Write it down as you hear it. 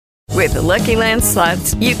With the Lucky Land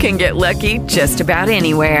Slots, you can get lucky just about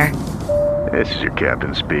anywhere. This is your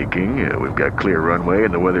captain speaking. We've got clear runway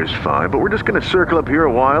and the weather's fine, but we're just going to circle up here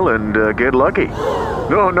a while and get lucky.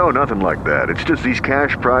 No, nothing like that. It's just these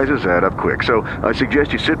cash prizes add up quick. So I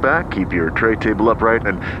suggest you sit back, keep your tray table upright,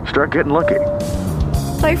 and start getting lucky.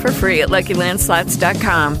 Play for free at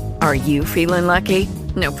LuckyLandSlots.com. Are you feeling lucky?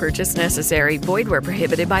 No purchase necessary. Void where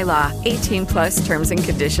prohibited by law. 18 plus terms and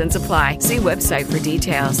conditions apply. See website for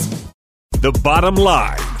details. The Bottom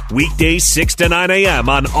Line. Weekdays 6 to 9 a.m.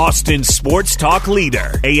 on Austin Sports Talk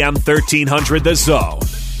Leader. AM 1300 The Zone.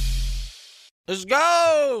 Let's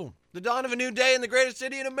go! The dawn of a new day in the greatest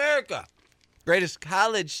city in America. Greatest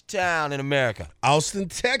college town in America. Austin,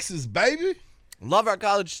 Texas, baby. Love our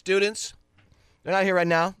college students. They're not here right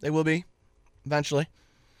now. They will be eventually.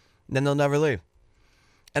 And then they'll never leave.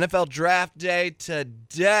 NFL Draft Day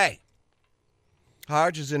today.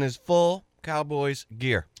 Hardge is in his full Cowboys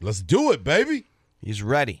gear. Let's do it, baby. He's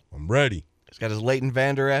ready. I'm ready. He's got his Leighton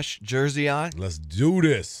Vander Esch jersey on. Let's do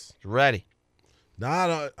this. He's ready.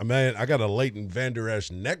 I got a Leighton Vander Esch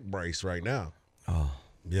neck brace right now. Oh.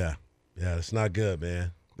 Yeah, it's not good,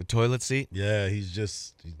 man. The toilet seat? Yeah,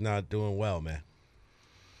 he's not doing well, man.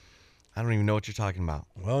 I don't even know what you're talking about.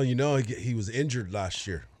 Well, he was injured last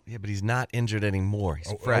year. Yeah, but he's not injured anymore.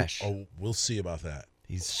 He's fresh. We'll see about that.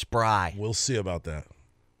 He's spry. We'll see about that.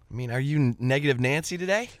 I mean, are you negative Nancy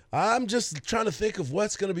today? I'm just trying to think of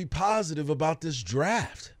what's going to be positive about this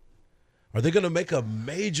draft. Are they going to make a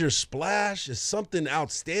major splash? Is something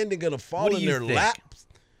outstanding going to fall in their laps?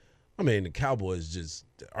 I mean, the Cowboys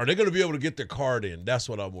are they going to be able to get their card in? That's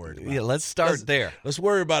what I'm worried about. Yeah, let's start there. Let's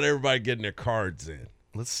worry about everybody getting their cards in.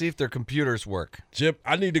 Let's see if their computers work. Chip,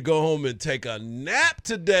 I need to go home and take a nap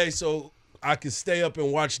today so I can stay up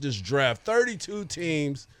and watch this draft. 32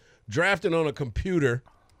 teams drafting on a computer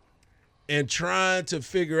and trying to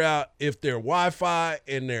figure out if their Wi-Fi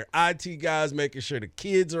and their IT guys making sure the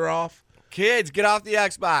kids are off. Kids, get off the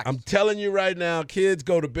Xbox. I'm telling you right now, kids,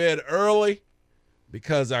 go to bed early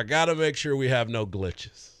because I got to make sure we have no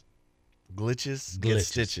glitches. Glitches get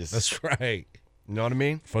stitches. That's right. You know what I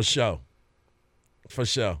mean? For sure.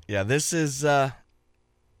 Yeah, this is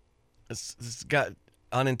it's got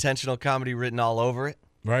unintentional comedy written all over it.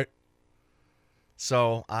 Right.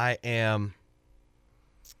 So I'm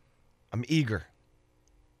eager.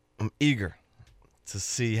 I'm eager to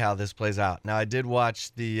see how this plays out. Now, I did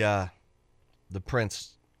watch the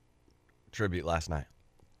Prince tribute last night.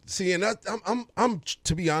 See, and I'm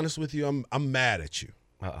to be honest with you, I'm mad at you.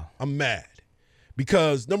 Uh-oh. I'm mad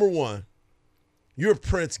because number one, you're a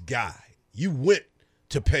Prince guy. You went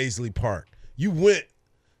to Paisley Park. You went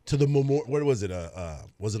to the memorial. What was it?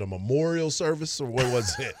 Was it a memorial service or what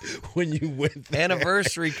was it when you went there?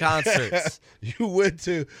 Anniversary concerts. You went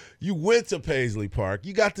to Paisley Park.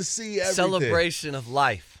 You got to see everything. Celebration of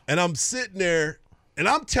life. And I'm sitting there and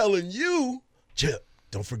I'm telling you, Chip,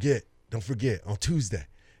 don't forget on Tuesday.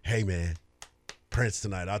 Hey man, Prince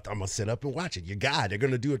tonight. I'm gonna sit up and watch it. Your guy. They're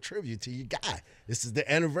gonna do a tribute to your guy. This is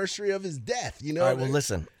the anniversary of his death. You know. All right. Well,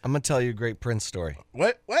 listen. I'm gonna tell you a great Prince story.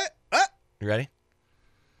 What? You ready?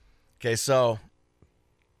 Okay. So,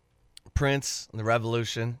 Prince and the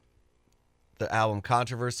Revolution, the album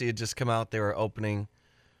Controversy had just come out. They were opening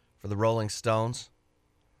for the Rolling Stones.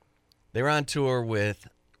 They were on tour with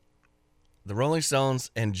the Rolling Stones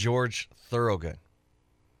and George Thorogood.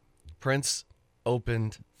 Prince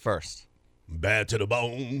opened first. Bad to the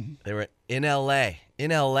bone. They were in L.A.,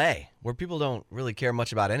 where people don't really care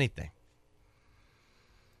much about anything.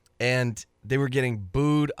 And they were getting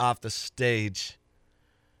booed off the stage.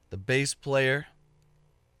 The bass player,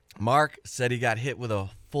 Mark, said he got hit with a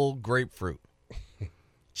full grapefruit.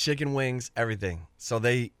 Chicken wings, everything. So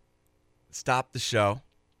they stopped the show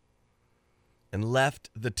and left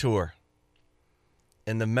the tour.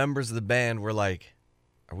 And the members of the band were like,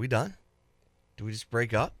 are we done? Do we just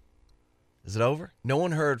break up? Is it over? No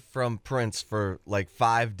one heard from Prince for like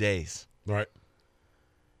 5 days. Right.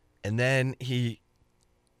 And then he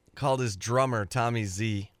called his drummer, Tommy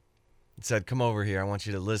Z, and said, come over here. I want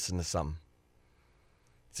you to listen to something.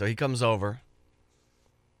 So he comes over,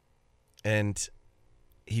 and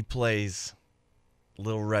he plays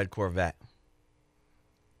Little Red Corvette.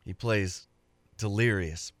 He plays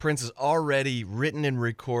Delirious. Prince has already written and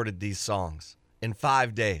recorded these songs in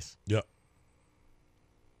 5 days. Yep.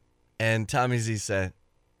 And Tommy Z said,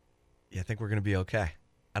 yeah, I think we're going to be okay.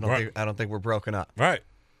 I don't think we're broken up. Right.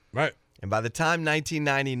 And by the time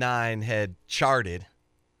 1999 had charted,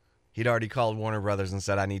 he'd already called Warner Brothers and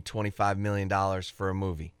said, I need $25 million for a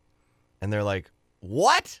movie. And they're like,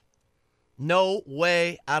 what? No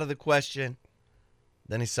way, out of the question.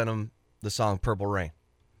 Then he sent him the song Purple Rain.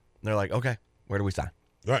 they're like, okay, where do we sign?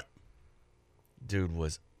 Right. Dude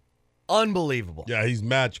was unbelievable. Yeah, he's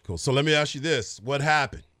magical. So let me ask you this. What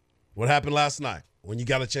happened? What happened last night when you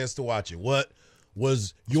got a chance to watch it? What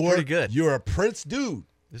was pretty good. You're a Prince dude.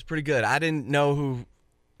 It was pretty good. I didn't know who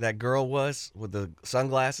that girl was with the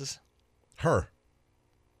sunglasses. Her.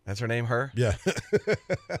 That's her name, her? Yeah.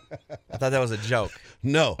 I thought that was a joke.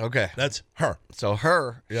 No. Okay. That's her. So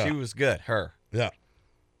her, Yeah. she was good. Her. Yeah.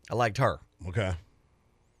 I liked her. Okay.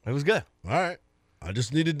 It was good. All right. I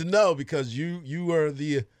just needed to know because you are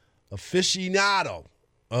the aficionado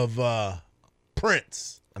of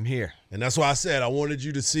Prince. I'm here. And that's why I said I wanted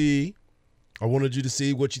you to see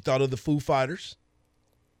what you thought of the Foo Fighters.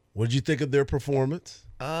 What did you think of their performance?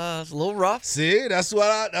 It's a little rough. See, that's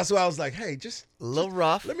why I was like, hey, just A little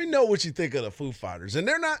rough. let me know what you think of the Foo Fighters. And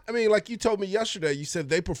they're not, I mean, like you told me yesterday, you said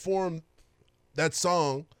they performed that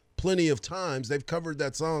song plenty of times. They've covered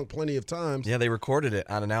that song plenty of times. Yeah, they recorded it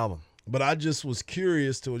on an album. But I just was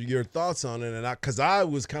curious to your thoughts on it. And because I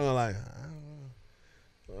was kind of like,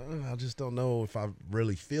 I just don't know if I'm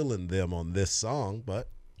really feeling them on this song. But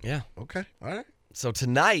Yeah. okay, all right. So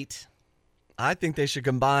tonight, I think they should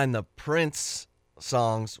combine the Prince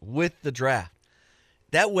songs with the draft.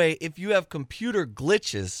 That way, if you have computer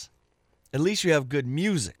glitches, at least you have good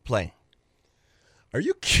music playing. Are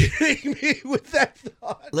you kidding me with that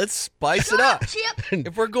thought? Let's spice it up.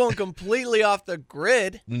 If we're going completely off the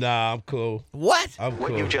grid, Nah, I'm cool. what? I'm What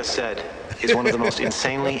cool. you just said is one of the most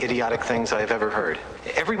insanely idiotic things I have ever heard.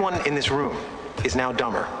 Everyone in this room is now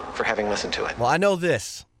dumber for having listened to it. Well, I know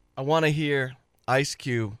this. I want to hear Ice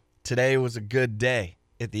Cube, "Today Was a Good Day"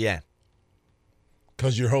 at the end.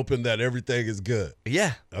 Because you're hoping that everything is good.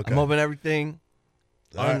 Yeah. Okay. I'm hoping everything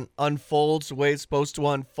All right. unfolds the way it's supposed to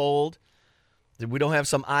unfold. That we don't have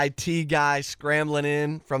some IT guy scrambling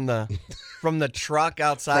in from the truck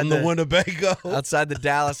outside From the Winnebago. outside the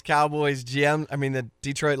Dallas Cowboys the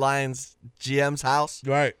Detroit Lions GM's house,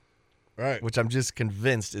 Right. Right. which I'm just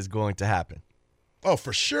convinced is going to happen. Oh,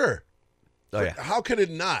 for sure. Oh yeah. How can it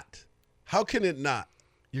not? How can it not?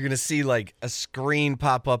 You're going to see like a screen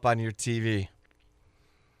pop up on your TV.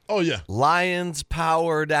 Oh, yeah. Lions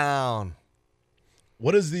power down.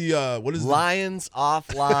 What is the Lions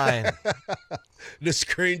offline. the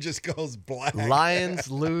screen just goes black. Lions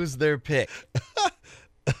lose their pick.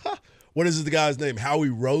 What is the guy's name? Howie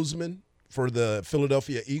Roseman for the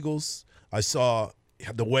Philadelphia Eagles. I saw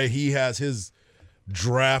the way he has his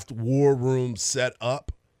draft war room set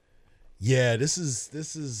up. Yeah, this is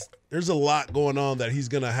there's a lot going on that he's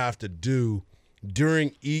going to have to do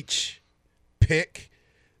during each pick.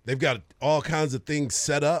 They've got all kinds of things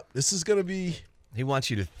set up. This is going to be He wants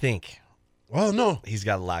you to think well, no. he's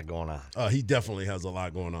got a lot going on. He definitely has a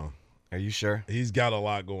lot going on. Are you sure? He's got a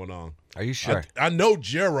lot going on. Are you sure? I know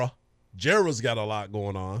Jera. Jera's got a lot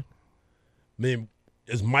going on. I mean,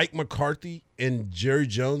 is Mike McCarthy and Jerry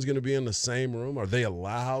Jones going to be in the same room? Are they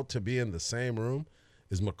allowed to be in the same room?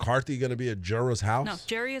 Is McCarthy going to be at Jera's house? No,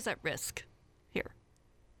 Jerry is at risk here.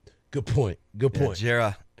 Good point. Good Yeah, point.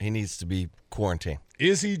 Jera, he needs to be quarantined.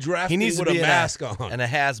 Is he He drafting needs with to be a mask on? and a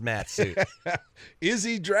hazmat suit. Is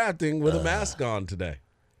he drafting with a mask on today?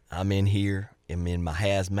 I'm in here. I'm in my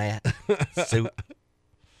hazmat suit.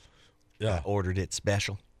 Yeah. I ordered it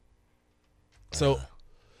special.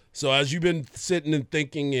 So as you've been sitting and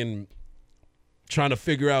thinking and trying to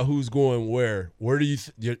figure out who's going where do you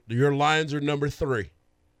your Lions are number 3?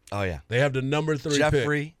 Oh yeah, They have the number 3 pick.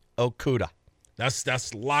 Jeffrey Okuda.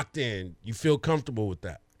 That's locked in. You feel comfortable with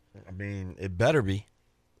that? I mean, it better be.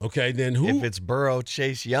 Okay, then who? If it's Burrow,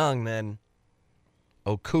 Chase Young, then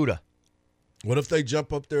Okuda. What if they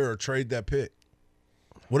jump up there or trade that pick?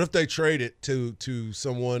 What if they trade it to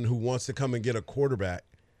someone who wants to come and get a quarterback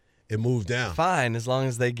and move down? Fine, as long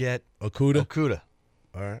as they get Okuda. Okuda.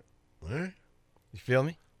 All right. You feel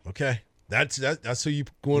me? Okay. That's who you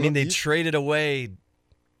I going. mean, they traded away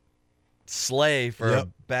Slay for Yep. a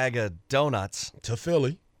bag of donuts. to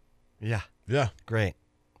Philly. Yeah, Yeah. great.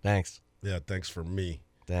 Thanks. Yeah. Thanks for me,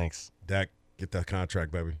 Thanks. Dak. Get that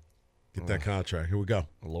contract, baby. Get that contract. Here we go.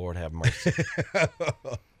 Lord have mercy.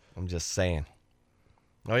 I'm just saying.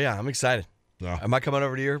 Oh yeah, I'm excited. No. Am I coming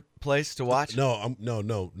over to your place to watch? No. No.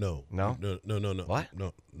 No? No. What?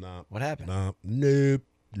 No. Nah. What happened? Nah. Nope.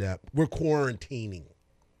 Nah. We're quarantining.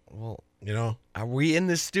 Well, You know. are we in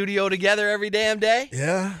this studio together every damn day?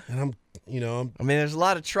 Yeah. And I'm. I mean, there's a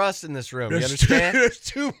lot of trust in this room. You There's understand? there's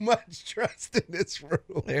too much trust in this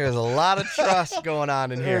room. There's a lot of trust going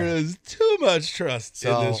on in There here. is too much trust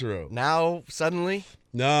So in this room. now, suddenly,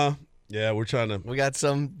 Nah. Yeah, we're trying to. we got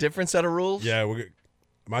some different set of rules. Yeah,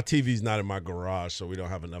 My TV's not in my garage, so we don't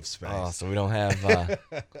have enough space. Oh, so we don't have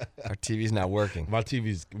our TV's not working. My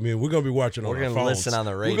TV's. I mean, we're gonna be watching on our phones. We're gonna listen on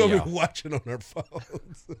the radio. We're gonna be watching on our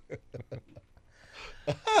phones.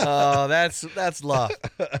 Oh, that's love.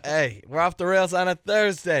 Hey, we're off the rails on a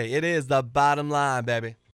Thursday. It is the bottom line,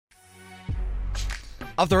 baby.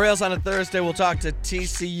 Off the rails on a Thursday, we'll talk to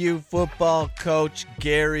TCU football coach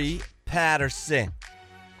Gary Patterson.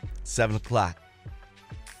 7 o'clock.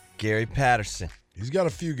 Gary Patterson. He's got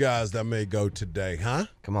a few guys that may go today, huh?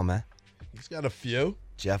 Come on, man. He's got a few.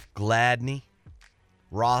 Jeff Gladney.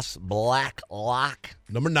 Ross Blacklock.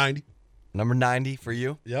 Number 90. Number 90 for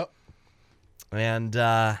you. Yep. And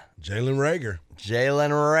Jalen Rager.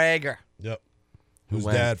 Yep. Who's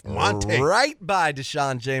dad? Monte. Right by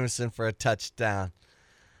Deshaun Jameson for a touchdown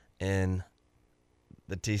in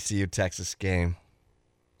the TCU-Texas game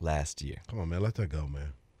last year. Come on, man. Let that go,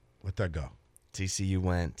 man. Let that go. TCU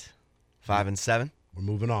went 5-7. We're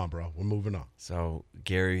moving on, bro. We're moving on. So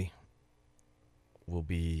Gary will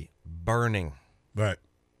be burning Right.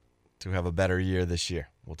 to have a better year this year.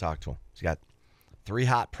 We'll talk to him. He's got 3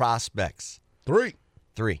 hot prospects. 3.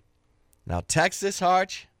 Now, Texas,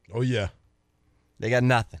 Hardge, Oh, yeah. they got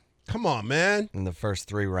nothing Come on, man. in the first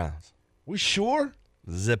 3 rounds. We sure?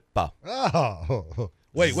 Zippo. Oh.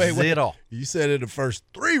 Wait. Zero. You said in the first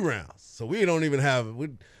 3 rounds. So we don't even have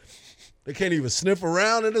they can't even sniff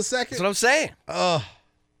around in a second? That's what I'm saying.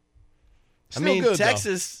 Still good,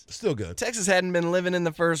 Texas though. Still good. Texas hadn't been living in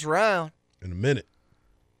the first round In a minute.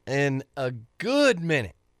 in a good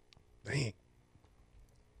minute. Dang.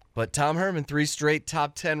 But Tom Herman, 3 straight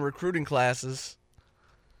top 10 recruiting classes.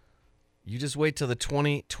 You just wait till the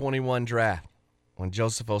 2021 draft when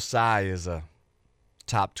Joseph Osai is a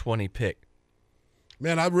top 20 pick.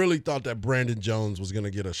 Man, I really thought that Brandon Jones was going to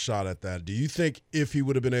get a shot at that. Do you think if he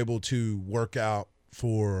would have been able to work out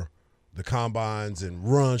for the combines and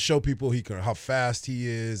run, show people how fast he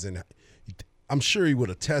is, and I'm sure he would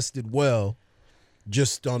have tested well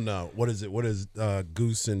just on what is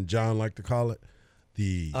Goose and John like to call it?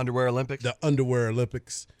 The Underwear Olympics? The Underwear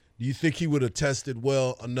Olympics. Do you think he would have tested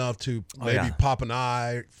well enough to maybe pop an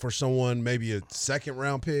eye for someone, maybe a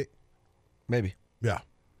second-round pick? Maybe. Yeah.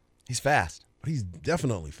 He's fast. He's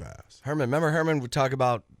definitely fast. Remember Herman would talk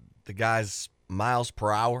about the guy's miles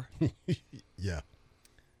per hour? Yeah.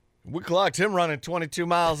 We clocked him running 22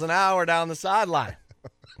 miles an hour down the sideline.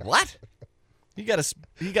 What? He got a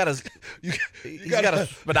speedometer? You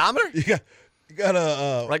got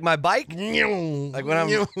a Like my bike? Like when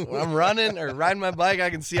I'm running or riding my bike,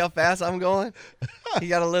 I can see how fast I'm going. He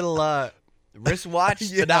got a little wristwatch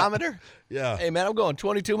speedometer. Yeah. Hey man, I'm going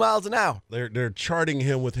 22 miles an hour. They're charting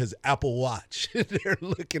him with his Apple Watch. They're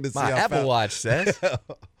looking to see My how Apple fast. Watch says.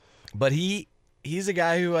 But he's a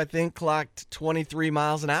guy who I think clocked 23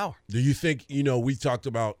 miles an hour. Do you think, we talked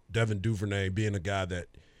about Devin Duvernay being a guy that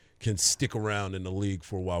can stick around in the league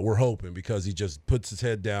for a while. We're hoping because he just puts his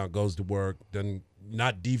head down, goes to work, then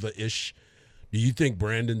not diva-ish. Do you think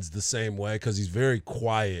Brandon's the same way? Because he's very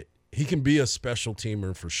quiet. He can be a special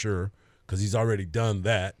teamer for sure because he's already done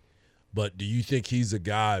that. But do you think he's a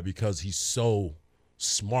guy because he's so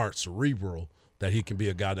smart, cerebral, that he can be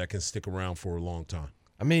a guy that can stick around for a long time?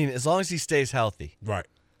 I mean, as long as he stays healthy. Right.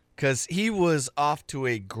 Because he was off to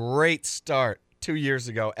a great start 2 years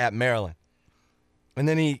ago at Maryland. And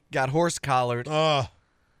then he got horse-collared on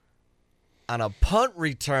a punt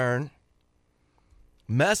return,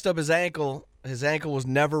 messed up his ankle. His ankle was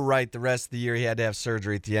never right the rest of the year. He had to have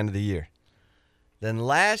surgery at the end of the year. Then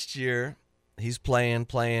last year, he's playing,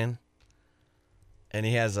 and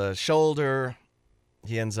he has a shoulder.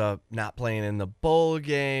 He ends up not playing in the bowl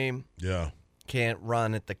game. Yeah. Can't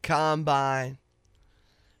run at the combine.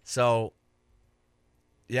 So,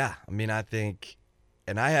 yeah, I mean, I think,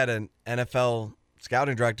 and I had an NFL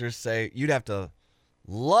scouting director say you'd have to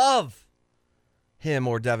love him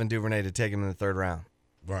or Devin Duvernay to take him in the 3rd round.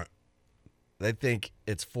 Right. They think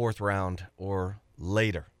it's 4th round or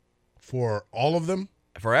later. For all of them?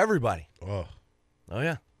 For everybody. Oh,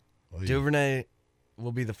 yeah. Oh, yeah. Duvernay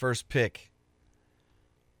will be the first pick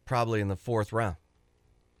probably in the 4th round.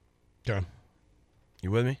 Okay.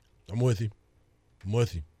 You with me? I'm with you.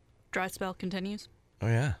 Dry spell continues. Oh,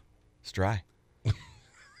 yeah. It's dry.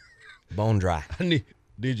 Bone dry. I need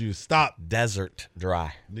you to stop. Desert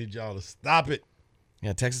dry. Need y'all to stop it.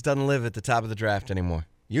 Yeah, Texas doesn't live at the top of the draft anymore.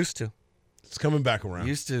 Used to. It's coming back around.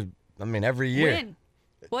 Used to, I mean, every year. When?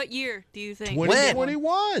 What year do you think?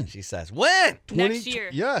 2021. She says, when? Next year.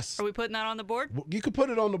 Yes. Are we putting that on the board? You could put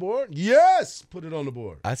it on the board. Yes. Put it on the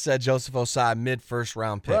board. I said Joseph Osai, mid-first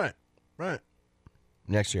round pick. Right.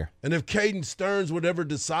 next year. And if Caden Stearns would ever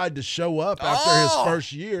decide to show up after his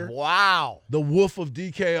first year, wow, the wolf of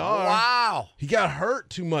DKR, wow, he got hurt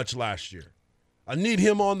too much last year. I need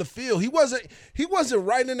him on the field. He wasn't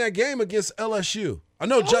right in that game against LSU. I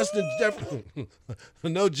know Justin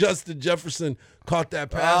Jefferson caught that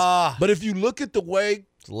pass, but if you look at the way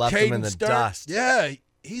left him in the dust, yeah,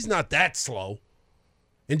 he's not that slow,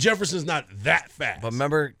 and Jefferson's not that fast. But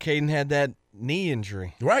remember, Caden had that knee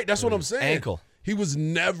injury. Right, that's what I'm saying. Ankle. He was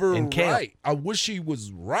never right. I wish he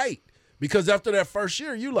was right, because after that first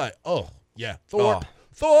year, you like, oh yeah, Thorpe.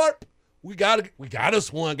 We got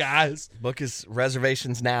us one, guys. Book his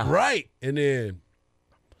reservations now. Right. And then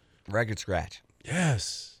record scratch.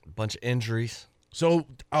 Yes. A bunch of injuries. So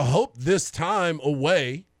I hope this time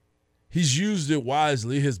away, he's used it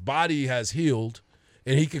wisely. His body has healed,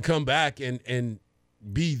 and he can come back and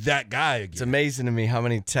be that guy again. It's amazing to me how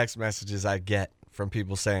many text messages I get from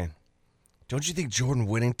people saying, don't you think Jordan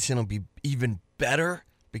Whittington will be even better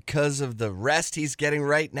because of the rest he's getting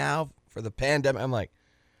right now for the pandemic? I'm like,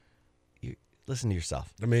 listen to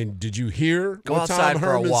yourself. I mean, did you hear Go what outside Tom for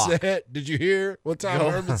a Herman walk. said? Did you hear what Tom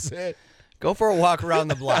Herman said? Go for a walk around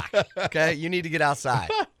the block, okay? You need to get outside.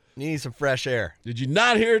 You need some fresh air. Did you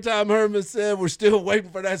not hear Tom Herman said we're still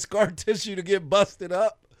waiting for that scar tissue to get busted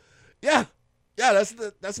up? Yeah,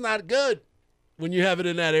 that's not good when you have it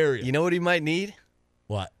in that area. You know what he might need?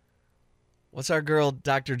 What? What's our girl,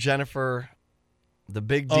 Dr. Jennifer, the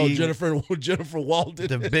Big D? Oh, Jennifer Walden.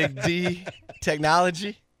 The Big D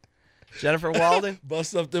technology? Jennifer Walden?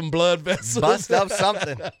 Bust up them blood vessels. Bust up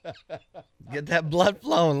something. Get that blood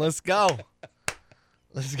flowing. Let's go.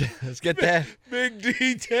 Let's get that. Big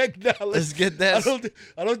D technology. Let's get that.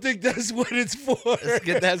 I don't think that's what it's for. Let's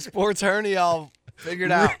get that sports hernia all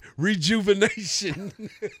figured out. Rejuvenation.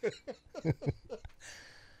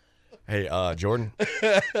 Hey, Jordan,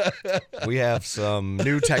 we have some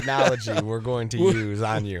new technology we're going to use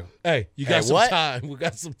on you. Hey, you got some time. We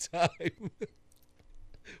got some time.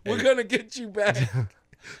 We're going to get you back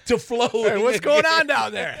to flow. Hey, what's going on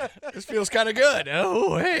down there? This feels kind of good.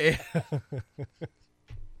 Oh, hey.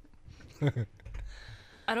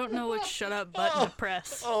 I don't know which shut up button to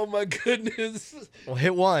press. Oh, my goodness. Well,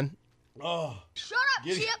 hit one. Oh, shut up,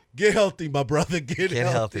 Chip. Get healthy, my brother. Get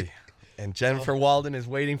healthy. And Jennifer Walden is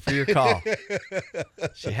waiting for your call.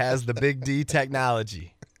 She has the Big D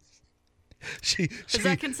technology. Is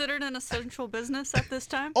that considered an essential business at this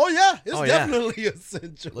time? Oh, yeah. It's definitely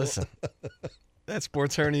essential. Listen, that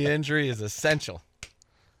sports hernia injury is essential.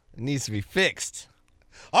 It needs to be fixed.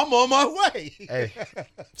 I'm on my way. Hey,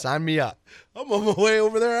 sign me up. I'm on my way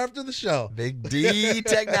over there after the show. Big D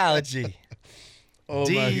technology. Oh,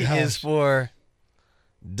 D my gosh. is for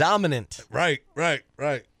dominant. Right.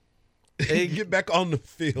 Big, get back on the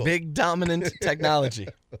field. Big dominant technology.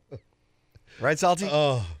 Right, Salty?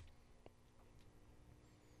 Oh.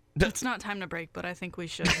 It's not time to break, but I think we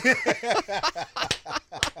should.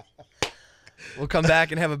 We'll come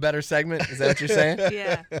back and have a better segment. Is that what you're saying?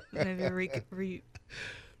 Yeah. Maybe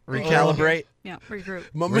recalibrate. Yeah, regroup.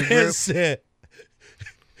 My man said,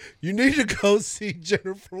 you need to go see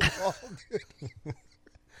Jennifer Walden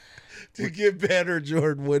to get better,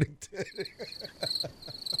 Jordan Whittington.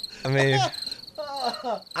 I mean,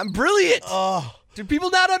 I'm brilliant. Do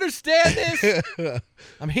people not understand this?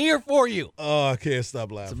 I'm here for you. Oh, I can't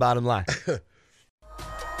stop laughing. That's the bottom line. All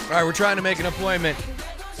right, we're trying to make an appointment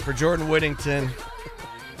for Jordan Whittington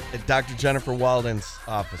at Dr. Jennifer Walden's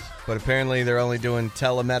office. But apparently they're only doing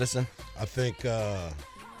telemedicine. I think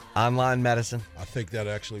online medicine. I think that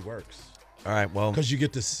actually works. All right, well. Because you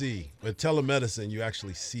get to see. With telemedicine, you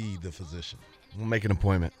actually see the physician. We'll make an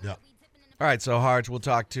appointment. Yeah. All right, so Hardge, we'll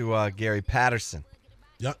talk to Gary Patterson.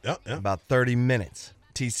 Yeah. About 30 minutes.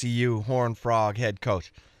 TCU Horned Frog head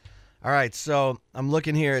coach. All right, so I'm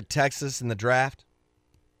looking here at Texas in the draft.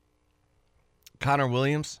 Connor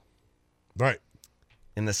Williams. Right.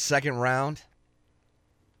 In the second round.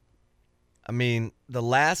 I mean, the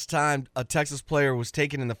last time a Texas player was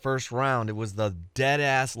taken in the first round, it was the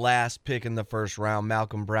dead-ass last pick in the first round,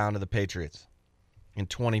 Malcolm Brown to the Patriots in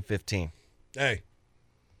 2015. Hey,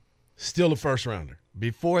 still a first rounder.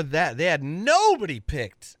 Before that, they had nobody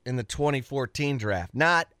picked in the 2014 draft.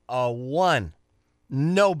 Not a one.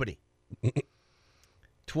 Nobody.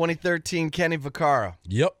 2013, Kenny Vaccaro.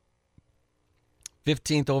 Yep.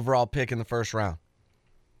 15th overall pick in the first round.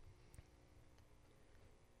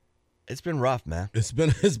 It's been rough, man. It's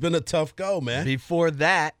been a tough go, man. Before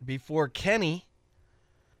that, before Kenny,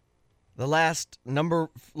 the last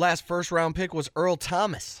first round pick was Earl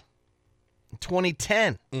Thomas in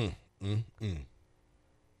 2010.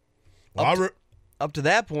 Well, up to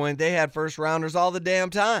that point, they had first rounders all the damn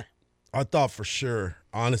time. I thought for sure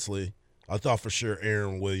honestly, I thought for sure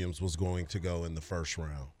Aaron Williams was going to go in the first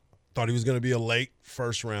round. Thought he was going to be a late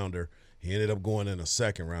first rounder. He ended up going in the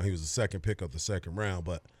second round. He was the second pick of the second round,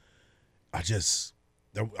 but I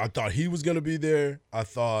thought he was going to be there. I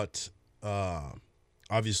thought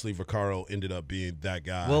obviously Vaccaro ended up being that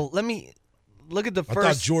guy. Well, let me look at the first.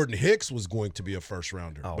 I thought Jordan Hicks was going to be a first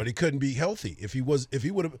rounder, but he couldn't be healthy. If he would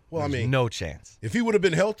have, well, There's no chance. If he would have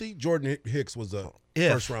been healthy, Jordan Hicks was a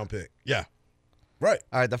first round pick. Yeah. Right.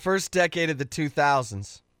 All right, the first decade of the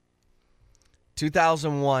 2000s.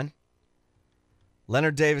 2001,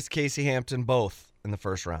 Leonard Davis, Casey Hampton, both in the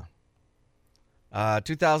first round.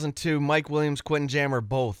 2002, Mike Williams, Quentin Jammer,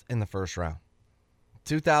 both in the first round.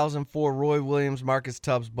 2004, Roy Williams, Marcus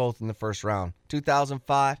Tubbs, both in the first round.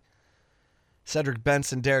 2005, Cedric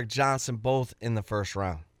Benson, Derek Johnson, both in the first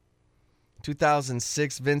round.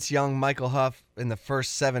 2006, Vince Young, Michael Huff in the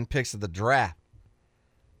first 7 picks of the draft.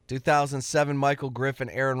 2007, Michael Griffin,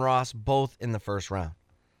 Aaron Ross, both in the first round.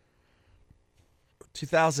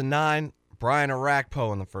 2009, Brian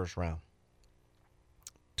Arakpo in the first round.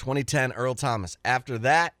 2010, Earl Thomas. After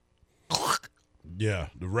that, yeah,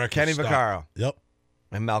 the record Kenny stopped. Vaccaro. Yep.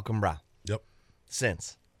 And Malcolm Brown. Yep.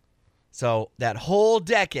 Since. So that whole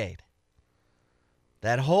decade,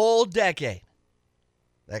 that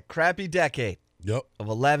crappy decade Yep.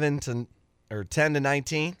 of 10 to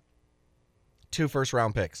 19, 2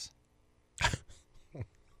 first-round picks.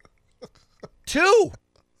 2!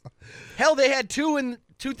 Hell, they had 2 in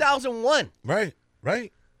 2001. Right.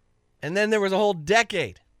 And then there was a whole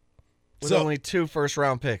decade with only 2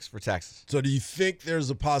 first-round picks for Texas. So do you think there's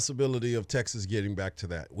a possibility of Texas getting back to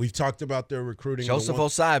that? We've talked about their recruiting. Joseph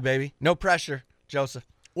Osai, baby. No pressure, Joseph.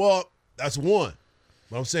 Well, that's one.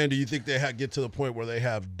 But I'm saying, do you think they get to the point where they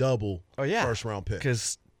have double first-round picks?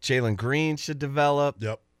 Because Jalen Green should develop.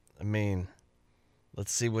 Yep. I mean,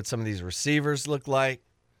 let's see what some of these receivers look like.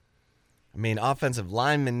 I mean, offensive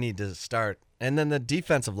linemen need to start. And then the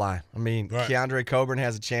defensive line. I mean, Keandre Coburn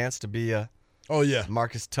has a chance to be a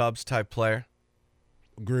Marcus Tubbs type player.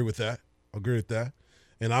 Agree with that.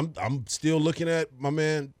 And I'm still looking at my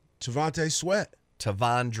man Tavondre Sweat.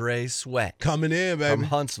 Coming in, baby. From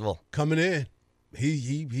Huntsville. Coming in.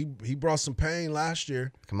 He brought some pain last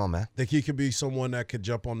year. Come on, man. I think he could be someone that could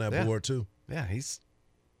jump on that board too. Yeah, he's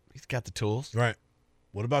got the tools. Right.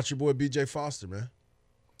 What about your boy BJ Foster, man?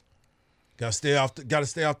 Got to stay off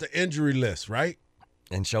the injury list, right?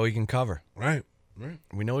 And show he can cover. Right.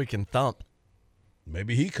 We know he can thump.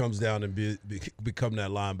 Maybe he comes down and become that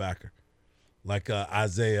linebacker, like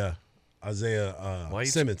Isaiah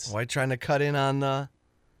Simmons. Why trying to cut in on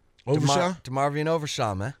Overshawn? DeMarvion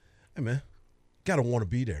Overshawn, man? Hey, man, gotta want to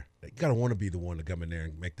be there. You gotta want to be the one to come in there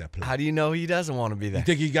and make that play. How do you know he doesn't want to be there? You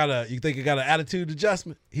think he got an attitude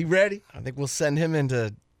adjustment? He ready? I think we'll send him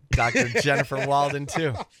into Dr. Jennifer Walden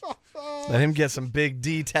too. Let him get some big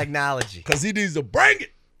D technology. Because he needs to bring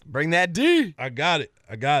it. Bring that D. I got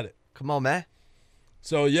it. Come on, man.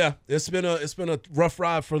 So yeah, it's been a rough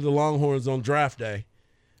ride for the Longhorns on draft day.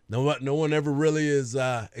 No one ever really is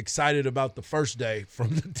excited about the first day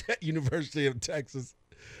from the University of Texas.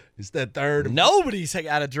 It's that third. Nobody's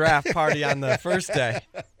got a draft party on the first day.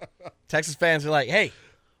 Texas fans are like, hey,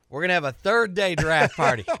 we're gonna have a third day draft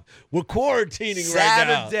party. We're quarantining right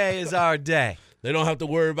now. Saturday is our day. They don't have to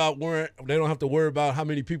worry about how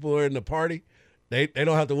many people are in the party. They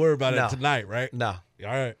don't have to worry about it tonight, right? No. All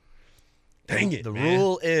right. Dang it. The man.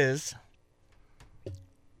 rule is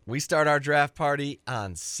we start our draft party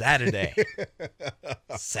on Saturday.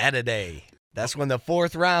 Saturday. That's when the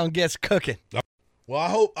 4th round gets cooking.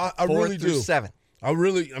 Well, I really do. 7. I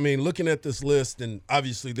mean, looking at this list, and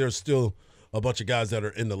obviously there's still a bunch of guys that are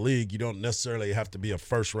in the league. You don't necessarily have to be a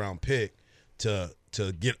first-round pick to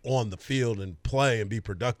get on the field and play and be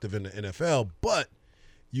productive in the NFL, but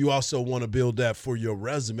you also want to build that for your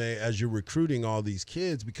resume as you're recruiting all these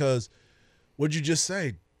kids, because what'd you just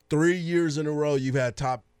say? 3 years in a row you've had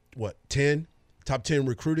top 10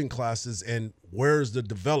 recruiting classes, and where's the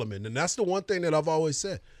development? And that's the one thing that I've always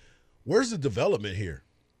said. Where's the development here?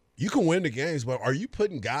 You can win the games, but are you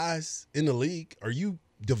putting guys in the league? Are you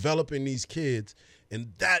developing these kids?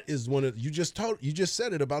 And that is one of you just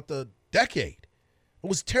said it about the decade. It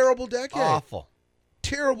was a terrible decade. Awful.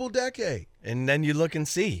 Terrible decade. And then you look and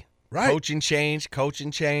see. Right. Coaching change.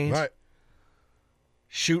 Right.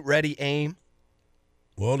 Shoot, ready, aim.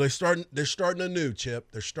 Well, they're starting anew,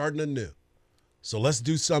 Chip. They're starting anew. So let's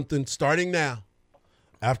do something starting now,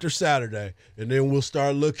 after Saturday, and then we'll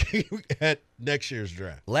start looking at next year's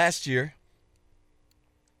draft. Last year,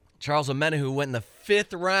 Charles Omenihu went in the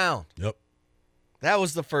 5th round. Yep. That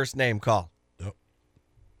was the first name call. Yep.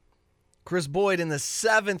 Chris Boyd in the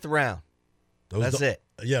 7th round. That's it.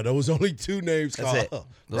 Yeah, there was only 2 names That's called.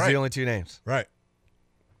 it. Those are the only 2 names. Right.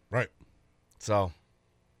 So.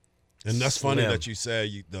 And that's funny Slim. that you said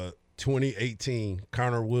the 2018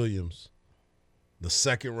 Connor Williams, the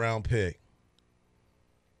 2nd round pick.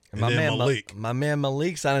 And then Malik. My man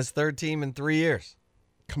Malik's on his 3rd team in 3 years.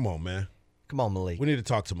 Come on, man. Come on, Malik. We need to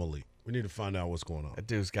talk to Malik. We need to find out what's going on. That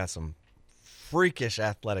dude's got some freakish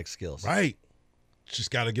athletic skills. Right.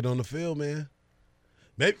 Just got to get on the field, man.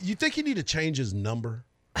 Maybe you think you need to change his number?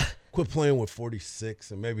 Quit playing with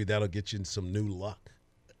 46, and maybe that'll get you some new luck.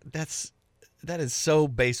 That is so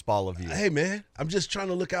baseball of you. Hey, man, I'm just trying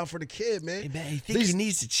to look out for the kid, man. Hey, man, you think he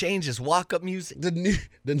needs to change his walk-up music?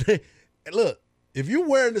 Look, if you're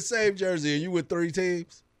wearing the same jersey and you with 3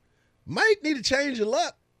 teams, might need to change your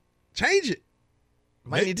luck. Change it.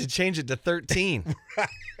 Might need to change it to 13. Right.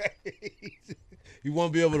 He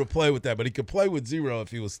won't be able to play with that, but he could play with 0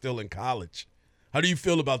 if he was still in college. How do you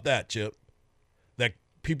feel about that, Chip? That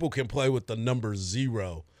people can play with the number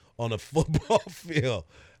 0 on a football field.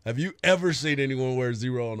 Have you ever seen anyone wear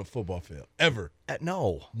 0 on a football field? Ever?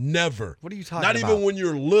 No. Never. What are you talking about? Not even when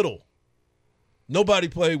you're little. Nobody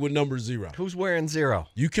played with number 0. Who's wearing 0?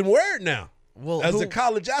 You can wear it now. Well, as a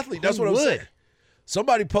college athlete, that's what I'm saying.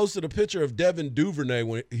 Somebody posted a picture of Devin Duvernay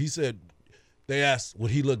when he said, they asked,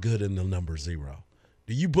 would he look good in the number 0?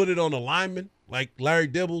 Do you put it on a lineman like Larry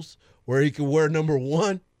Dibbles where he can wear number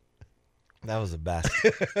 1? That was the best.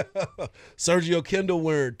 Sergio Kendall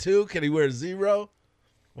wearing 2. Can he wear 0?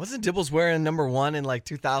 Wasn't Dibbles wearing number 1 in like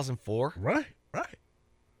 2004? Right.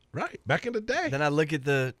 Back in the day. Then I look at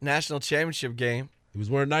the national championship game. He was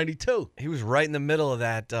wearing 92. He was right in the middle of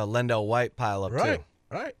that Lendell White pile up too.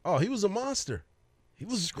 Right. Oh, he was a monster. He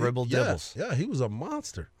was Scribble Dibbles. Yeah, he was a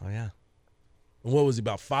monster. Oh, yeah. And what was he,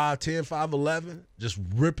 about 5'10", 5'11", just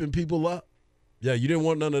ripping people up? Yeah, you didn't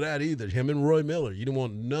want none of that either. Him and Roy Miller, you didn't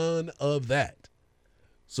want none of that.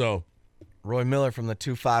 So, Roy Miller from the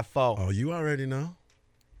 254. Oh, you already know.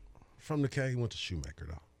 From the K, he went to Shoemaker,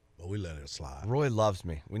 though. But we let it slide. Roy loves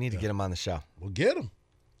me. We need to get him on the show. Well, get him.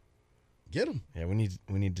 Get him. Yeah, we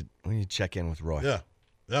need to check in with Roy.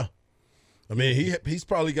 Yeah. I mean, he's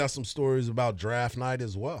probably got some stories about draft night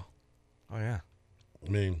as well. Oh, yeah. I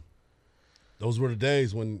mean, those were the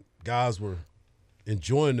days when guys were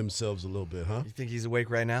enjoying themselves a little bit, huh? You think he's awake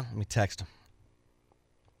right now? Let me text him.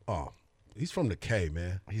 Oh, he's from the K,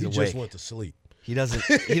 man. He's he awake. just went to sleep. He doesn't.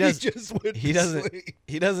 He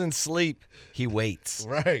doesn't sleep. He waits.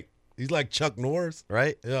 Right. He's like Chuck Norris.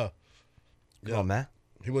 Right. Yeah. Come on, man.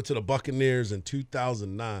 He went to the Buccaneers in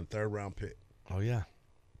 2009, 3rd round pick. Oh yeah.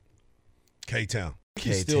 K-Town.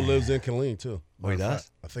 He still lives in Killeen too. Oh, he does?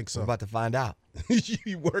 I think so. We're about to find out.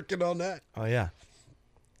 You working on that? Oh yeah.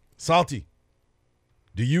 Salty.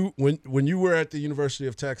 Do you when you were at the University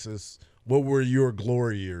of Texas, what were your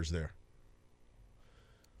glory years there?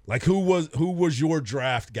 Like who was your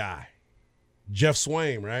draft guy? Jeff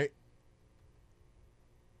Swain, right?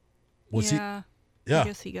 Yeah. I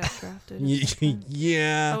guess he got drafted.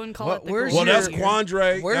 Yeah. I wouldn't call it the Well, that's year.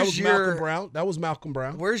 Quandre. That was Malcolm Brown. That was Malcolm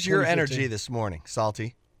Brown. Where's your energy this morning,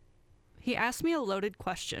 Salty? He asked me a loaded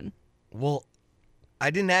question. Well,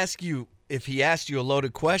 I didn't ask you if he asked you a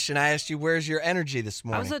loaded question. I asked you where's your energy this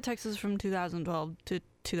morning. I was at Texas from 2012 to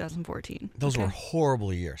 2014. Those were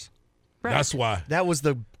horrible years. Right. That's why. That was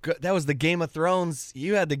the Game of Thrones.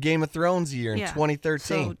 You had the Game of Thrones year in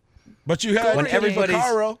 2013. But you had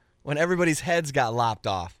when everybody's heads got lopped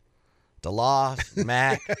off. DeLoss,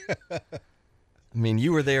 Mack. I mean,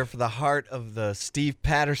 you were there for the heart of the Steve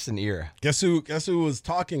Patterson era. Guess who was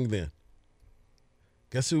talking then?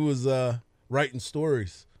 Guess who was writing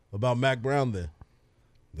stories about Mac Brown then?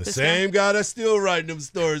 This same guy that's still writing them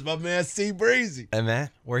stories, my man C. Breezy. Hey, man,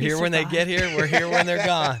 we're here when they get here. We're here when they're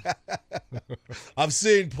gone. I've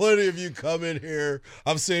seen plenty of you come in here.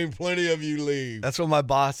 I've seen plenty of you leave. That's what my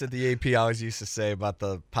boss at the AP always used to say about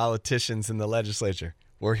the politicians in the legislature.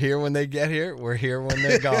 We're here when they get here. We're here when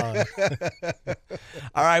they're gone.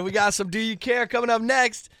 All right, we got some Do You Care coming up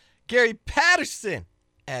next. Gary Patterson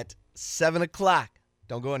at 7 o'clock.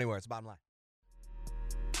 Don't go anywhere. It's Bottom Line.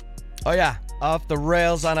 Oh, yeah. Off the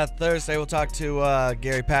rails on a Thursday. We'll talk to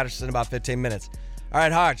Gary Patterson in about 15 minutes. All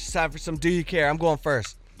right, Hardge, it's time for some Do You Care. I'm going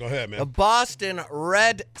first. Go ahead, man. The Boston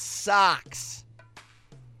Red Sox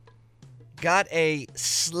got a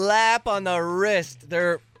slap on the wrist.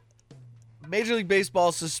 They're Major League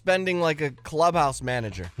Baseball suspending like a clubhouse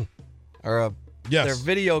manager or their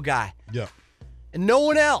video guy. Yeah. And no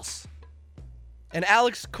one else. And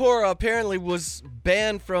Alex Cora apparently was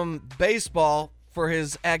banned from baseball for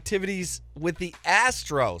his activities with the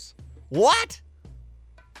Astros. What?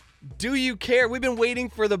 Do you care? We've been waiting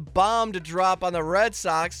for the bomb to drop on the Red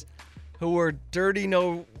Sox, who were dirty,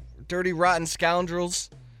 rotten scoundrels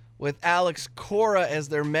with Alex Cora as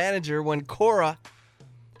their manager when Cora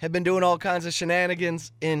had been doing all kinds of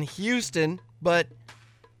shenanigans in Houston. But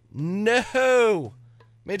no,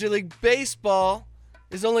 Major League Baseball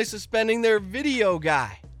is only suspending their video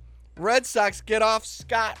guy. Red Sox get off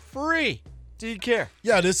scot-free. Do you care?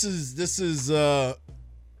 Yeah, this is the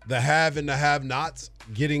have and the have-nots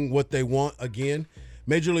getting what they want again.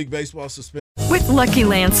 Major League Baseball suspended. With Lucky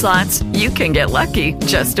Land Slots, you can get lucky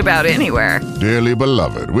just about anywhere. Dearly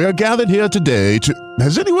beloved, we are gathered here today to...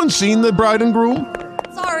 Has anyone seen the bride and groom?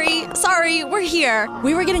 Sorry, we're here.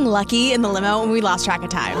 We were getting lucky in the limo and we lost track of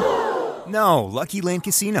time. No, Lucky Land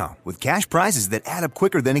Casino, with cash prizes that add up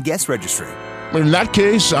quicker than a guest registry. In that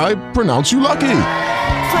case, I pronounce you lucky.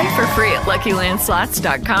 Play for free at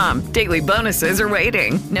LuckyLandSlots.com. Daily bonuses are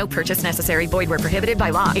waiting. No purchase necessary. Void where prohibited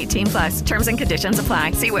by law. 18+. Terms and conditions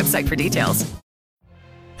apply. See website for details.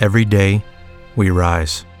 Every day, we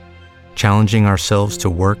rise, challenging ourselves to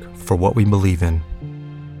work for what we believe in.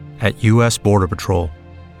 At U.S. Border Patrol,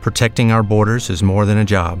 protecting our borders is more than a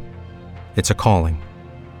job. It's a calling.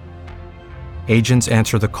 Agents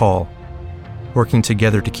answer the call, working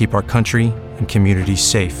together to keep our country and communities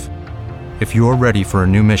safe. If you're ready for a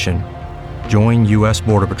new mission, join U.S.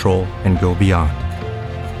 Border Patrol and go beyond.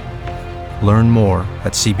 Learn more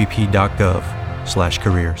at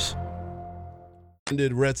cbp.gov/careers.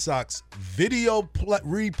 Red Sox video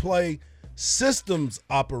replay systems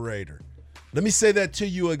operator. Let me say that to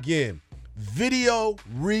you again. Video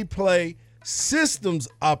replay systems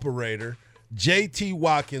operator JT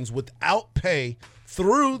Watkins without pay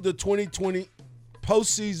through the 2020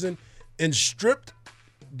 postseason and stripped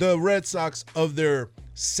the Red Sox of their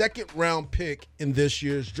second-round pick in this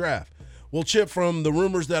year's draft. Well, Chip, from the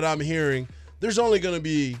rumors that I'm hearing, there's only going to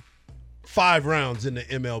be 5 rounds in the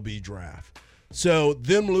MLB draft. So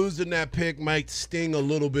them losing that pick might sting a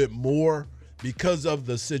little bit more because of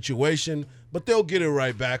the situation, but they'll get it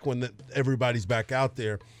right back when everybody's back out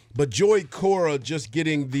there. But Joey Cora just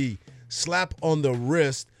getting the slap on the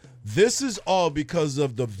wrist, this is all because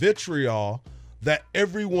of the vitriol that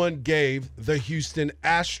everyone gave the Houston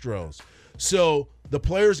Astros. So the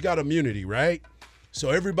players got immunity, right? So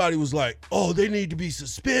everybody was like, oh, they need to be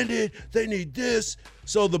suspended. They need this.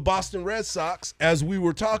 So the Boston Red Sox, as we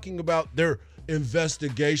were talking about, their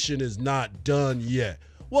investigation is not done yet.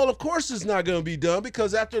 Well, of course it's not going to be done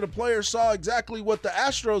because after the players saw exactly what the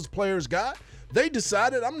Astros players got, they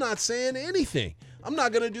decided, I'm not saying anything. I'm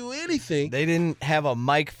not going to do anything. They didn't have a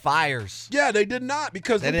Mike Fires. Yeah, they did not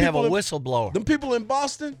because they didn't have a whistleblower. Them people in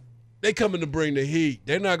Boston, they coming to bring the heat.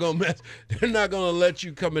 They're not going to mess. They're not going to let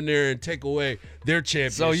you come in there and take away their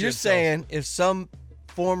championship. So you're saying if some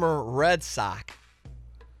former Red Sox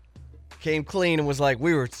came clean and was like,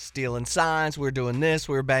 we were stealing signs, we were doing this,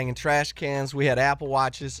 we were banging trash cans, we had Apple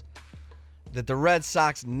Watches, that the Red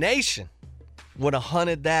Sox nation would have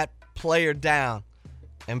hunted that player down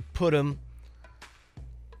and put him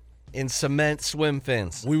in cement swim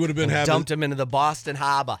fins. We would have been dumped him into the Boston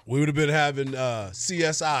Harbor. We would have been having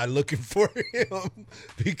CSI looking for him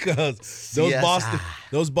because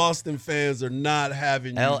those Boston fans are not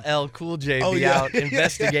having LL Cool J out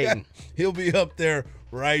investigating. Yeah. He'll be up there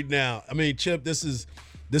right now. I mean, Chip, this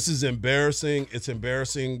is embarrassing. It's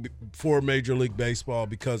embarrassing for Major League Baseball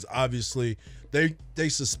because obviously they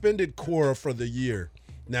suspended Cora for the year.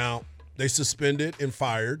 Now they suspended and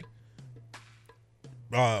fired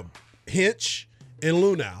Hinch and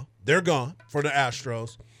Lunau. They're gone for the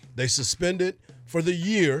Astros. They suspended for the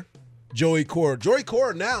year Joey Cora. Joey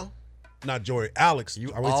Cora now, not Joey, Alex.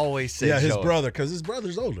 You always say his Joey. brother because his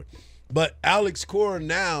brother's older. But Alex Cora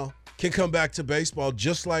now can come back to baseball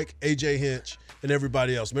just like A.J. Hinch and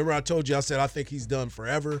everybody else. Remember I told you, I said I think he's done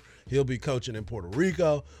forever. He'll be coaching in Puerto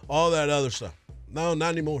Rico, all that other stuff. No,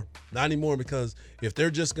 not anymore. Not anymore because if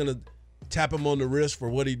they're just going to tap him on the wrist for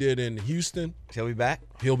what he did in Houston. He'll be back?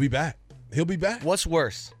 He'll be back. He'll be back. What's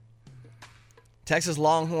worse? Texas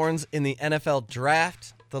Longhorns in the NFL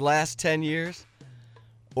draft the last 10 years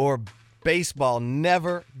or baseball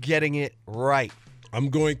never getting it right? I'm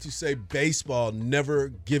going to say baseball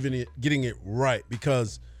never getting it right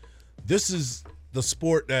because this is the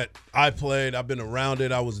sport that I played. I've been around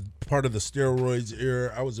it. I was part of the steroids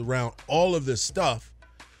era. I was around all of this stuff,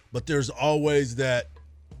 but there's always that,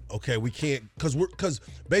 okay, we can't because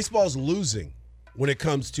baseball's losing when it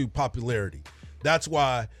comes to popularity. That's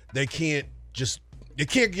why they can't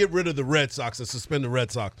get rid of the Red Sox and suspend the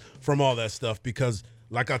Red Sox from all that stuff because,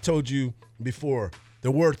 like I told you before,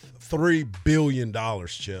 they're worth $3 billion,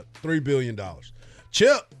 Chip. $3 billion.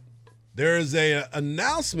 Chip, there is an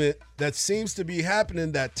announcement that seems to be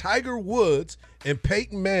happening that Tiger Woods and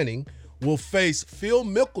Peyton Manning will face Phil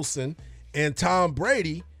Mickelson and Tom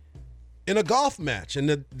Brady in a golf match. And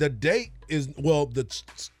the date is, well, the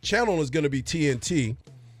channel is going to be TNT,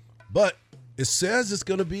 but it says it's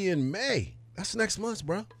going to be in May. That's next month,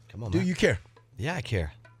 bro. Come on, Do man. you care? Yeah, I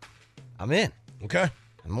care. I'm in. Okay.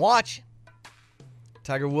 I'm watching.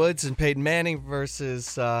 Tiger Woods and Peyton Manning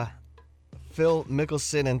versus Phil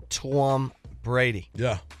Mickelson and Tom Brady.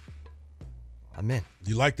 Yeah. I'm in.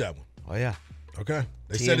 You like that one? Oh, yeah. Okay.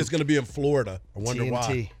 They said it's going to be in Florida. I wonder TNT.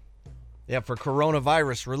 why. Yeah, for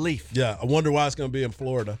coronavirus relief. Yeah, I wonder why it's going to be in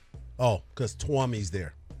Florida. Oh, because Twammy's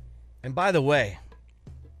there. And by the way,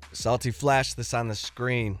 Salty flashed this on the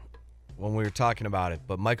screen when we were talking about it,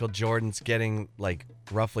 but Michael Jordan's getting like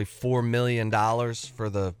roughly $4 million for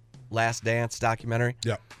the Last Dance documentary.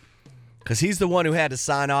 Yeah. Because he's the one who had to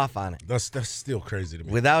sign off on it. That's still crazy to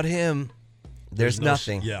me. Without him, there's no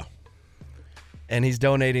nothing. Yeah. And he's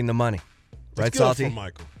donating the money. Right, It's good Salty? for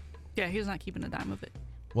Michael. Yeah, he's not keeping a dime of it.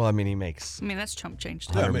 Well, I mean, he makes I mean, that's chump change.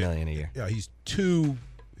 $100 million a year. Yeah, he's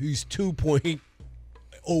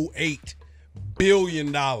 $2.08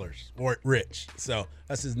 billion or rich. So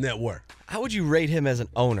that's his net worth. How would you rate him as an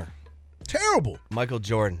owner? Terrible. Michael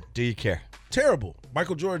Jordan, do you care? Terrible.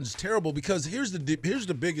 Michael Jordan's terrible because here's the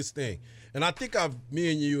biggest thing, and I think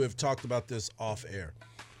me and you have talked about this off air.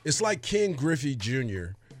 It's like Ken Griffey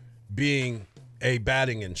Jr. being a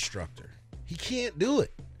batting instructor. He can't do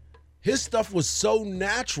it. His stuff was so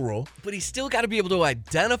natural. But he's still got to be able to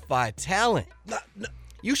identify talent.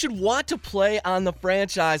 You should want to play on the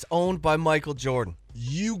franchise owned by Michael Jordan.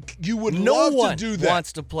 You would no love one to do that.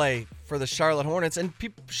 Wants to play for the Charlotte Hornets, and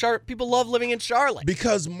people love living in Charlotte.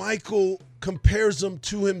 Because Michael compares them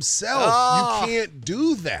to himself. Oh. You can't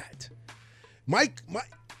do that. Mike,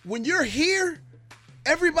 when you're here,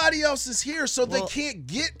 everybody else is here, so they can't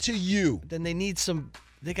get to you. Then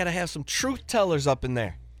they got to have some truth tellers up in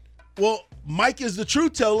there. Well, Mike is the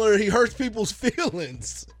truth teller. He hurts people's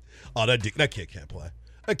feelings. Oh, that kid can't play.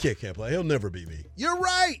 That kid can't play. He'll never be me. You're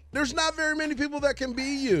right. There's not very many people that can be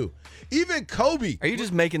you. Even Kobe. Are you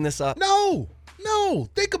just making this up? No.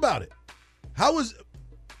 Think about it. How is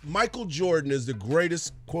Michael Jordan is the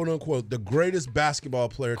greatest, quote unquote, the greatest basketball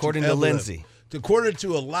player according to Lindsay. According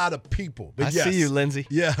to a lot of people. But I see you, Lindsay.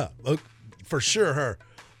 Yeah, for sure her.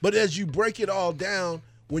 But as you break it all down,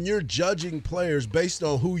 when you're judging players based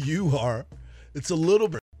on who you are, it's a little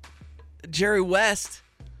bit. Jerry West,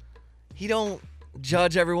 he don't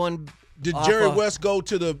judge everyone. Did Jerry West go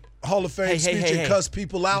to the Hall of Fame speech and cuss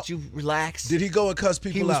people out? Did you relax? Did he go and cuss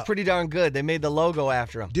people out? He was pretty darn good. They made the logo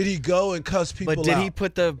after him. Did he go and cuss people out? But did he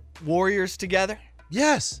put the Warriors together?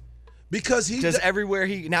 Yes. Because he does everywhere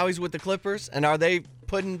now he's with the Clippers, and are they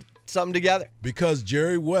putting something together? Because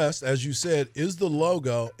Jerry West, as you said, is the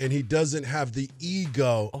logo, and he doesn't have the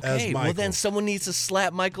ego as Michael. Well, then someone needs to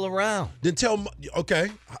slap Michael around. Then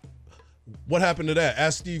what happened to that?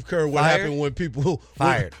 Ask Steve Kerr what happened when people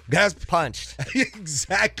fired. Punched.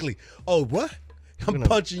 Exactly. Oh, what? I'm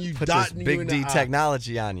punching you, dotting you in the Big D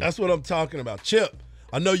technology on you. That's what I'm talking about. Chip,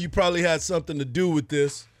 I know you probably had something to do with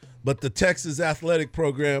this, but the Texas Athletic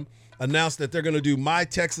Program announced that they're going to do My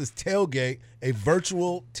Texas Tailgate, a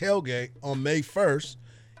virtual tailgate on May 1st.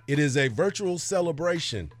 It is a virtual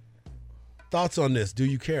celebration. Thoughts on this? Do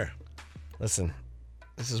you care? Listen,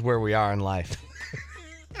 this is where we are in life.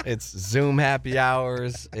 It's Zoom happy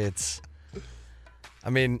hours.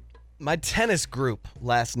 My tennis group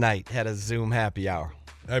last night had a Zoom happy hour.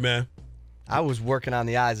 Hey, man. I was working on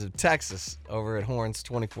the Eyes of Texas over at Horns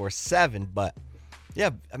 24/7, but yeah,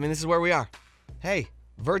 this is where we are. Hey,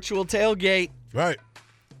 virtual tailgate. Right.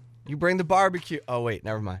 You bring the barbecue. Oh, wait,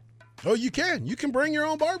 never mind. Oh, you can. You can bring your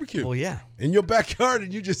own barbecue. Well, yeah. In your backyard,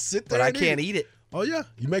 and you just sit there. But I can't eat it. Oh, yeah.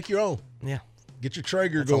 You make your own. Yeah. Get your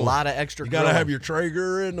Traeger That's going. a lot of extra You grilling. got to have your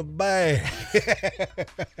Traeger in the bag.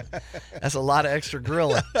 That's a lot of extra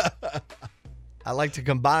grilling. I like to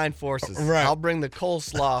combine forces. Right. I'll bring the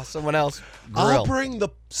coleslaw. Someone else grill. I'll bring the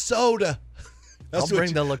soda. I'll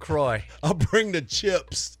bring the LaCroix. I'll bring the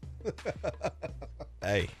chips.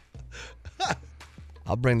 Hey.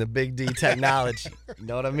 I'll bring the Big D technology. You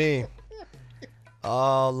know what I mean?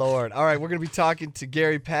 Oh, Lord. All right, we're going to be talking to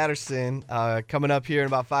Gary Patterson coming up here in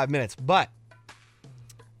about 5 minutes. But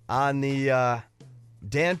on the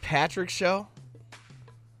Dan Patrick Show,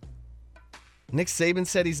 Nick Saban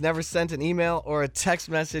said he's never sent an email or a text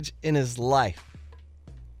message in his life.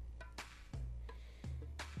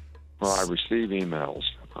 Well, I receive emails.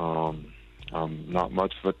 I'm not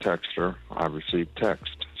much of a texter. I receive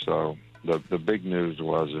text. So the big news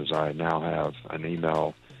is I now have an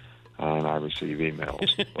email and I receive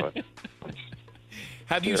emails. But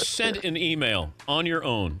have you sent an email on your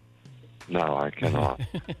own? No, I cannot.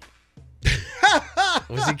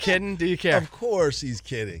 Was he kidding? Do you care? Of course he's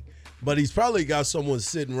kidding. But he's probably got someone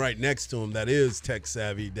sitting right next to him that is tech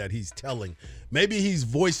savvy that he's telling. Maybe he's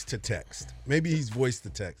voice to text.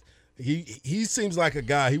 He seems like a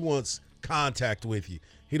guy, he wants contact with you.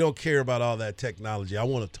 He don't care about all that technology. I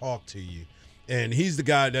want to talk to you. And he's the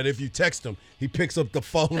guy that if you text him, he picks up the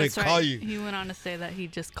phone and call you. He went on to say that he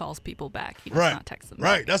just calls people back. He does not text them back.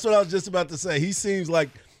 Right. That's what I was just about to say. He seems like,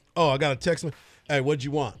 I got to text him. Hey, what'd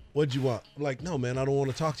you want? I'm like, no, man, I don't want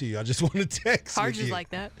to talk to you. I just want to text Hardge you. is like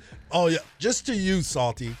that. Oh, yeah. Just to you,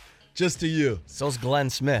 Salty. Just to you. So's Glenn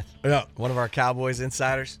Smith. Yeah. One of our Cowboys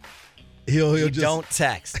insiders. He'll He just don't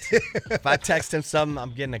text. If I text him something,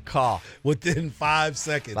 I'm getting a call. within 5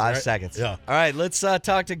 seconds. 5 right? seconds. Yeah. All right, let's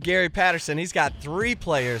talk to Gary Patterson. He's got 3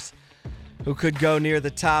 players who could go near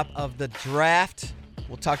the top of the draft.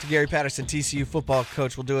 We'll talk to Gary Patterson, TCU football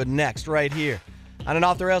coach. We'll do it next right here on an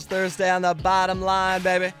Off the Rails Thursday on the Bottom Line,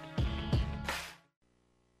 baby.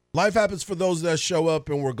 Life happens for those that show up,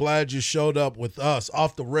 and we're glad you showed up with us.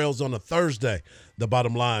 Off the Rails on a Thursday. The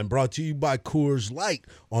Bottom Line brought to you by Coors Light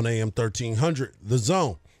on AM 1300. The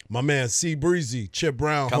Zone. My man C. Breezy, Chip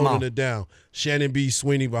Brown holding it down. Shannon B.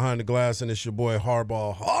 Sweeney behind the glass, and it's your boy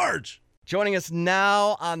Hardball Hardge. Joining us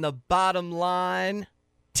now on the Bottom Line,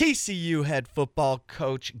 TCU head football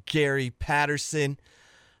coach Gary Patterson.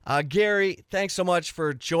 Gary, thanks so much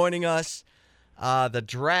for joining us. The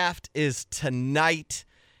draft is tonight,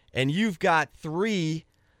 and you've got 3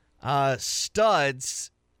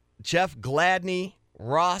 studs, Jeff Gladney,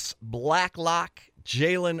 Ross Blacklock,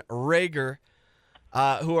 Jalen Reagor,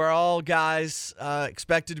 who are all guys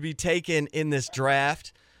expected to be taken in this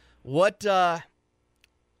draft. Let's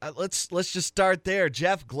just start there.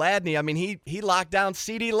 Jeff Gladney, I mean, he locked down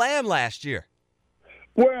CeeDee Lamb last year.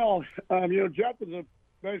 Well, Jeff was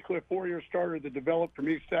basically a 4-year starter that developed from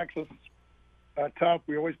East Texas. Tough.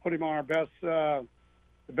 We always put him on our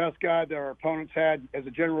the best guy that our opponents had as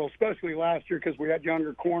a general, especially last year because we had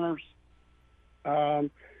younger corners.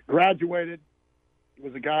 Graduated.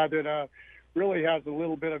 Was a guy that really has a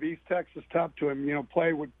little bit of East Texas tough to him.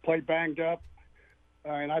 Would play banged up.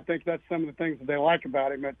 And I think that's some of the things that they like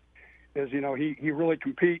about him is he really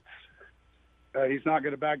competes. He's not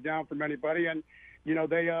going to back down from anybody. And,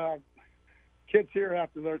 kids here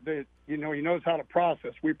have to learn, he knows how to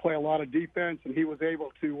process. We play a lot of defense, and he was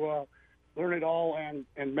able to learn it all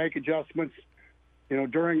and make adjustments,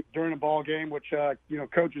 during a ball game, which,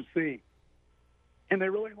 coaches see. And they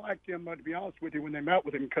really liked him, to be honest with you, when they met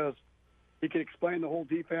with him because he could explain the whole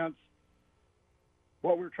defense,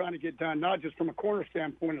 what we're trying to get done, not just from a corner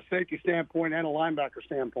standpoint, a safety standpoint, and a linebacker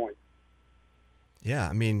standpoint. Yeah,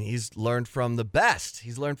 I mean, he's learned from the best.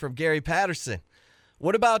 He's learned from Gary Patterson.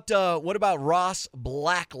 What about Ross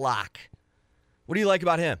Blacklock? What do you like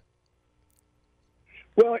about him?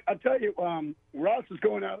 Well, I tell you, Ross is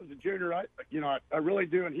going out as a junior. I really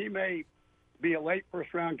do, and he may be a late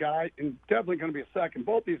first-round guy, and definitely going to be a second.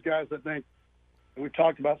 Both these guys, I think, that we've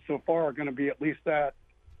talked about so far, are going to be at least that.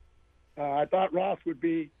 I thought Ross would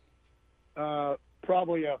be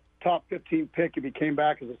probably a top 15 pick if he came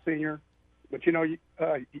back as a senior. But,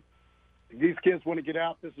 these kids want to get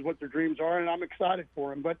out. This is what their dreams are, and I'm excited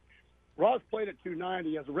for him. But Ross played at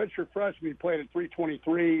 290. As a redshirt freshman, he played at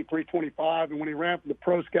 323, 325. And when he ran for the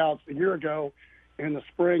Pro Scouts a year ago in the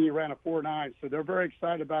spring, he ran a 4.9. So they're very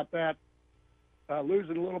excited about that.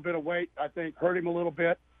 Losing a little bit of weight, I think, hurt him a little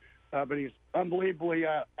bit. But he's unbelievably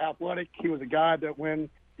athletic. He was a guy that when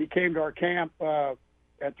he came to our camp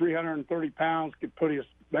at 330 pounds, could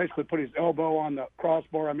basically put his elbow on the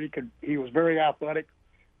crossbar. I mean, he was very athletic.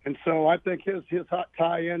 And so I think his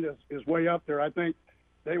tie end is way up there. I think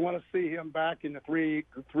they want to see him back in the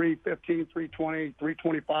 315, 320,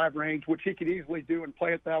 325 range, which he could easily do and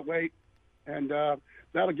play at that weight. And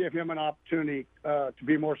that'll give him an opportunity to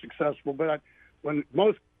be more successful. But when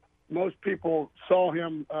most people saw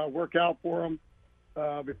him work out for him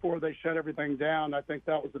before they shut everything down, I think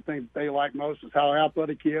that was the thing they like most is how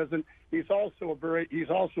athletic he is. And he's also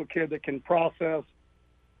a kid that can process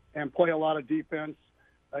and play a lot of defense.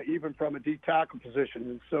 Even from a D tackle position.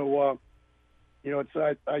 And so,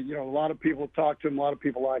 a lot of people talk to him. A lot of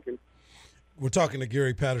people like him. We're talking to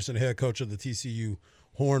Gary Patterson, head coach of the TCU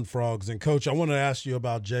Horned Frogs. And, Coach, I want to ask you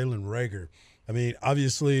about Jalen Reagor. I mean,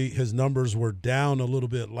 obviously his numbers were down a little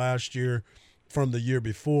bit last year from the year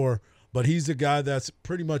before, but he's a guy that's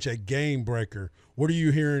pretty much a game breaker. What are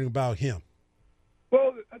you hearing about him?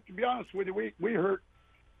 Well, to be honest with you, we heard –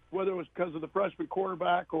 whether it was because of the freshman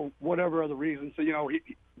quarterback or whatever other reason. So,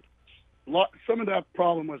 some of that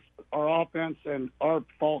problem was our offense and our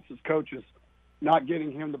faults as coaches not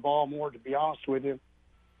getting him the ball more, to be honest with you.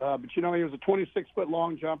 But, he was a 26-foot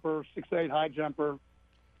long jumper, 6'8" high jumper,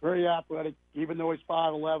 very athletic. Even though he's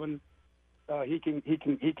 5'11", he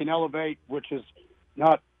can elevate, which is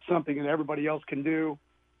not something that everybody else can do.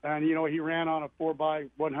 And, he ran on a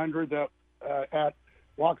 4x100 that at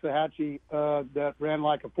Waxahachie that ran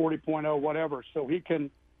like a 40.0 whatever. So he can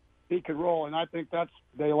roll, and I think that's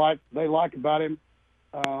they like about him.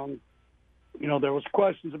 There was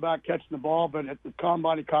questions about catching the ball, but at the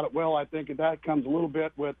combine he caught it well. I think that comes a little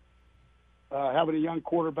bit with having a young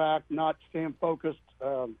quarterback, not staying focused,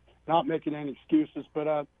 not making any excuses. But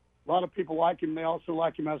a lot of people like him. They also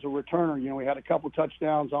like him as a returner. He had a couple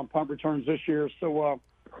touchdowns on punt returns this year. So,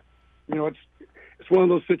 it's one of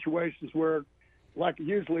those situations where, like it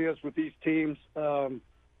usually is with these teams. And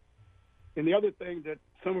the other thing that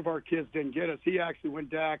some of our kids didn't get is he actually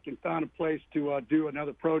went back and found a place to do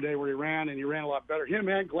another pro day where he ran, and he ran a lot better. Him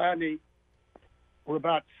and Gladney were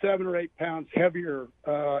about 7 or 8 pounds heavier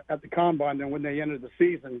at the combine than when they entered the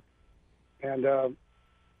season. And,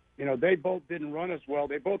 they both didn't run as well.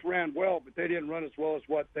 They both ran well, but they didn't run as well as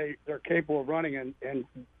what they're capable of running. And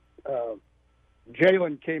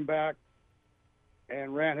Jalen came back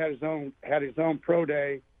and had his own pro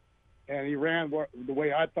day, and he ran the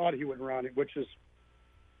way I thought he would run it, which is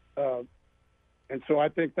and so I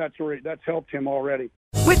think that's helped him already.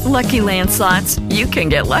 With Lucky Land Slots, you can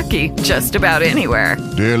get lucky just about anywhere.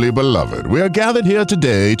 Dearly beloved, we are gathered here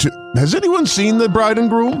today to... Has anyone seen the bride and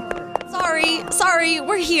groom? Sorry,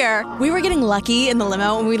 we're here. We were getting lucky in the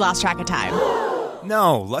limo and we lost track of time.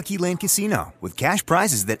 No, Lucky Land Casino, with cash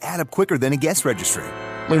prizes that add up quicker than a guest registry.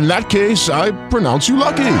 In that case, I pronounce you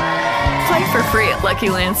lucky. Play for free at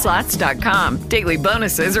LuckyLandSlots.com. Daily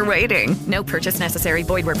bonuses are waiting. No purchase necessary.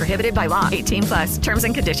 Void where prohibited by law. 18+. Terms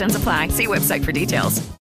and conditions apply. See website for details.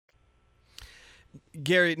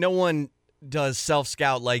 Gary, no one does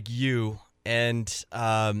self-scout like you, and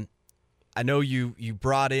I know you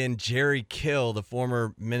brought in Jerry Kill, the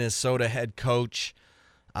former Minnesota head coach.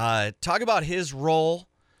 Talk about his role,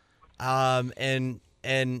 and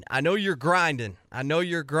I know you're grinding.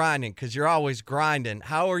 Because you're always grinding.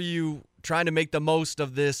 How are you trying to make the most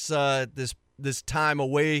of this this time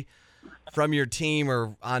away from your team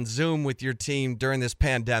or on Zoom with your team during this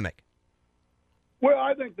pandemic? Well,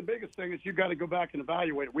 I think the biggest thing is you've got to go back and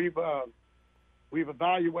evaluate it. We've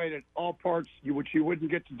evaluated all parts, which you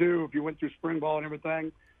wouldn't get to do if you went through spring ball and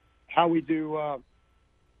everything, how we do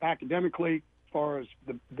academically as far as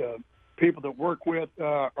the people that work with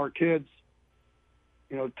our kids,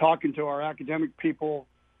 talking to our academic people,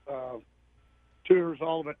 tutors,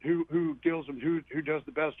 all of it, who deals with who does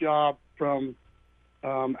the best job, from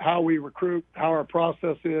how we recruit, how our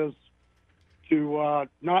process is, to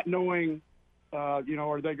not knowing, are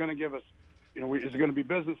they going to give us, is it going to be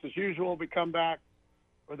business as usual? We come back,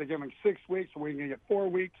 or are they giving 6 weeks, or are we going to get 4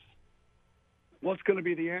 weeks? What's going to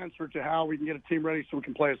be the answer to how we can get a team ready so we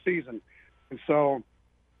can play a season? And so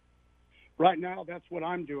right now, that's what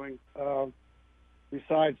I'm doing.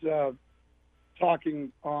 Besides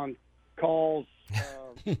talking on calls,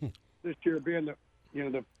 this year being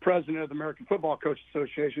the president of the American Football Coaches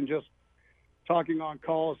Association, just talking on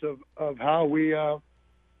calls of how we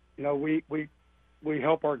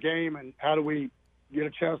help our game and how do we get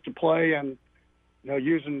a chance to play, and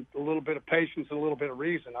using a little bit of patience and a little bit of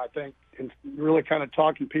reason, I think, and really kind of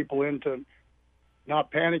talking people into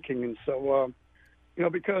not panicking. And so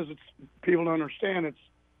because people don't understand,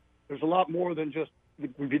 there's a lot more than just,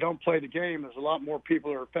 if you don't play the game, there's a lot more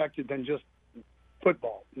people that are affected than just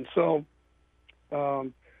football. And so,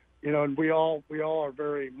 and we all are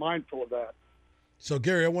very mindful of that. So,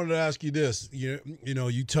 Gary, I wanted to ask you this.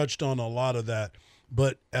 You touched on a lot of that,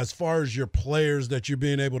 but as far as your players that you're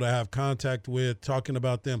being able to have contact with, talking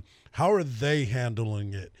about them, how are they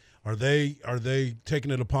handling it? Are they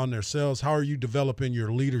taking it upon themselves? How are you developing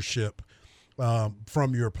your leadership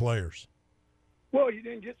from your players? Well, you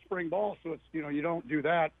didn't get spring ball, so it's you don't do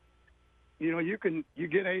that. You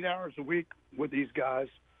get 8 hours a week with these guys,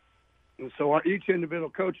 and so each individual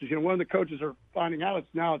coaches. One of the coaches are finding out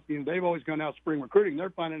they've always gone out spring recruiting. They're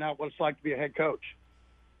finding out what it's like to be a head coach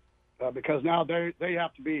because now they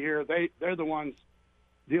have to be here. They're the ones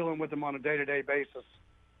dealing with them on a day-to-day basis.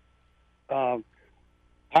 How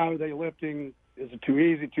are they lifting? Is it too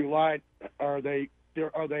easy, too light? Did they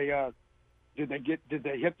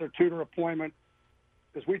hit their tutor appointment?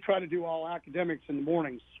 Because we try to do all academics in the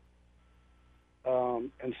mornings.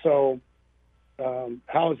 And so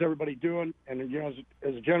how is everybody doing? And,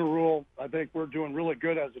 as a general rule, I think we're doing really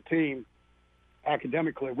good as a team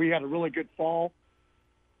academically. We had a really good fall.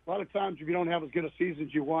 A lot of times if you don't have as good a season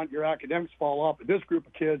as you want, your academics fall off. But this group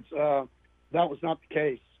of kids, that was not the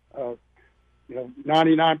case.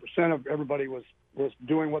 99% of everybody was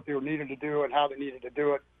doing what they were needed to do and how they needed to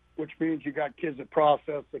do it, which means you got kids that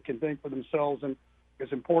process, that can think for themselves, and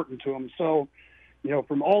is important to them. So,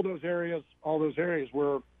 from all those areas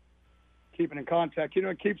we're keeping in contact.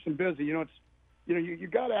 It keeps them busy. You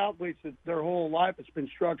got athletes that their whole life has been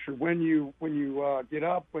structured. When you get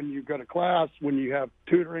up, when you go to class, when you have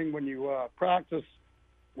tutoring, when you practice,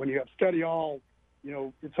 when you have study hall,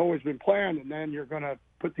 it's always been planned. And then you're going to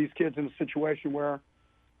put these kids in a situation where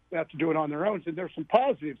they have to do it on their own. So there's some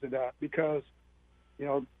positives to that because,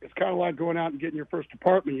 it's kind of like going out and getting your first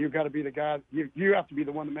apartment. You've got to be the guy. You have to be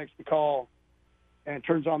the one that makes the call and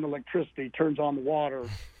turns on the electricity, turns on the water,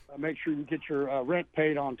 make sure you get your rent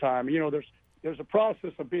paid on time. There's a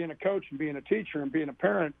process of being a coach and being a teacher and being a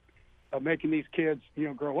parent of making these kids,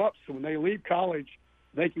 grow up. So when they leave college,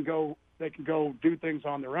 they can go do things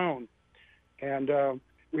on their own. And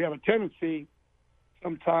we have a tendency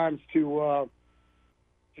sometimes to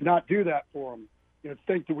not do that for them. To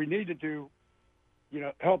think that we need to do,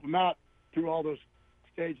 help them out through all those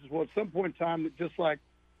stages. Well, at some point in time, just like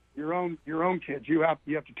your own kids, you have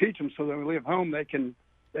to teach them so that when they leave home, they can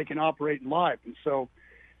operate in life. And so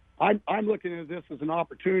I'm looking at this as an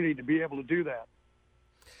opportunity to be able to do that,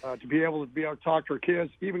 to be able to talk to our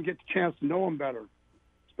kids, even get the chance to know them better,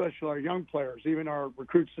 especially our young players, even our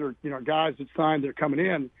recruits that are, guys that signed that are coming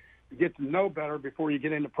in, to get to know better before you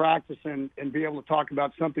get into practice and be able to talk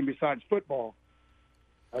about something besides football.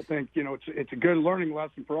 I think, it's a good learning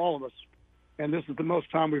lesson for all of us. And this is the most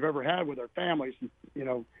time we've ever had with our families,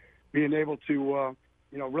 being able to,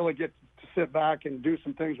 really get to sit back and do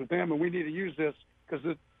some things with them. And we need to use this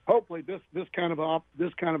because hopefully this kind of a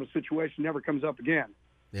situation never comes up again.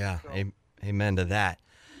 Yeah, so. Amen to that.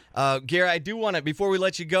 Gary, I do want to, before we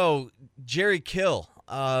let you go, Jerry Kill,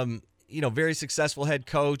 very successful head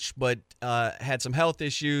coach, but had some health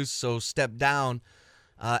issues, so stepped down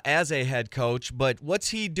as a head coach. But what's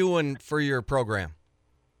he doing for your program?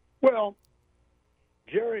 Well,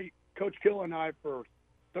 Jerry, Coach Kill and I for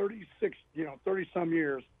 30-some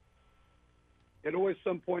years, at always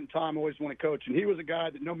some point in time, always want to coach. And he was a guy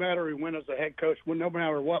that no matter he went as a head coach, no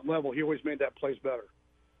matter what level, he always made that place better.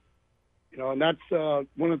 And that's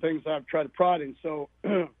one of the things I've tried to pride in. So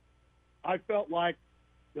I felt like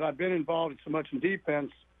that I've been involved so much in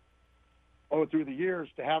defense through the years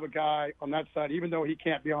to have a guy on that side, even though he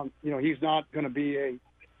can't be on, he's not going to be a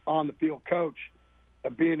on-the-field coach,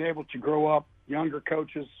 of being able to grow up younger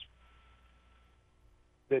coaches,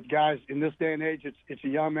 that guys in this day and age, it's a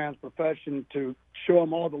young man's profession, to show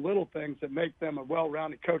them all the little things that make them a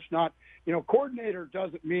well-rounded coach. Not, coordinator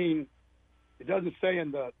doesn't mean, it doesn't say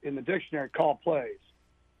in the dictionary call plays.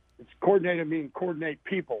 It's coordinator mean coordinate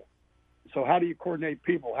people. So how do you coordinate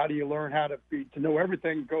people? How do you learn how to know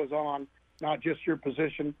everything that goes on, not just your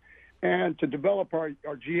position, and to develop our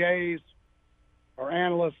GAs, our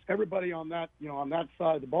analysts, everybody on that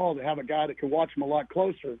side of the ball, to have a guy that can watch them a lot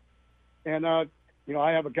closer. And I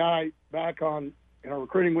have a guy back in our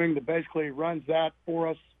recruiting wing that basically runs that for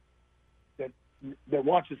us, that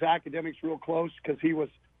watches academics real close, because he was,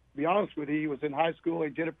 to be honest with you, he was in high school. He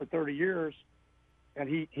did it for 30 years, and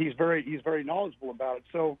he's very knowledgeable about it.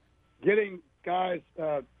 So getting guys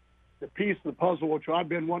the piece of the puzzle, which I've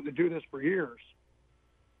been wanting to do this for years.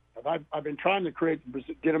 I've been trying to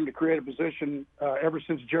get him to create a position ever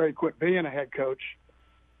since Jerry quit being a head coach.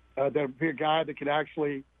 That would be a guy that could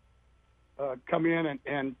actually come in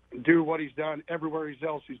and do what he's done everywhere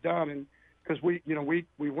else he's done. And because we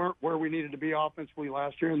weren't where we needed to be offensively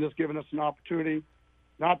last year, and this giving us an opportunity.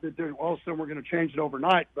 Not that all of a sudden we're going to change it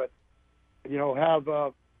overnight, but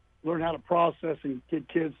have learn how to process and get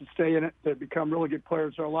kids to stay in it, to become really good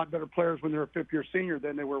players. They're a lot better players when they're a fifth-year senior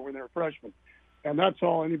than they were when they were freshmen. And that's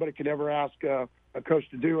all anybody could ever ask a coach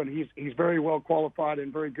to do, and he's very well qualified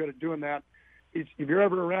and very good at doing that. If you're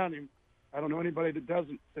ever around him, I don't know anybody that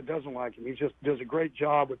doesn't like him. He just does a great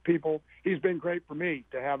job with people. He's been great for me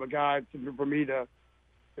to have a guy for me to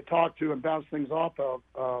talk to and bounce things off of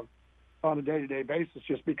on a day-to-day basis,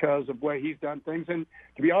 just because of the way he's done things. And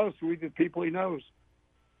to be honest with you, the people he knows.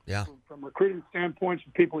 Yeah. From recruiting standpoints,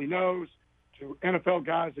 the people he knows, to NFL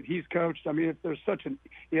guys that he's coached. I mean,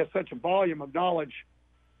 he has such a volume of knowledge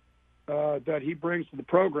that he brings to the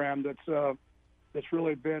program that's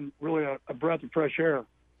really been a breath of fresh air.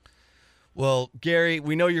 Well, Gary,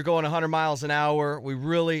 we know you're going 100 miles an hour. We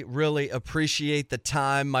really, really appreciate the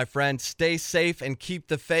time, my friend. Stay safe and keep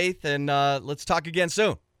the faith, and let's talk again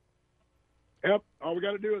soon. Yep. All we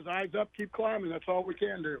got to do is eyes up, keep climbing. That's all we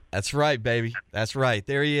can do. That's right, baby. That's right.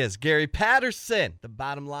 There he is, Gary Patterson. The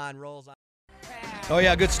bottom line rolls on. Oh,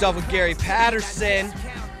 yeah, good stuff with Gary Patterson.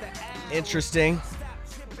 Interesting.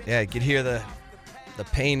 Yeah, you could hear the the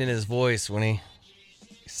pain in his voice when he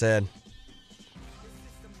said,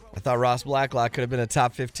 I thought Ross Blacklock could have been a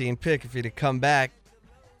top 15 pick if he'd have come back.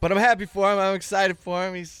 But I'm happy for him. I'm excited for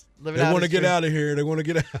him. He's living out They want to his get dream. out of here. They want to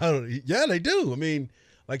get out. Yeah, they do. I mean,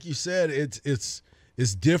 like you said, it's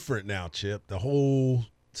different now, Chip. The whole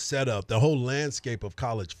setup, the whole landscape of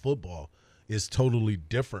college football is totally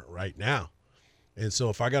different right now. And so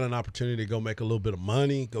if I got an opportunity to go make a little bit of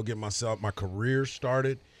money, go get my career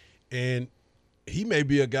started, and he may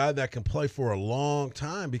be a guy that can play for a long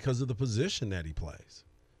time because of the position that he plays.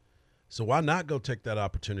 So why not go take that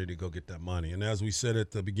opportunity to go get that money? And as we said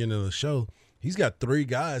at the beginning of the show, he's got 3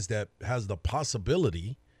 guys that has the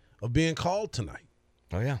possibility of being called tonight.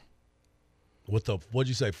 Oh, yeah. With the, what'd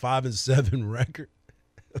you say, 5-7 record?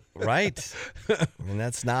 Right. I mean,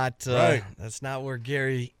 that's not Right. that's not where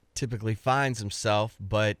Gary typically finds himself,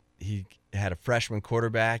 but he had a freshman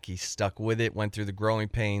quarterback. He stuck with it, went through the growing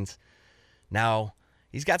pains. Now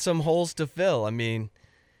he's got some holes to fill. I mean,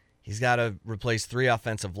 he's got to replace 3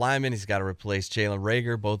 offensive linemen. He's got to replace Jalen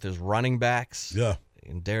Reagor, both his running backs. Yeah.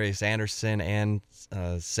 And Darius Anderson and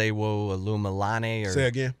Sewo Alumalane. Say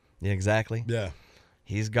again. Yeah, exactly. Yeah.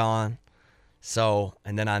 He's gone. So,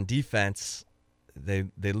 and then on defense, they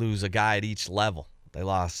lose a guy at each level. They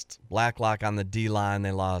lost Blacklock on the D-line.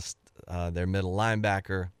 They lost their middle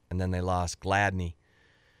linebacker, and then they lost Gladney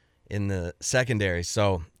in the secondary.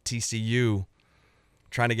 So TCU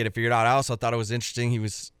trying to get it figured out. I also thought it was interesting. He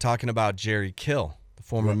was talking about Jerry Kill, the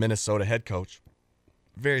former Minnesota head coach.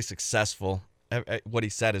 Very successful. What he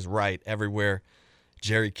said is right. Everywhere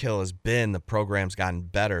Jerry Kill has been, the program's gotten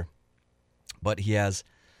better. But he has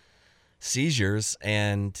seizures,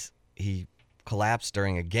 and he collapsed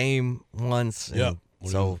during a game once. And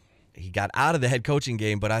so he got out of the head coaching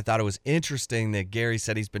game, but I thought it was interesting that Gary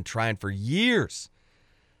said he's been trying for years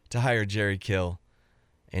to hire Jerry Kill,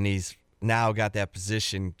 and he's now got that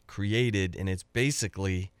position created, and it's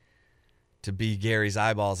basically to be Gary's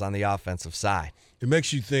eyeballs on the offensive side. It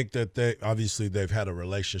makes you think that they've had a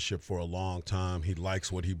relationship for a long time. He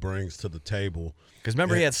likes what he brings to the table. Because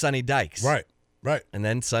remember, he had Sonny Dykes. Right. And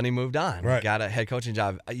then Sonny moved on. Right. Got a head coaching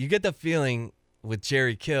job. You get the feeling with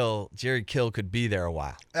Jerry Kill could be there a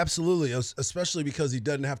while. Absolutely, especially because he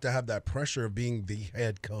doesn't have to have that pressure of being the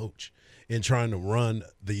head coach and trying to run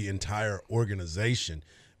the entire organization,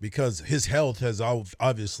 because his health has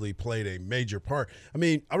obviously played a major part. I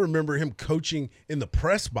mean, I remember him coaching in the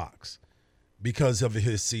press box because of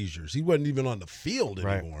his seizures. He wasn't even on the field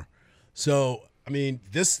anymore. Right. So, I mean,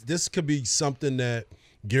 this could be something that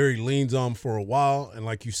Gary leans on for a while, and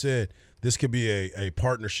like you said, this could be a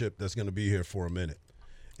partnership that's going to be here for a minute.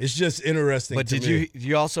 It's just interesting. But did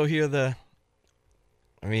you also hear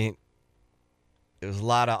I mean, it was a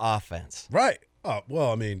lot of offense. Right. Oh,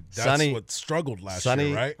 well, I mean, that's what struggled last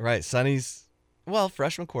year, right? Right. Sonny's,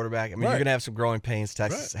 freshman quarterback. I mean, you're going to have some growing pains.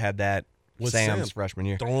 Texas had that with Sam's freshman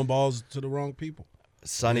year. Throwing balls to the wrong people.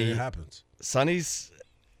 Sonny, it happens. Sonny's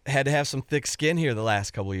had to have some thick skin here the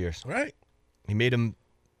last couple of years. Right.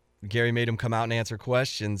 Gary made him come out and answer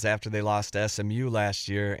questions after they lost to SMU last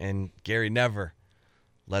year, and Gary never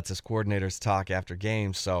lets his coordinators talk after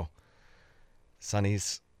games, so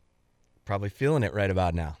Sonny's probably feeling it right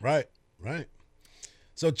about now. Right.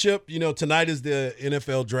 So, Chip, tonight is the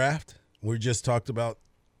NFL draft. We just talked about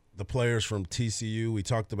the players from TCU. We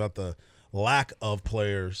talked about the lack of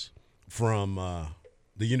players from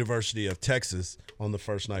the University of Texas on the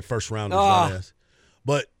first round.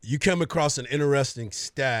 But you come across an interesting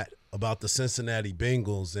stat about the Cincinnati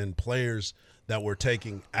Bengals and players that were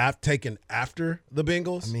taken after the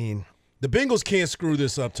Bengals. I mean, the Bengals can't screw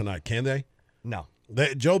this up tonight, can they? No.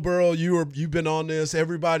 Joe Burrow, you've been on this.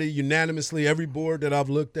 Everybody unanimously, every board that I've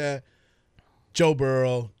looked at, Joe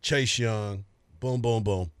Burrow, Chase Young, boom, boom,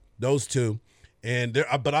 boom. Those two.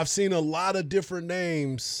 But I've seen a lot of different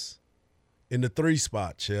names in the 3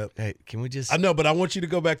 spot, Chip. Hey, can we just? I know, but I want you to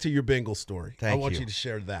go back to your Bengals story. I want you to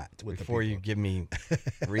share that with before the you give me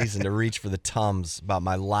reason to reach for the Tums about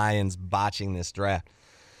my Lions botching this draft.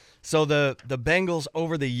 So the Bengals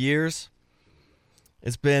over the years,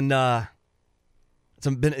 it's been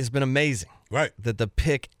amazing. Right. That the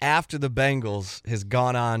pick after the Bengals has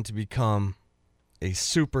gone on to become a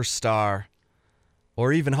superstar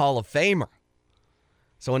or even Hall of Famer.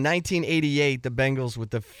 So in 1988, the Bengals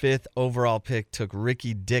with the 5th overall pick took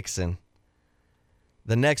Ricky Dixon.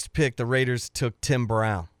 The next pick, the Raiders took Tim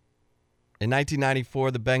Brown. In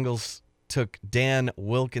 1994, the Bengals took Dan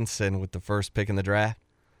Wilkinson with the first pick in the draft.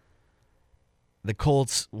 The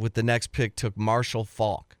Colts with the next pick took Marshall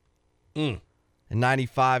Faulk. In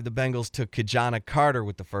 95, the Bengals took Kajana Carter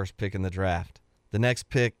with the first pick in the draft. The next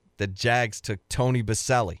pick, the Jags took Tony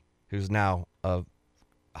Baselli, who's now a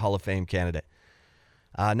Hall of Fame candidate.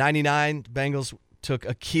 99, the Bengals took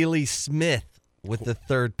Akili Smith with the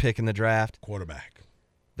 3rd pick in the draft. Quarterback.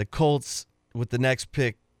 The Colts, with the next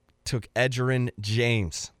pick, took Edgerrin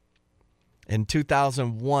James. In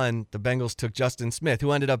 2001, the Bengals took Justin Smith,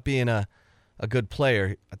 who ended up being a good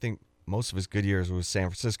player. I think most of his good years was San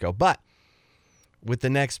Francisco. But with the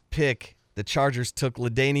next pick, the Chargers took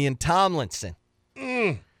LaDainian Tomlinson.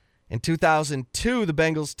 In 2002, the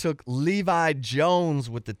Bengals took Levi Jones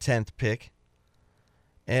with the 10th pick.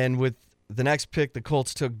 And with the next pick, the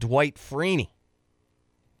Colts took Dwight Freeney.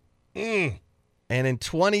 And in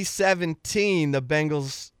 2017, the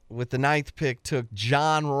Bengals, with the 9th pick, took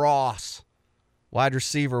John Ross, wide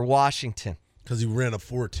receiver, Washington. Because he ran a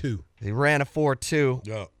 4.2. He ran a 4.2.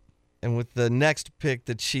 Yeah. And with the next pick,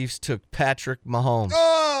 the Chiefs took Patrick Mahomes.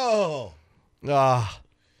 Oh!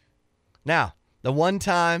 Now, the one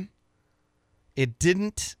time they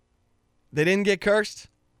didn't get cursed,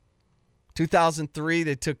 2003,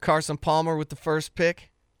 they took Carson Palmer with the 1st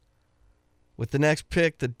pick. With the next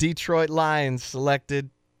pick, the Detroit Lions selected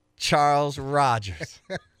Charles Rogers,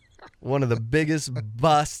 one of the biggest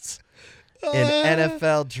busts in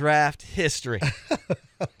NFL draft history.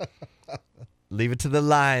 Leave it to the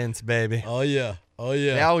Lions, baby. Oh, yeah.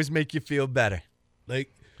 They always make you feel better.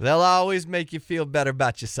 They'll always make you feel better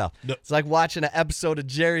about yourself. No. It's like watching an episode of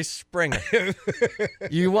Jerry Springer.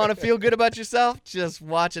 You want to feel good about yourself? Just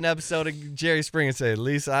watch an episode of Jerry Springer and say, at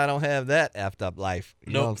least I don't have that effed up life.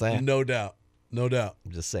 You know what I'm saying? No doubt.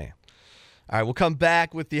 I'm just saying. All right, we'll come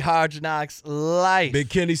back with the Hardge Knocks Life. Big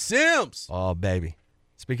Kenny Sims. Oh, baby.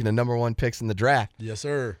 Speaking of number 1 picks in the draft. Yes,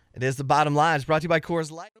 sir. It is the Bottom Line. It's brought to you by Coors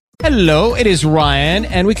Light. Hello, it is Ryan,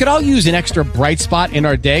 and we could all use an extra bright spot in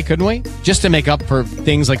our day, couldn't we? Just to make up for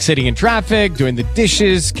things like sitting in traffic, doing the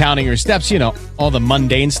dishes, counting your steps, all the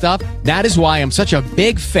mundane stuff. That is why I'm such a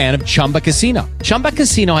big fan of Chumba Casino. Chumba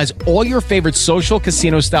Casino has all your favorite social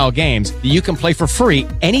casino-style games that you can play for free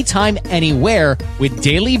anytime, anywhere with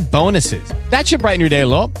daily bonuses. That should brighten your day a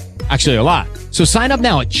little. Actually, a lot. So sign up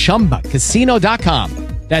now at ChumbaCasino.com.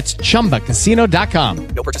 That's ChumbaCasino.com.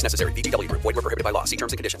 No purchase necessary. VGW Group. Void where prohibited by law. See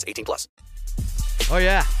terms and conditions. 18+. Oh,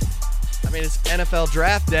 yeah. I mean, it's NFL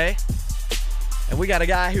Draft Day. And we got a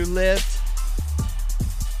guy who lived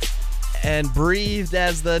and breathed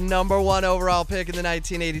as the number 1 overall pick in the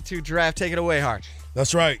 1982 draft. Take it away, Hardge.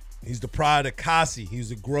 That's right. He's the pride of Kasi.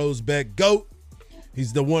 He's a Grosbeck GOAT.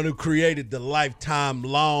 He's the one who created the lifetime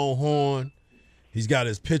Longhorn. He's got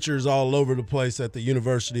his pictures all over the place at the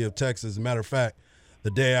University of Texas. As a matter of fact,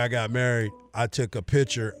 the day I got married, I took a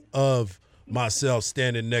picture of myself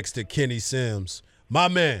standing next to Kenny Sims. My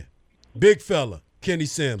man, big fella, Kenny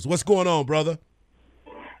Sims. What's going on, brother?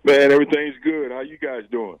 Man, everything's good. How you guys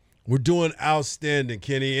doing? We're doing outstanding,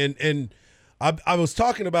 Kenny. And I was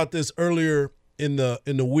talking about this earlier in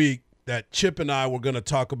the week that Chip and I were going to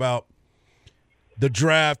talk about the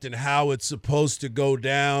draft and how it's supposed to go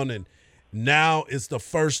down. And now it's the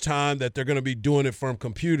first time that they're going to be doing it from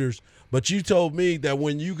computers. But you told me that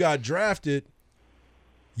when you got drafted,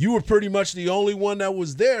 you were pretty much the only one that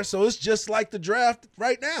was there. So it's just like the draft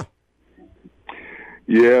right now.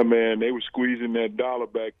 Yeah, man, they were squeezing that dollar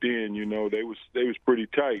back then. They was pretty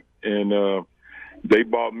tight, and they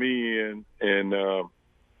bought me in. And of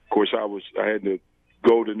course, I had to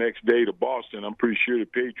go the next day to Boston. I'm pretty sure the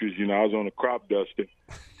Patriots. I was on a crop duster.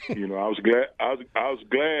 I was glad. I was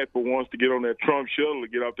glad for once to get on that Trump shuttle to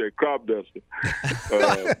get off that crop duster.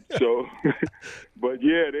 But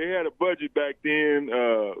yeah, they had a budget back then.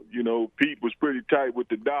 Pete was pretty tight with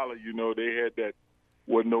the dollar. They had that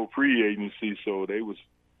wasn't no free agency, so they was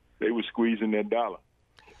squeezing that dollar.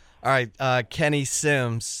 All right, Kenny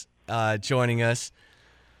Sims joining us,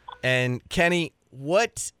 and Kenny,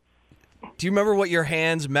 what do you remember? What your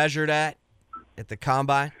hands measured at the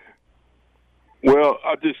combine? Well,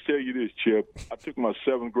 I'll just tell you this, Chip. I took my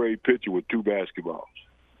 7th grade picture with 2 basketballs.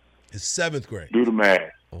 It's 7th grade. Do the math.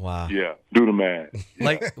 Wow. Yeah, do the math.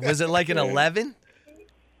 Was it like an 11?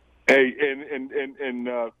 Hey, and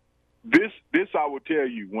this I will tell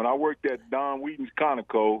you. When I worked at Don Wheaton's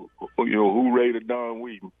Conoco, who rated Don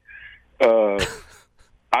Wheaton,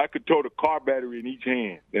 I could tote a car battery in each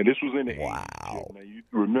hand. And this was in the 80s. Man, you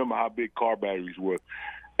remember how big car batteries were.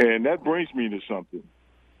 And that brings me to something.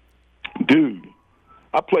 Dude,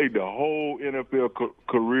 I played the whole NFL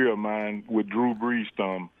career of mine with Drew Brees'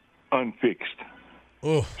 thumb unfixed.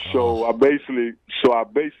 So I basically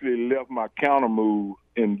left my counter move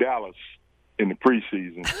in Dallas in the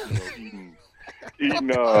preseason, eating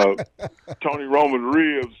Tony Roman's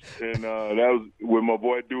ribs, and that was with my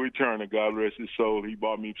boy Dewey Turner. God rest his soul. He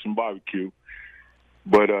bought me some barbecue.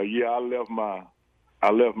 But yeah, I left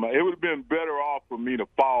I left my. It would have been better off for me to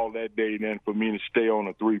fall that day than for me to stay on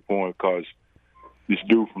a 3-point because this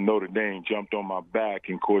dude from Notre Dame jumped on my back,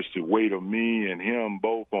 and of course the weight of me and him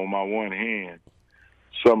both on my one hand,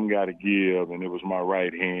 something got to give, and it was my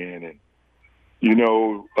right hand. And you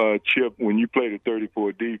know, Chip, when you play the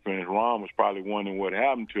 34 defense, Ron was probably wondering what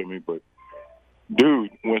happened to me, but dude,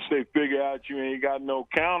 once they figure out you ain't got no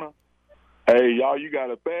counter, hey, y'all, you got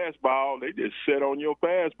a fastball, they just set on your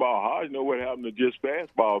fastball. Hardge know what happened to just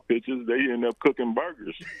fastball pitchers. They end up cooking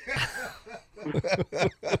burgers.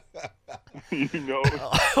 You know,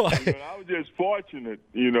 I was just fortunate,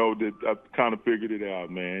 you know, that I kind of figured it out,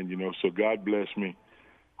 man. You know, so God bless me,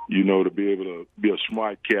 you know, to be able to be a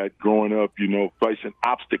smart cat growing up, you know, facing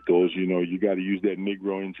obstacles. You know, you got to use that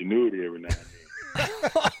Negro ingenuity every now and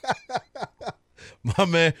then. My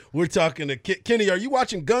man, we're talking to Kenny. Are you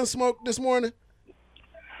watching Gunsmoke this morning?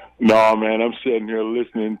 No, man. I'm sitting here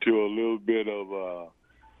listening to a little bit of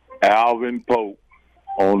Alvin Pope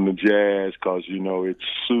on the Jazz because, you know, it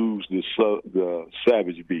soothes the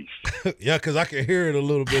savage beast. Yeah, because I can hear it a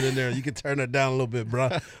little bit in there. You can turn it down a little bit,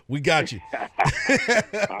 bro. We got you.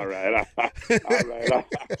 All right. Okay.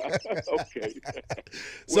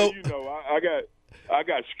 So, well, you know, I got,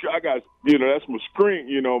 you know, that's my screen,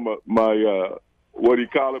 you know, my what do you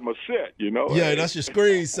call it, my set, you know? Yeah, that's your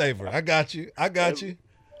screensaver. I got you.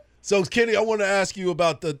 So, Kenny, I want to ask you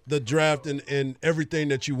about the draft and everything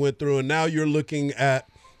that you went through, and now you're looking at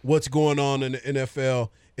what's going on in the NFL,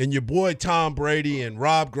 and your boy Tom Brady and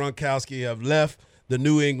Rob Gronkowski have left the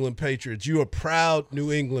New England Patriots. You're a proud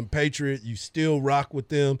New England Patriot. You still rock with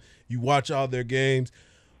them. You watch all their games.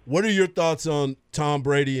 What are your thoughts on Tom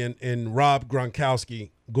Brady and Rob Gronkowski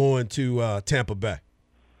going to Tampa Bay?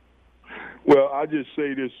 Well, I just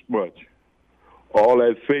say this much. All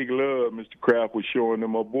that fake love Mr. Kraft was showing them,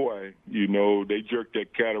 my boy, you know, they jerked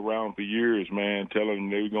that cat around for years, man, telling them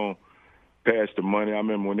they were going to pass the money. I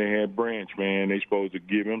remember when they had Branch, man, they supposed to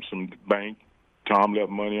give him some bank. Tom left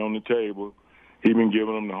money on the table. He been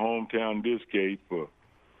giving them the hometown discount for,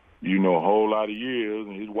 you know, a whole lot of years,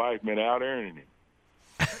 and his wife been out earning him.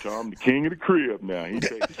 Tom, the king of the crib now. He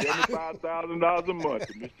takes $75,000 a month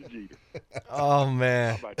to Mr. Jeter. Oh,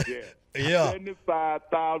 man. How about that? Yeah.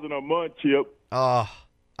 $75,000 a month, Chip. Oh,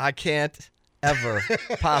 I can't ever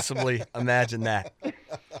possibly imagine that.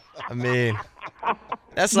 I mean,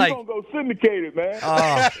 that's like you're gonna go syndicated, man.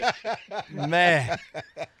 Oh, man.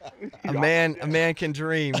 A man can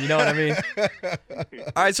dream. You know what I mean?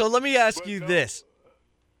 All right, so let me ask you this.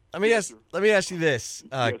 Let me ask you this,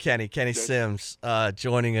 Kenny Sims,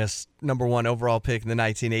 joining us, number 1 overall pick in the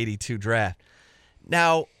 1982 draft.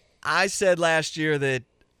 Now, I said last year that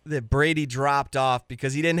Brady dropped off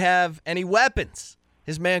because he didn't have any weapons.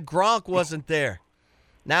 His man Gronk wasn't there.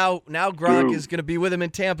 Now Gronk is going to be with him in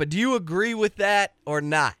Tampa. Do you agree with that or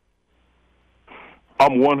not?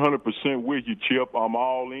 I'm 100% with you, Chip. I'm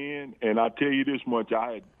all in, and I tell you this much.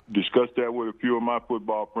 I had discussed that with a few of my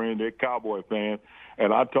football friends. They're Cowboy fans.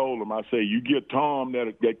 And I told them, I say, you get Tom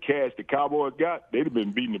that cash the Cowboys got, they'd have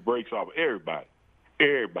been beating the brakes off of everybody.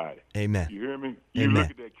 Everybody. Amen. You hear me? You Amen. look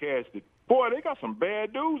at that cash. Boy, they got some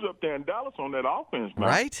bad dudes up there in Dallas on that offense, man.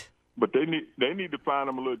 Right? But they need to find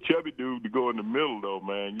them a little chubby dude to go in the middle, though,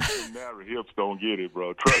 man. You some narrow hips don't get it,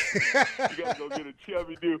 bro. Trust me. You got to go get a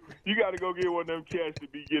chubby dude. You got to go get one of them cats to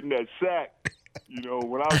be getting that sack. You know,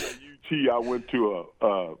 when I was at UT, I went to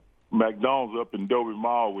a McDonald's up in Dobie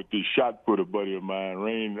Mall with this shot putter buddy of mine,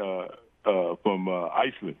 Rain from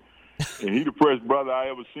Iceland. And he the first brother I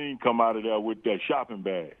ever seen come out of there with that shopping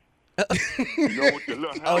bag. You know, with the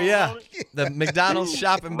little oh, yeah. on it? The McDonald's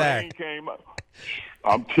shopping bag. Rain came out.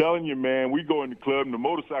 I'm telling you, man, we go in the club and the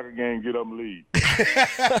motorcycle gang get up and leave.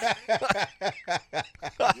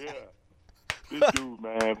 Yeah. This dude,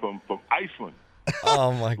 man, from Iceland.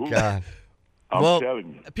 Oh, my God. I'm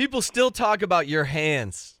telling you. People still talk about your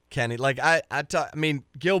hands, Kenny. Like, I mean,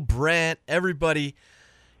 Gil Brandt, everybody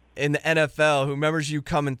in the NFL who remembers you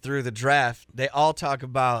coming through the draft, they all talk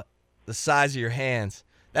about the size of your hands.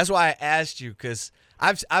 That's why I asked you, because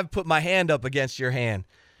I've put my hand up against your hand.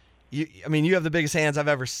 I mean, you have the biggest hands I've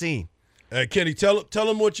ever seen. Hey, Kenny, tell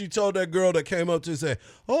him what you told that girl that came up to say,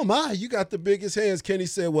 "Oh my, you got the biggest hands." Kenny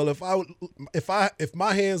said, "Well, if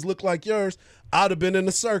my hands look like yours, I'd have been in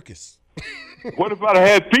the circus." What if I'd have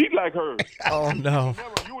had feet like hers? Oh no!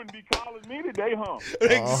 You wouldn't be calling me today, huh?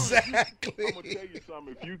 Exactly. I'm gonna tell you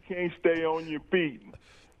something. If you can't stay on your feet,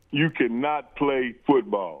 you cannot play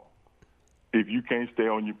football. If you can't stay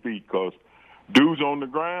on your feet, because dudes on the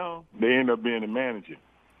ground, they end up being the manager.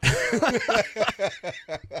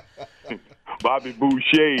 Bobby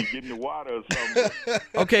Boucher getting the water or something.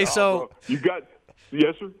 Okay, so you got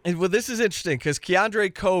Yes, sir. Well, this is interesting because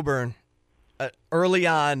Keandre Coburn, early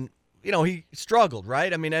on, he struggled,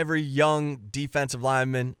 right? I mean, every young defensive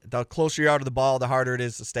lineman, the closer you are to the ball, the harder it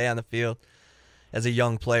is to stay on the field as a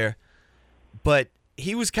young player. But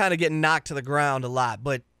he was kind of getting knocked to the ground a lot.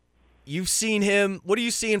 But you've seen him. What are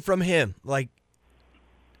you seeing from him, like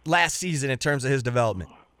last season, in terms of his development?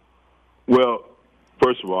 Well,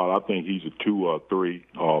 first of all, I think he's a 2 or 3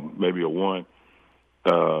 or maybe a 1.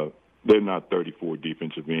 They're not 34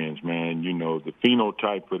 defensive ends, man. The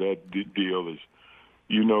phenotype for that deal is,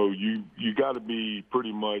 you got to be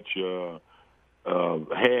pretty much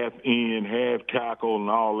half in, half tackle, and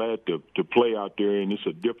all that to play out there. And it's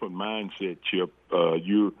a different mindset, Chip.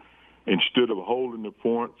 You're instead of holding the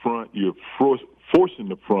front, you're forcing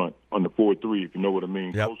the front on the 4-3, if you know what I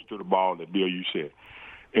mean. Yep. Close to the ball, that deal you said.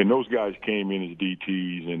 And those guys came in as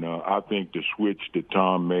DTs, and I think the switch that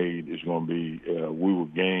Tom made is going to be we will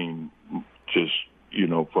gain just,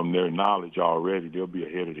 from their knowledge already. They'll be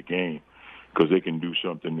ahead of the game because they can do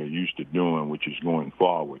something they're used to doing, which is going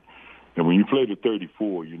forward. And when you play the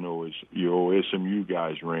 34, as your old SMU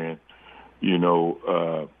guys ran, they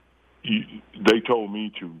told me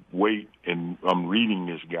to wait, and I'm reading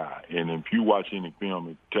this guy. And if you watch any film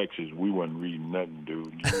in Texas, we wasn't reading nothing,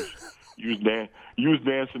 dude. You was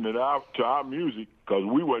dancing to our music because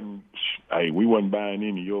we wasn't buying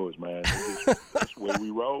any of yours, man. That's the way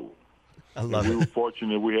we roll. I love it. We were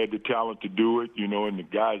fortunate we had the talent to do it, and the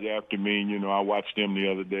guys after me, I watched them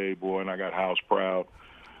the other day, boy, and I got house proud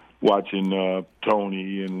watching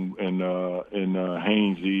Tony and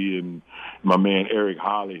Hainsey and my man Eric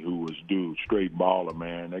Holly, who was straight baller,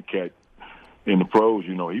 man. That cat in the pros,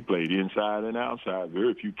 he played inside and outside.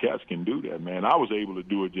 Very few cats can do that, man. I was able to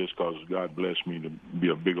do it just because God blessed me to be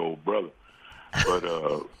a big old brother. But,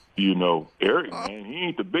 Eric, man, he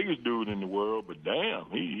ain't the biggest dude in the world, but damn,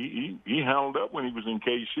 he held up when he was in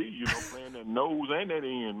KC, playing that nose and that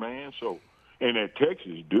end, man. So, and that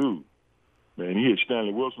Texas dude, man, he hit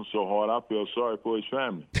Stanley Wilson so hard, I felt sorry for his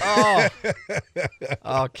family.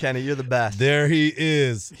 Oh, Kenny, you're the best. There he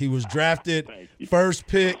is. He was drafted first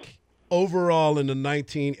pick overall in the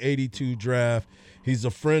 1982 draft. He's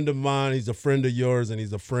a friend of mine. He's a friend of yours, and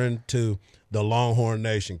he's a friend to the Longhorn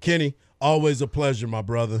Nation. Kenny, always a pleasure, my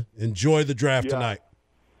brother. Enjoy the draft tonight.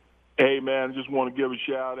 Hey, man, I just want to give a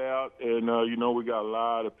shout-out. And, we got a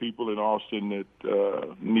lot of people in Austin that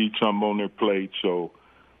need something on their plate, so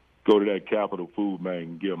go to that Capital Food Bank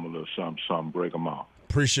and give them a little something, break them off.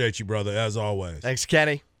 Appreciate you, brother, as always. Thanks,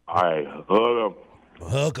 Kenny. All right, hug him.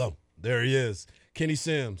 Hug him. There he is. Kenny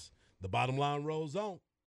Sims. The bottom line rolls on.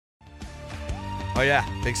 Oh, yeah,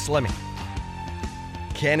 big Slimmy.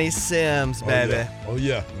 Kenny Sims, baby. Oh,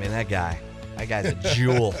 yeah. I mean, that guy's a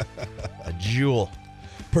jewel. A jewel.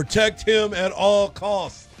 Protect him at all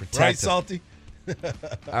costs. Right, Salty? All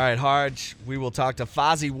right, Hardge, we will talk to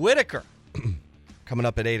Fozzy Whittaker coming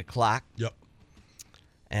up at 8 o'clock. Yep.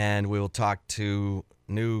 And we will talk to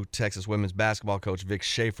new Texas women's basketball coach Vic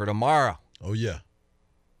Schaefer tomorrow. Oh, yeah.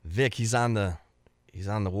 Vic, he's on the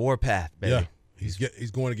warpath, baby. Yeah. He's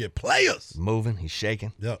going to get players. He's moving. He's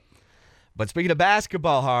shaking. Yep. But speaking of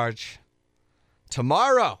basketball, Hardge,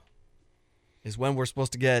 tomorrow is when we're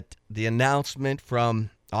supposed to get the announcement from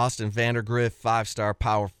Austin Vandergriff, 5-star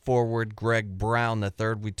power forward, Greg Brown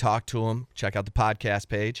III. We talked to him. Check out the podcast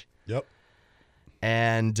page. Yep.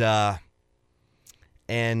 And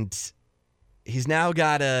he's now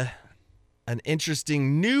got an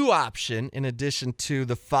interesting new option in addition to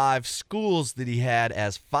the 5 schools that he had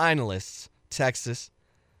as finalists: Texas,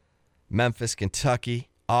 Memphis, Kentucky,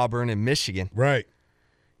 Auburn, and Michigan. Right.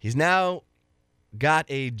 He's now got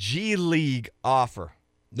a G League offer.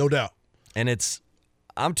 No doubt. And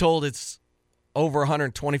I'm told it's over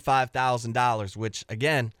 $125,000, which,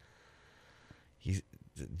 again,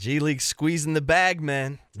 G League squeezing the bag,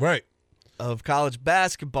 man. Right. Of college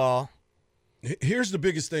basketball. Here's the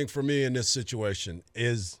biggest thing for me in this situation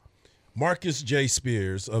is Marcus J.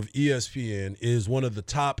 Spears of ESPN is one of the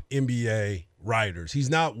top NBA writers. He's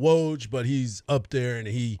not Woj, but he's up there, and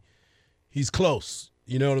he's close.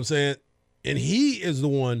 You know what I'm saying? And he is the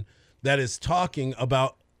one that is talking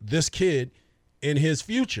about this kid in his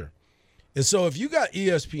future. And so if you got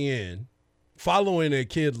ESPN following a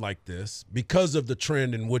kid like this because of the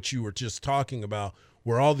trend in which you were just talking about,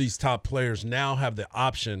 where all these top players now have the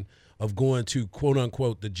option of going to, quote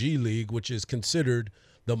unquote, the G League, which is considered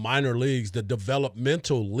the minor leagues, the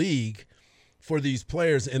developmental league for these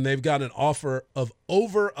players, and they've got an offer of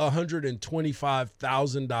over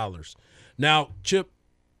 $125,000. Now, Chip,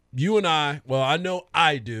 you and I know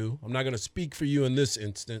I do. I'm not going to speak for you in this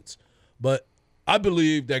instance, but I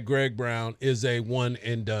believe that Greg Brown is a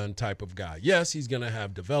one-and-done type of guy. Yes, he's going to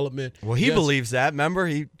have development. Well, he believes that. Remember,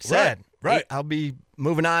 he said, right. I'll be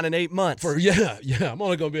moving on in 8 months. Yeah, I'm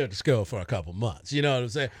only going to be at the school for a couple months. You know what I'm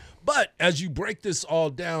saying? But as you break this all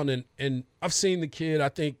down, and I've seen the kid, I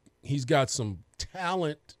think he's got some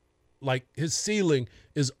talent. Like, his ceiling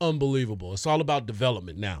is unbelievable. It's all about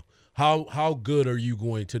development now. How good are you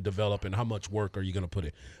going to develop and how much work are you going to put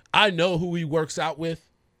in? I know who he works out with.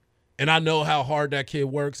 And I know how hard that kid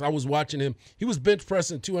works. I was watching him. He was bench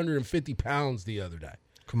pressing 250 pounds the other day.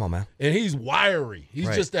 Come on, man. And he's wiry. He's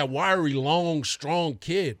just that wiry, long, strong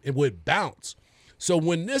kid and would bounce. So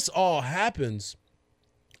when this all happens,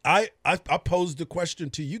 I posed the question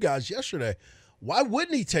to you guys yesterday. Why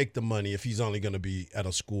wouldn't he take the money if he's only going to be at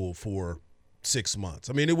a school for 6 months?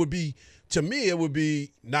 I mean, to me, it would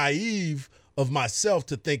be naive of myself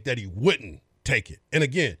to think that he wouldn't take it. And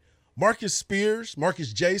again, Marcus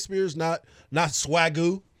J. Spears, not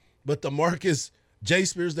Swagoo, but the Marcus J.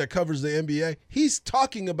 Spears that covers the NBA, he's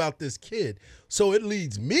talking about this kid. So it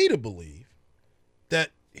leads me to believe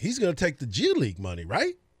that he's going to take the G League money,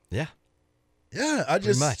 right? Yeah. Yeah,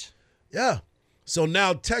 Pretty much. Yeah. So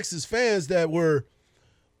now Texas fans that were,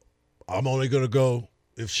 I'm only going to go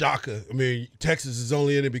if Texas is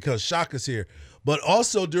only in it because Shaka's here. But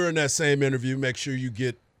also during that same interview, make sure you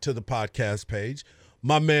get to the podcast page.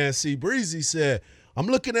 My man C. Breezy said, I'm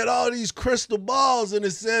looking at all these crystal balls and it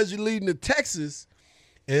says you're leading to Texas.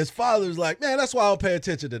 And his father's like, man, that's why I don't pay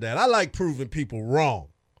attention to that. I like proving people wrong.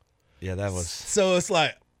 Yeah, that was. So it's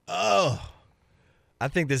like, oh. I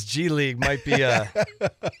think this G League might be a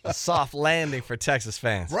soft landing for Texas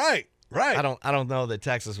fans. Right. I don't know that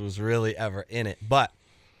Texas was really ever in it. But,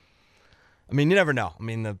 I mean, you never know. I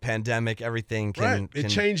mean, the pandemic, everything can. It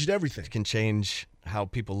changed everything. Can change how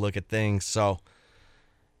people look at things. So,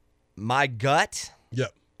 my gut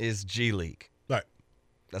is G League. Right.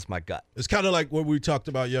 That's my gut. It's kind of like what we talked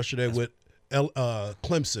about yesterday with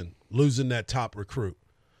Clemson losing that top recruit,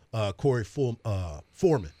 Corey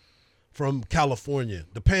Foreman from California.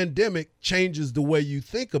 The pandemic changes the way you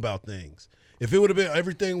think about things. If it would have been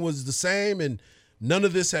everything was the same and none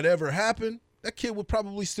of this had ever happened, that kid would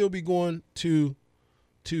probably still be going to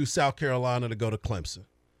South Carolina to go to Clemson.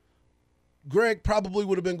 Greg probably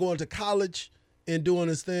would have been going to college and doing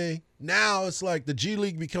his thing. Now it's like the G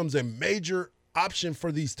League becomes a major option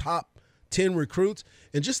for these top 10 recruits.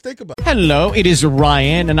 And just think about it. Hello, it is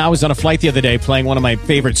Ryan, and I was on a flight the other day playing one of my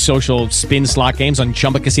favorite social spin slot games on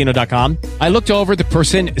ChumbaCasino.com. I looked over at the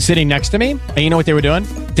person sitting next to me, and you know what they were doing?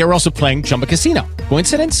 They were also playing Chumba Casino.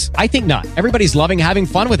 Coincidence? I think not. Everybody's loving having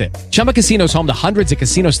fun with it. Chumba Casino is home to hundreds of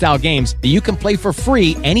casino-style games that you can play for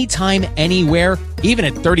free anytime, anywhere, even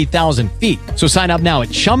at 30,000 feet. So sign up now at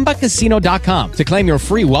ChumbaCasino.com to claim your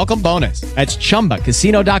free welcome bonus. That's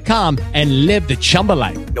ChumbaCasino.com and live the Chumba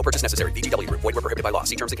life. No purchase necessary. VGW. Void where prohibited by law.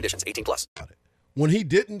 See terms and conditions. 18+. When he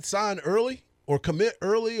didn't sign early or commit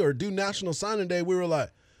early or do National Signing Day, we were like,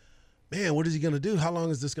 man, what is he going to do? How long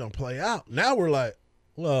is this going to play out? Now we're like,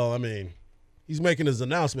 well, I mean, he's making his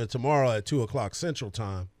announcement tomorrow at 2 o'clock Central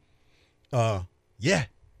Time. Yeah,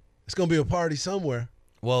 it's going to be a party somewhere.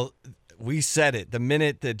 Well, we said it. The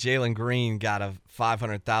minute that Jalen Green got a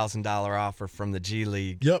 $500,000 offer from the G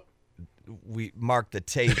League, we marked the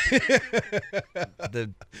tape.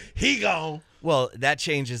 He gone. Well, that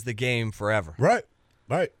changes the game forever. Right.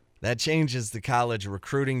 That changes the college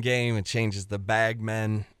recruiting game. It changes the bag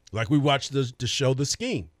men. Like we watched the show The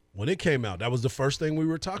Scheme when it came out. That was the first thing we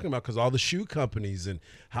were talking about because all the shoe companies and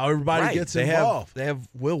how everybody gets involved. They have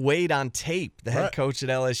Will Wade on tape, the head coach at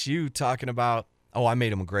LSU, talking about, I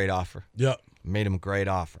made him a great offer. Yep. Made him a great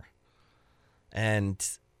offer. And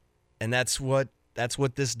that's what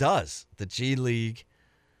this does. The G League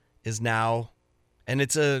is now, and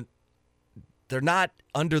they're not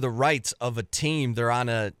under the rights of a team. They're on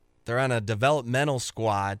a developmental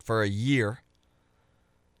squad for a year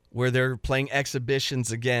where they're playing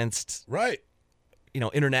exhibitions against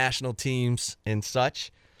international teams and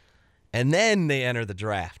such. And then they enter the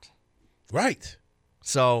draft. Right.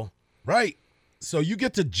 So you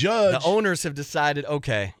get to judge. The owners have decided,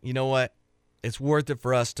 okay, you know what? It's worth it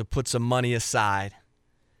for us to put some money aside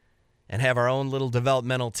and have our own little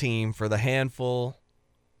developmental team for the handful,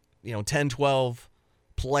 10, 12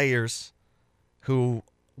 players who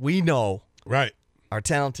we know are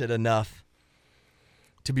talented enough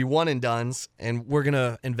to be one and dones, and we're going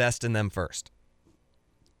to invest in them first.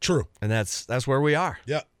 True. And that's where we are.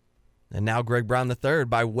 Yeah. And now Greg Brown III,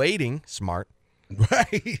 by waiting smart,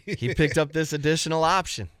 he picked up this additional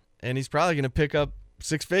option, and he's probably going to pick up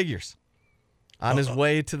 6 figures on his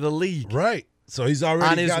way to the league. Right. So he's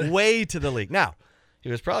already on his way to the league. Now, He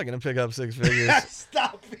was probably going to pick up six figures.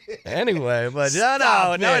 Stop it. Anyway, but Stop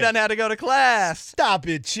now it. he doesn't have to go to class. Stop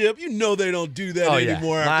it, Chip. You know they don't do that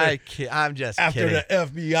anymore. I'm just after kidding. the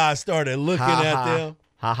FBI started looking at them.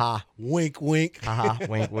 Ha ha. Wink, wink. Ha ha.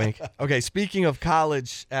 Wink, wink. Okay, speaking of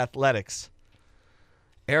college athletics,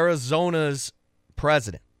 Arizona's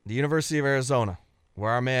president, the University of Arizona,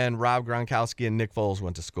 where our man Rob Gronkowski and Nick Foles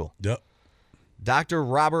went to school. Yep. Dr.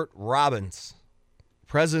 Robert Robbins,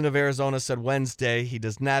 president of Arizona, said Wednesday he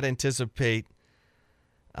does not anticipate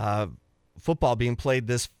football being played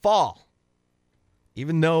this fall,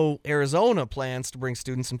 even though Arizona plans to bring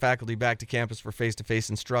students and faculty back to campus for face-to-face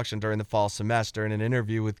instruction during the fall semester. In an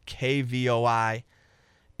interview with KVOI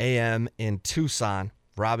AM in Tucson,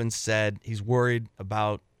 Robbins said he's worried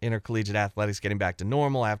about intercollegiate athletics getting back to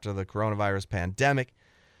normal after the coronavirus pandemic.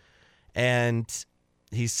 And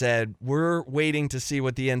he said, we're waiting to see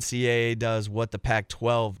what the NCAA does, what the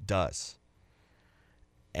Pac-12 does.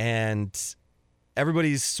 And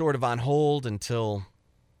everybody's sort of on hold until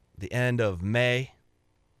the end of May.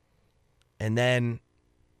 And then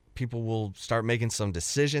people will start making some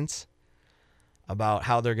decisions about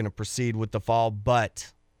how they're going to proceed with the fall.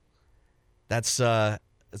 But that's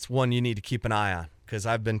one you need to keep an eye on, because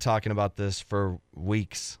I've been talking about this for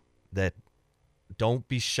weeks, that don't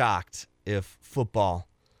be shocked if football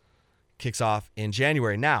kicks off in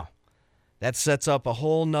January. Now, that sets up a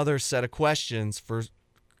whole nother set of questions for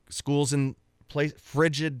schools in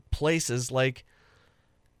frigid places like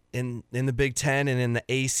in the Big Ten and in the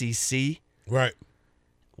ACC. Right.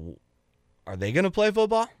 Are they going to play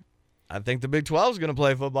football? I think the Big 12 is going to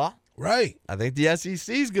play football. Right. I think the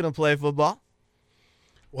SEC is going to play football.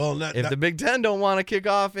 Well, if the Big Ten don't want to kick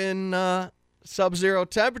off in sub-zero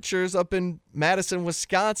temperatures up in Madison,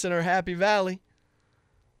 Wisconsin, or Happy Valley,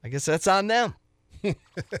 I guess that's on them.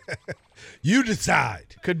 You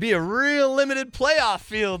decide. Could be a real limited playoff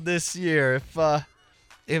field this year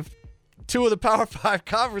if two of the Power 5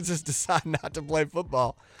 conferences decide not to play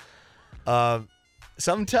football.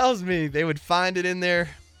 Something tells me they would find it in their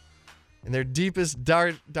deepest,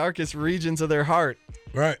 darkest regions of their heart,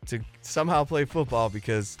 right, to somehow play football,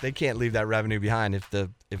 because they can't leave that revenue behind if the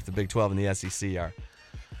Big 12 and the SEC are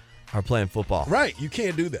playing football. Right, you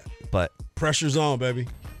can't do that. But pressure's on, baby.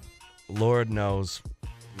 Lord knows.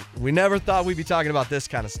 We never thought we'd be talking about this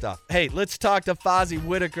kind of stuff. Hey, let's talk to Fozzy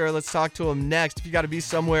Whittaker. Let's talk to him next. If you got to be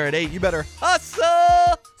somewhere at 8, you better hustle.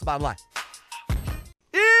 It's the bottom line.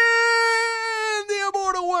 In the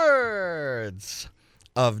immortal words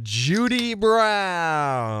of Judy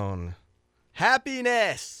Brown,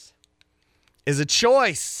 happiness is a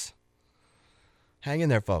choice. Hang in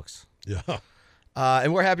there, folks. Yeah.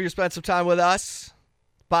 And we're happy you spent some time with us.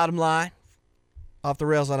 Bottom line, off the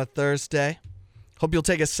rails on a Thursday. Hope you'll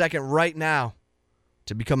take a second right now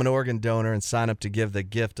to become an organ donor and sign up to give the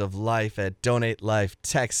gift of life at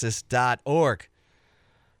donatelifetexas.org.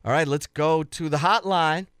 All right, let's go to the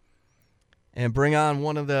hotline and bring on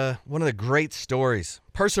one of the great stories.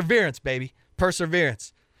 Perseverance, baby.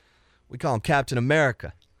 Perseverance. We call him Captain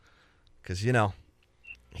America because, you know,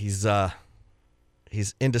 he's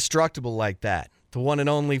indestructible like that. The one and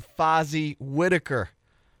only Fozzy Whittaker.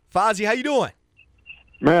 Fozzy, how you doing?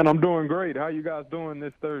 Man, I'm doing great. How you guys doing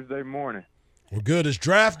this Thursday morning? We're good. It's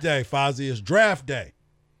draft day, Fozzy. It's draft day.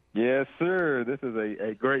 Yes, sir. This is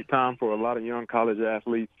a great time for a lot of young college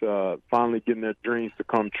athletes finally getting their dreams to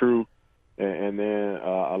come true, and then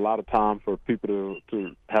a lot of time for people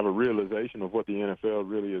to have a realization of what the NFL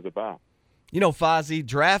really is about. You know, Fozzy,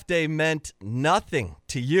 draft day meant nothing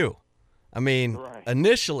to you. I mean,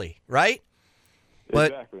 initially, right?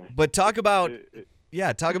 Exactly. But talk about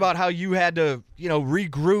talk about how you had to,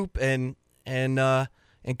 regroup and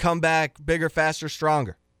come back bigger, faster,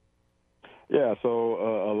 stronger. Yeah,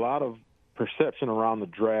 so a lot of perception around the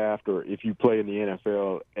draft, or if you play in the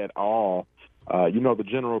NFL at all, the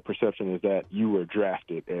general perception is that you were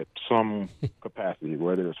drafted at some capacity,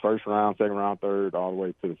 whether it was first round, second round, third, all the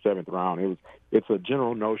way to the seventh round. It's a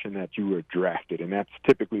general notion that you were drafted, and that's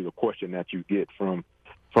typically the question that you get from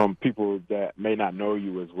people that may not know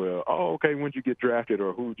you as well. Oh, okay, when did you get drafted,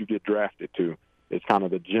 or who did you get drafted to? It's kind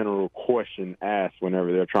of the general question asked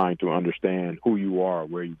whenever they're trying to understand who you are,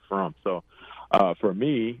 where you're from. So for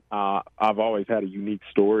me, I've always had a unique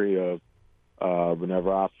story of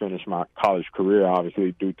whenever I finished my college career,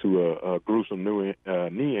 obviously due to a gruesome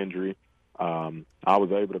knee injury, I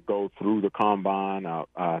was able to go through the combine.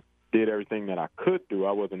 I did everything that I could do.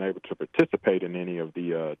 I wasn't able to participate in any of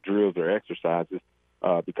the drills or exercises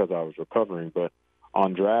because I was recovering. But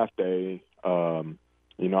on draft day, I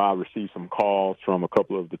received some calls from a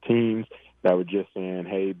couple of the teams, that were just saying,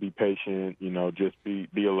 hey, be patient, just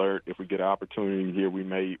be alert. If we get an opportunity here, we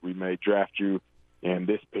may draft you in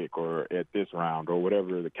this pick or at this round or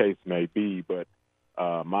whatever the case may be. But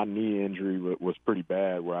my knee injury was pretty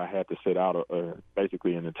bad where I had to sit out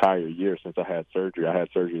basically an entire year since I had surgery. I had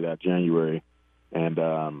surgery that January, and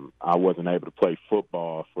I wasn't able to play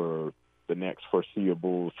football for the next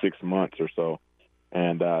foreseeable 6 months or so.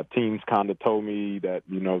 And teams kind of told me that,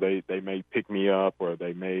 they may pick me up or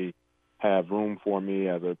they may have room for me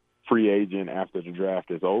as a free agent after the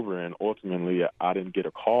draft is over. And ultimately, I didn't get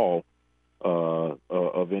a call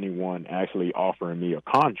of anyone actually offering me a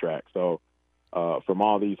contract. So from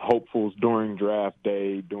all these hopefuls during draft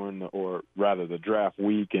day, the draft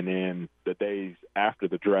week, and then the days after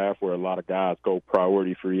the draft where a lot of guys go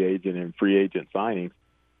priority free agent and free agent signings,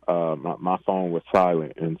 my phone was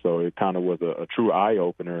silent. And so it kind of was a true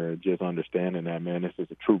eye-opener, just understanding that, man, this is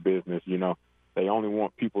a true business. They only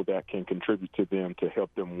want people that can contribute to them to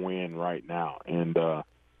help them win right now. And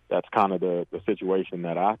that's kind of the situation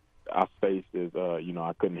that I faced is,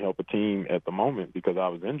 I couldn't help a team at the moment because I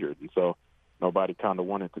was injured. And so nobody kind of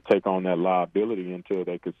wanted to take on that liability until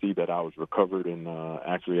they could see that I was recovered and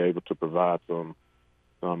actually able to provide some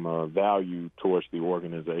value towards the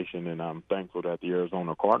organization. And I'm thankful that the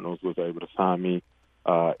Arizona Cardinals was able to sign me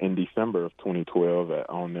in December of 2012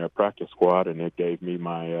 on their practice squad, and it gave me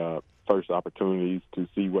my first opportunities to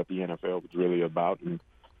see what the NFL was really about. And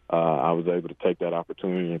I was able to take that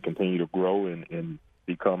opportunity and continue to grow and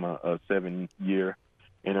become a 7-year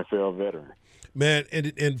NFL veteran. Man,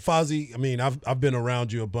 and Fozzy, I mean, I've been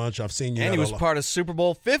around you a bunch. I've seen you. And he was part of Super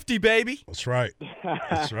Bowl 50, baby. That's right.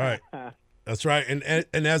 That's right. That's right.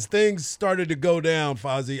 And as things started to go down,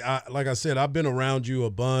 Fozzy, like I said, I've been around you a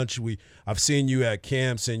bunch. I've seen you at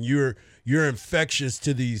camps, and you're infectious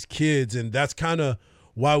to these kids, and that's kind of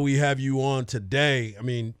why we have you on today. I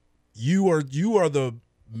mean, you are the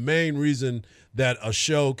main reason that a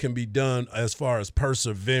show can be done as far as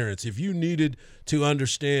perseverance. If you needed to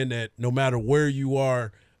understand that no matter where you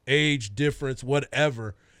are, age difference,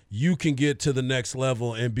 whatever, you can get to the next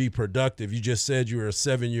level and be productive. You just said you were a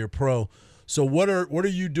 7-year pro. So what are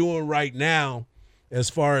you doing right now as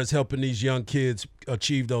far as helping these young kids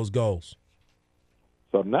achieve those goals?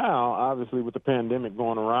 So now, obviously, with the pandemic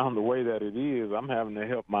going around the way that it is, I'm having to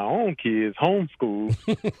help my own kids homeschool.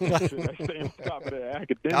 They stay on top of their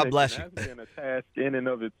academics. God bless you. That's been a task in and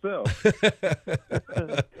of itself.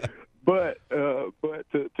 But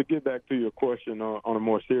to get back to your question on a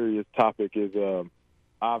more serious topic is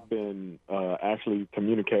I've been actually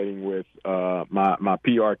communicating with my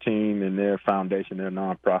PR team and their foundation, their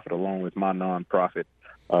nonprofit, along with my nonprofit.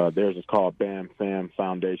 Theirs is called Bam Fam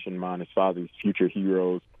Foundation. Mine is Fozzy's Future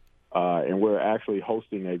Heroes. And we're actually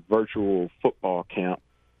hosting a virtual football camp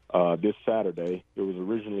this Saturday. It was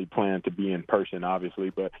originally planned to be in person,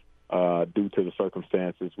 obviously, but due to the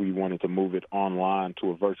circumstances, we wanted to move it online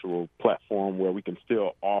to a virtual platform where we can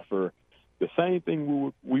still offer the same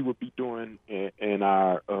thing we would be doing in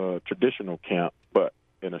our traditional camp, but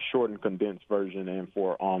in a shortened, condensed version and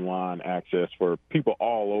for online access for people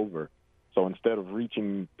all over. So instead of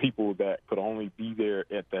reaching people that could only be there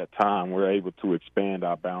at that time, we're able to expand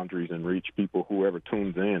our boundaries and reach people, whoever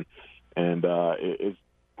tunes in. And it's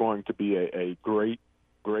going to be a great,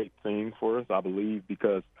 great thing for us, I believe,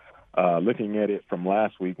 because looking at it from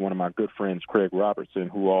last week, one of my good friends, Craig Robertson,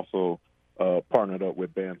 who also partnered up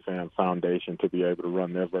with Bam Fam Foundation to be able to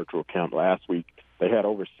run their virtual camp last week, they had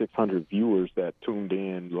over 600 viewers that tuned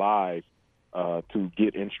in live to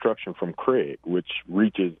get instruction from Craig, which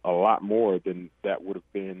reaches a lot more than that would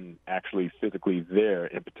have been actually physically there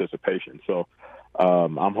in participation. So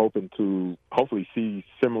I'm hoping to hopefully see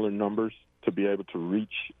similar numbers to be able to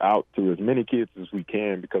reach out to as many kids as we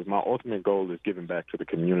can, because my ultimate goal is giving back to the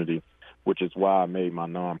community, which is why I made my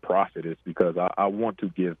nonprofit, is because I want to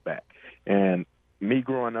give back. And me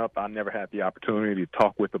growing up, I never had the opportunity to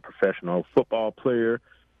talk with a professional football player,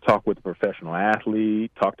 talk with a professional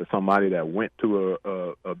athlete, talk to somebody that went to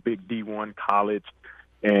a big D1 college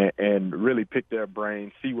and really pick their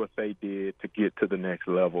brain, see what they did to get to the next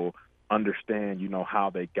level, understand, how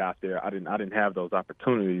they got there. I didn't have those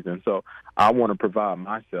opportunities. And so I want to provide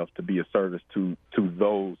myself to be a service to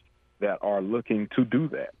those that are looking to do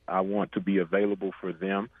that. I want to be available for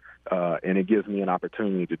them. And it gives me an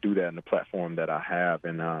opportunity to do that in the platform that I have.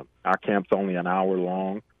 And our camp's only an hour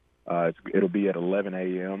long. It'll be at 11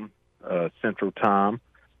 a.m. Central Time,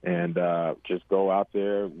 and just go out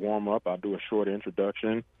there, warm up. I'll do a short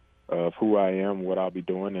introduction of who I am, what I'll be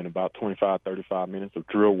doing, and about 25, 35 minutes of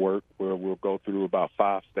drill work where we'll go through about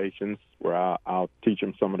 5 stations where I'll teach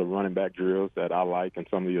them some of the running back drills that I like and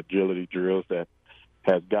some of the agility drills that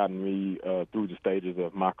has gotten me through the stages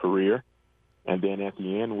of my career. And then at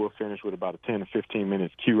the end, we'll finish with about a 10 to 15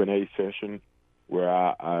 minutes Q&A session where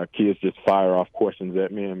our kids just fire off questions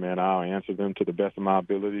at me, and, man, I'll answer them to the best of my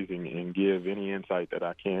abilities and give any insight that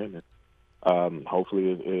I can. And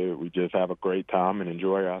hopefully we just have a great time and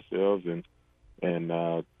enjoy ourselves, and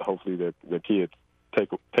hopefully the kids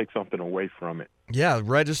take something away from it. Yeah,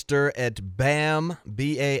 register at BAM,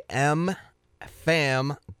 B-A-M,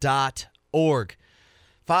 fam.org.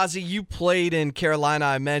 Fozzy, you played in Carolina.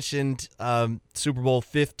 I mentioned Super Bowl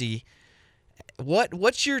 50.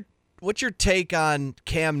 What's your take on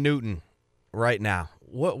Cam Newton right now?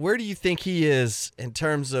 Where do you think he is in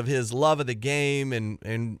terms of his love of the game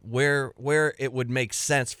and where it would make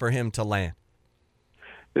sense for him to land?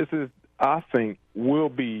 This is, I think, will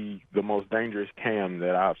be the most dangerous Cam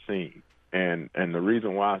that I've seen. And the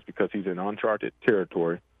reason why is because he's in uncharted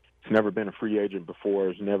territory. He's never been a free agent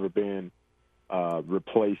before. He's never been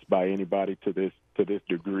replaced by anybody to this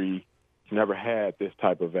degree. He's never had this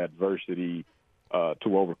type of adversity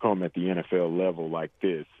to overcome at the NFL level like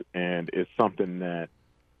this. And it's something that,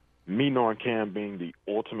 me knowing Cam being the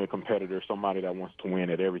ultimate competitor, somebody that wants to win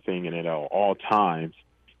at everything and at all times,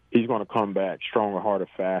 he's going to come back stronger, harder,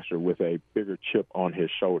 faster with a bigger chip on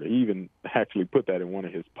his shoulder. He even actually put that in one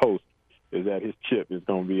of his posts, is that his chip is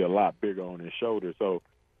going to be a lot bigger on his shoulder. So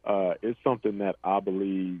it's something that I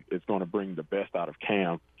believe is going to bring the best out of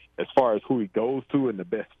Cam. As far as who he goes to and the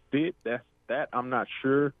best fit, that I'm not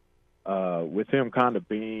sure. With him kind of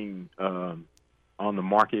being on the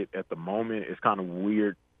market at the moment, it's kind of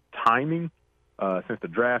weird timing. Since the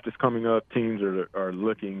draft is coming up, teams are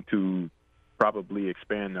looking to probably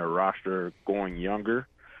expand their roster going younger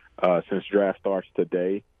since draft starts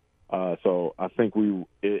today. So I think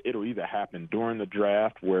it'll either happen during the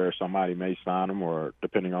draft where somebody may sign them, or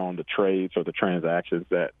depending on the trades or the transactions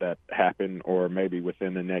that happen, or maybe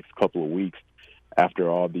within the next couple of weeks after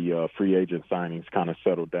all the free agent signings kind of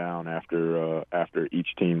settle down after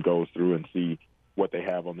each team goes through and see what they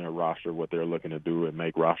have on their roster, what they're looking to do, and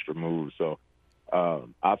make roster moves. So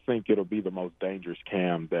I think it'll be the most dangerous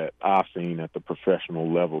Cam that I've seen at the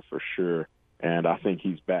professional level for sure. And I think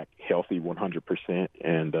he's back healthy 100%,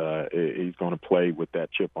 and he's going to play with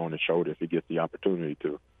that chip on his shoulder if he gets the opportunity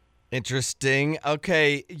to. Interesting.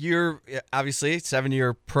 Okay, you're obviously a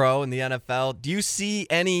 7-year pro in the NFL. Do you see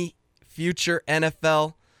any future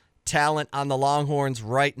NFL talent on the Longhorns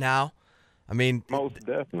right now? I mean, most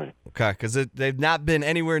definitely. Okay, because they've not been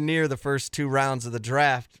anywhere near the first 2 rounds of the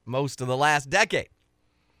draft most of the last decade.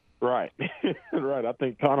 Right, right. I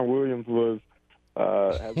think Connor Williams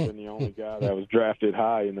has been the only guy that was drafted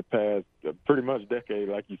high in the past pretty much decade,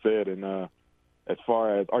 like you said. And as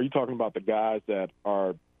far as, are you talking about the guys that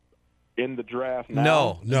are in the draft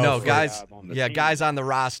now? No, guys. Guys on the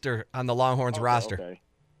roster, on the Longhorns roster. Okay.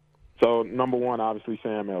 So number one, obviously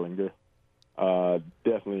Sam Ehlinger.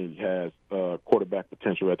 Definitely has quarterback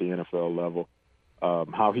potential at the NFL level.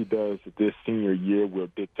 How he does this senior year will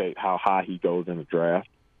dictate how high he goes in the draft.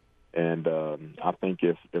 And I think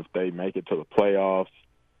if they make it to the playoffs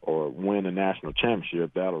or win a national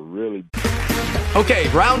championship, that'll really... Okay,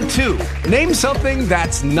 round 2. Name something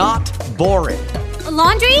that's not boring. A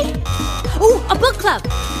laundry? Ooh, a book club.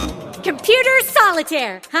 Computer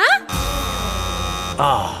solitaire, huh?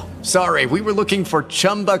 Ah, sorry, we were looking for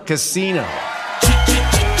Chumba Casino.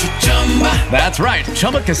 That's right.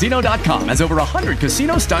 ChumbaCasino.com has over 100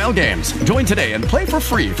 casino-style games. Join today and play for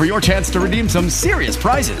free for your chance to redeem some serious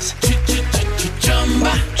prizes.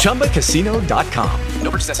 ChumbaCasino.com.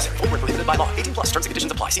 No purchase necessary. Void where prohibited by law. 18+ terms and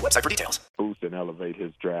conditions apply. See website for details. Boost and elevate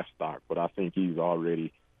his draft stock, but I think he's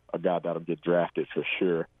already a guy that'll get drafted for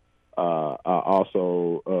sure. I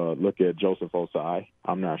also look at Joseph Osai.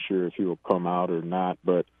 I'm not sure if he will come out or not,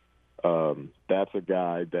 but that's a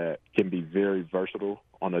guy that can be very versatile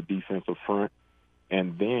on a defensive front.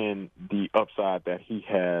 And then the upside that he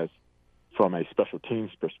has from a special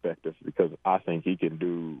teams perspective, because I think he can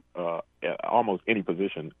do almost any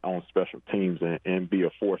position on special teams and be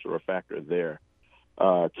a force or a factor there.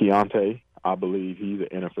 Keontae, I believe he's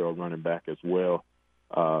an NFL running back as well.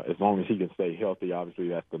 As long as he can stay healthy, obviously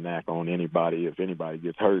that's the knack on anybody. If anybody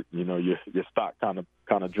gets hurt, your stock kind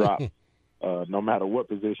of drops. No matter what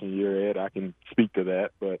position you're at, I can speak to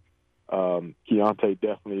that. But Keontae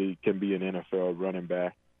definitely can be an NFL running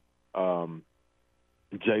back.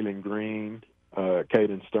 Jalen Green,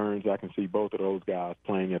 Caden Stearns, I can see both of those guys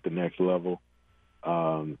playing at the next level.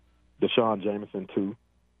 Deshaun Jameson, too.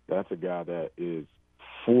 That's a guy that is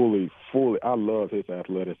fully, I love his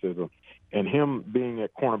athleticism. And him being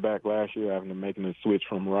at cornerback last year, having to make a switch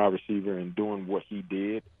from wide receiver and doing what he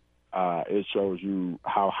did, it shows you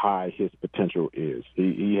how high his potential is.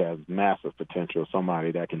 He has massive potential,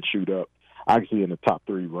 somebody that can shoot up, actually in the top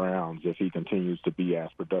 3 rounds if he continues to be as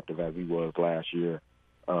productive as he was last year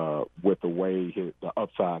with the way the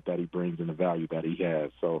upside that he brings and the value that he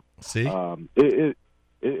has. So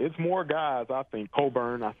it's more guys, I think.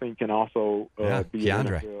 Coburn, I think, can also be an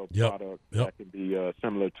NFL product that can be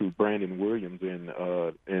similar to Brandon Williams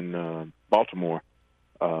in Baltimore.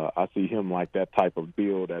 I see him like that type of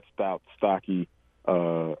build, that stout, stocky,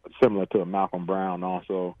 similar to a Malcolm Brown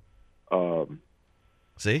also.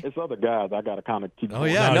 See? It's other guys I got to kind of keep going. Oh,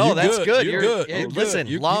 yeah, no, that's good. You're good. You're listen,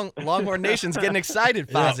 good. Longhorn Nation's getting excited,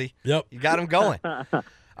 Fozzy. Yep. You got them going. All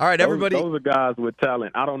right, everybody. Those are guys with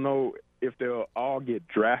talent. I don't know if they'll all get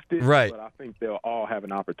drafted, right, but I think they'll all have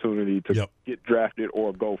an opportunity to get drafted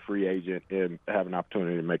or go free agent and have an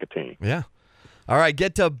opportunity to make a team. Yeah. All right,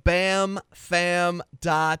 get to bamfam.org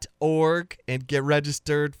and get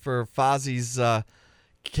registered for Fozzy's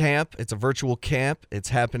camp. It's a virtual camp. It's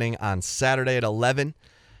happening on Saturday at 11,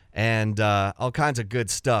 and all kinds of good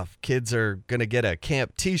stuff. Kids are going to get a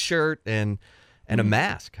camp T-shirt and a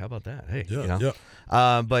mask. How about that? Hey,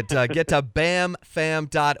 But get to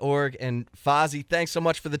bamfam.org. And Fozzy, thanks so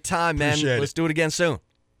much for the time, man. Let's do it again soon.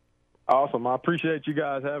 Awesome. I appreciate you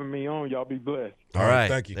guys having me on. Y'all be blessed. All right.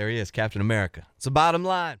 Thank you. There he is, Captain America. It's the bottom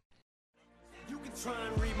line.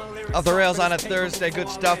 Off the rails on a Thursday. Good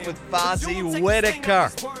stuff with Fozzy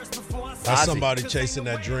Whittaker. That's somebody chasing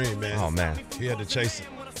that dream, man. Oh, man. He had to chase it.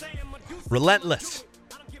 Relentless.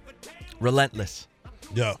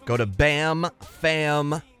 Yeah. Go to bamfam.org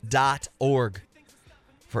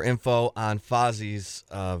for info on Fozzy's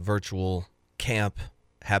virtual camp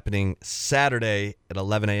happening Saturday at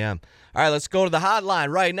 11 a.m. All right, let's go to the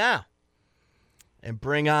hotline right now and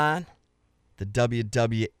bring on the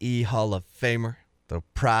WWE Hall of Famer, the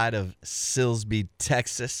pride of Silsbee,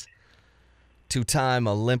 Texas, 2-time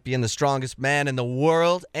Olympian, the strongest man in the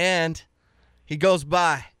world, and he goes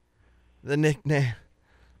by the nickname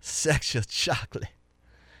Sexual Chocolate.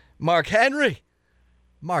 Mark Henry.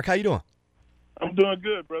 Mark, how you doing? I'm doing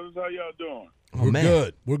good, brothers. How y'all doing? We're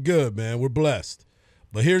good. We're good, man. We're blessed.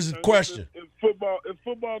 But here's the question. It's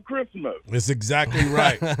football Christmas. It's exactly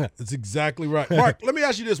right. It's exactly right. Mark, let me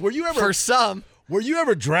ask you this. Were you ever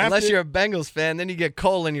drafted? Unless you're a Bengals fan, then you get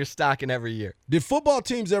coal in your stocking every year. Did football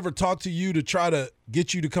teams ever talk to you to try to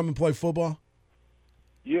get you to come and play football?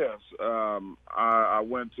 Yes. I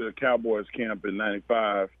went to Cowboys camp in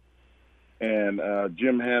 95, and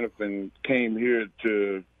Jim Hannafin came here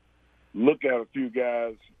to look at a few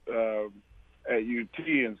guys at UT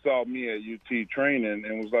and saw me at UT training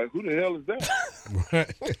and was like, who the hell is that?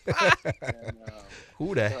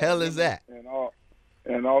 Who the hell is that?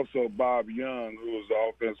 And also Bob Young, who was the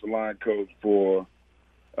offensive line coach for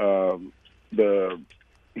the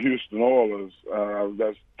Houston Oilers.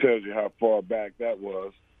 That tells you how far back that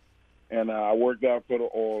was. And I worked out for the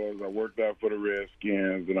Oilers, I worked out for the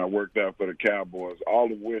Redskins, and I worked out for the Cowboys,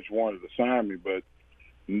 all of which wanted to sign me, but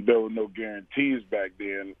there were no guarantees back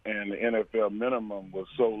then, and the NFL minimum was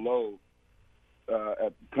so low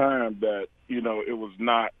at the time that, it was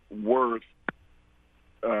not worth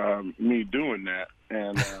me doing that.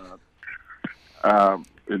 And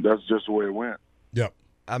that's just the way it went. Yep.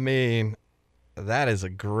 I mean, that is a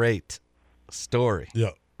great story.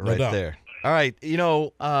 Yep. Right there. All right.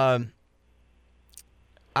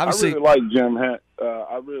 Obviously, I really like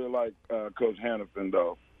I really like Coach Hannafin,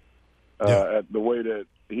 though. At the way that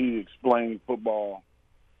he explained football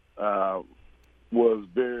was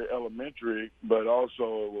very elementary, but also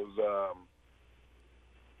it was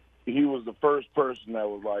he was the first person that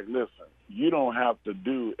was like, listen, you don't have to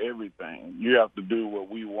do everything. You have to do what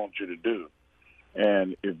we want you to do.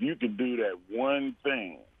 And if you could do that one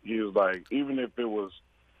thing, he was like, even if it was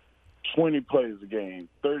 20 plays a game,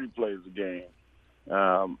 30 plays a game,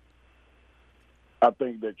 I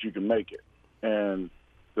think that you can make it. And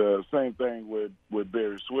the same thing with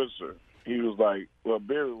Barry Switzer. He was like, well,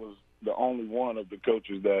 Barry was the only one of the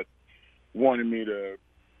coaches that wanted me to,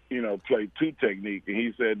 play two technique. And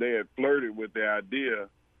he said they had flirted with the idea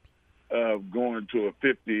of going to a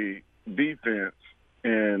 50 defense,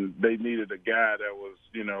 and they needed a guy that was,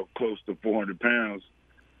 close to 400 pounds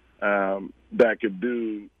that could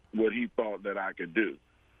do what he thought that I could do.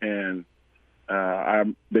 And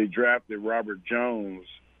they drafted Robert Jones,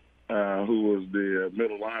 who was the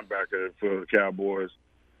middle linebacker for the Cowboys,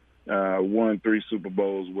 won 3 Super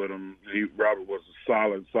Bowls with him. Robert was a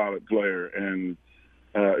solid player and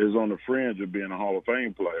is on the fringe of being a Hall of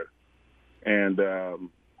Fame player. And,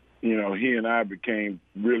 he and I became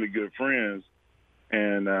really good friends.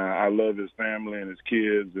 And I love his family and his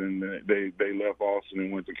kids, and they left Austin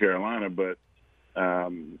and went to Carolina. But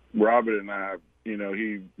Robert and I,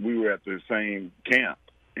 we were at the same camp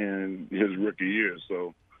in his rookie year.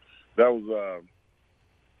 So that was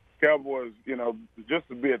Cowboys, just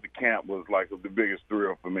to be at the camp was like the biggest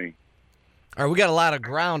thrill for me. All right, we got a lot of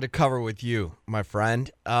ground to cover with you, my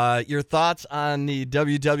friend. Your thoughts on the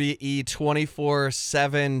WWE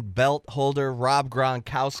 24/7 belt holder Rob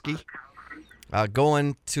Gronkowski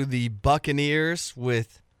going to the Buccaneers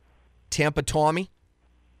with Tampa Tommy?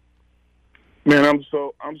 Man, I'm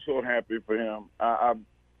so happy for him. And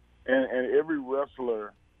every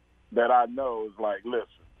wrestler that I know is like,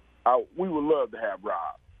 listen, we would love to have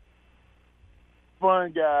Rob.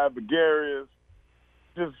 Fun guy, gregarious,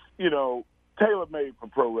 just tailor-made for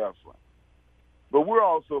pro wrestling. But we're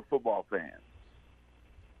also football fans.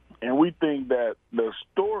 And we think that the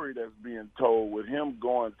story that's being told with him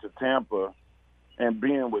going to Tampa and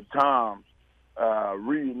being with Tom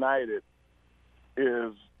reunited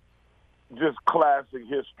is just classic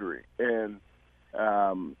history. And,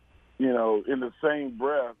 in the same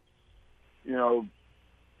breath,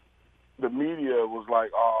 the media was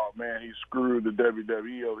like, oh, man, he screwed the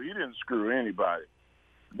WWE. He didn't screw anybody.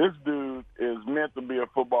 This dude is meant to be a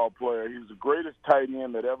football player. He's the greatest tight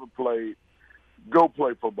end that ever played. Go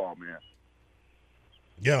play football, man.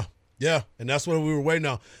 Yeah, and that's what we were waiting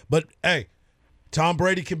on. But, hey, Tom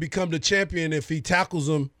Brady can become the champion if he tackles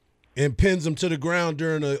him and pins him to the ground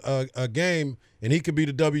during a game, and he could be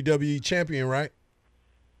the WWE champion, right?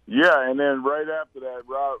 Yeah, and then right after that,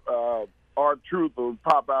 R-Truth will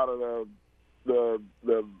pop out of the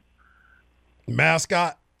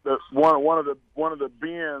mascot. One of the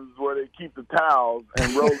bins where they keep the towels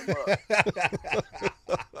and roll them up.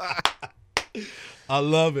 I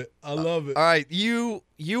love it. All right, you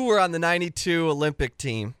were on the 92 Olympic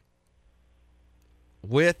team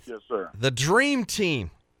with the dream team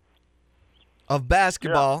of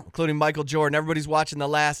basketball, including Michael Jordan. Everybody's watching The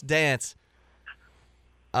Last Dance.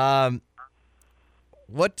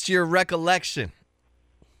 What's your recollection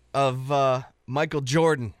of Michael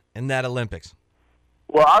Jordan in that Olympics?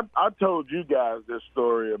 Well, I told you guys this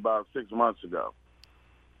story about 6 months ago,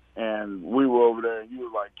 and we were over there, and you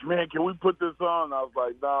were like, man, can we put this on? And I was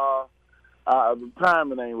like, nah, the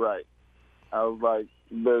timing ain't right. I was like,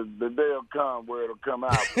 the day will come where it'll come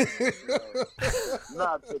out.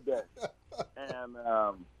 Not today. And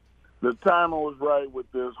the timing was right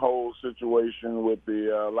with this whole situation with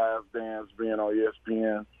the Last Dance being on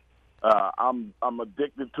ESPN. I'm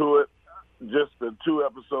addicted to it. Just the 2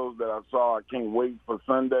 episodes that I saw, I can't wait for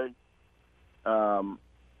Sunday.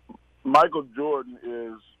 Michael Jordan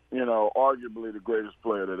is, arguably the greatest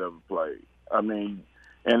player that ever played. I mean,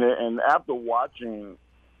 and after watching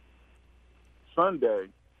Sunday,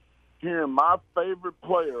 hearing my favorite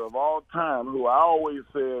player of all time, who I always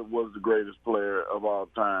said was the greatest player of all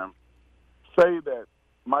time, say that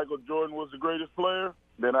Michael Jordan was the greatest player,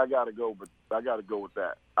 then I got to go with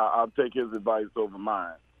that. I'll take his advice over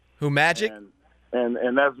mine. Who, Magic?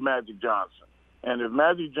 And that's Magic Johnson. And if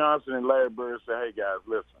Magic Johnson and Larry Bird say, hey, guys,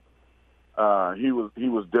 listen, he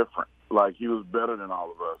was different. Like, he was better than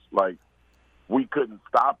all of us. Like, we couldn't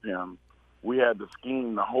stop him. We had to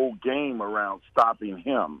scheme the whole game around stopping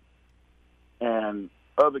him. And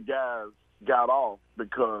other guys got off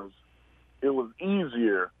because it was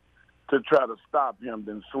easier to try to stop him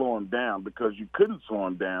than slow him down, because you couldn't slow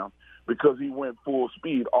him down because he went full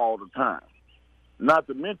speed all the time. Not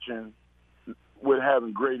to mention, with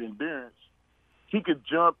having great endurance, he could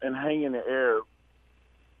jump and hang in the air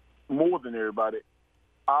more than everybody,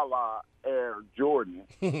 a la Air Jordan.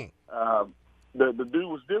 The dude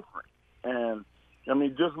was different. And, I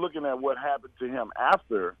mean, just looking at what happened to him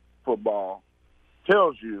after football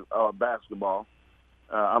tells you, basketball,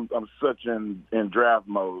 I'm such in draft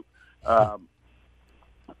mode,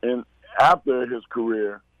 and after his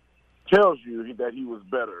career, tells you that he was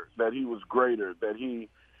better, that he was greater, that he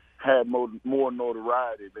had more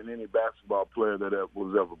notoriety than any basketball player that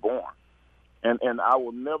was ever born. And I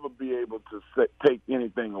will never be able to take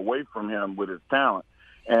anything away from him with his talent.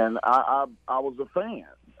 And I was a fan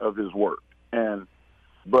of his work.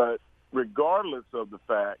 But regardless of the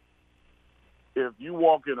fact, if you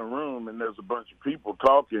walk in a room and there's a bunch of people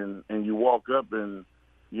talking and you walk up and,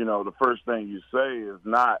 the first thing you say is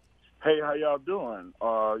not, hey, how y'all doing?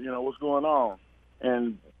 What's going on?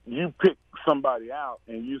 And you pick somebody out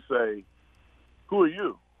and you say, who are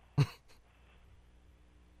you?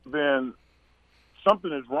 Then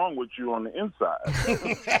something is wrong with you on the inside.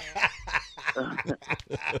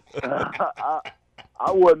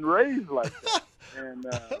 I wasn't raised like that. And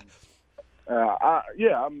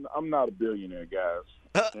I'm not a billionaire, guys,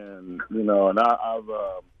 and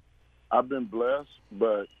I've been blessed,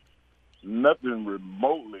 but nothing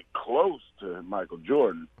remotely close to Michael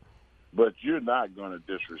Jordan. But you're not going to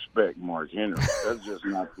disrespect Mark Henry. That's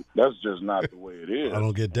just not the way it is. I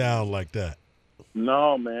don't get down like that.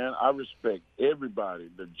 No, man, I respect everybody.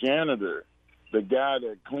 The janitor, the guy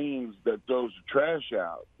that throws the trash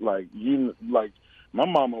out. Like my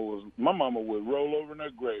mama would roll over in her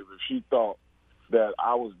grave if she thought that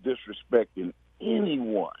I was disrespecting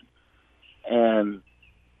anyone. And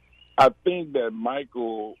I think that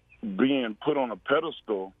Michael being put on a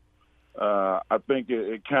pedestal, I think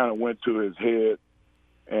it kind of went to his head.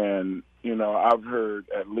 And, I've heard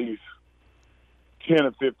at least 10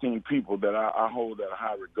 or 15 people that I hold at a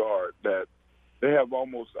high regard that they have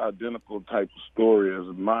almost identical type of story as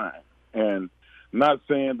mine. And not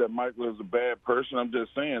saying that Michael is a bad person. I'm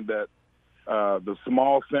just saying that the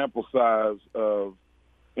small sample size of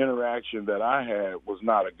interaction that I had was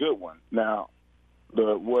not a good one. Now,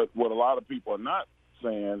 what a lot of people are not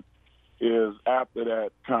saying is after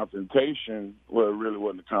that confrontation, well, it really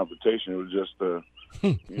wasn't a confrontation. It was just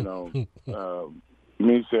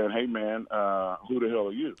me saying, "Hey, man, who the hell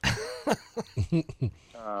are you?"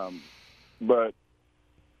 But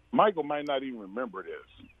Michael might not even remember this.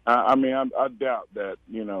 I doubt that,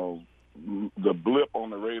 the blip on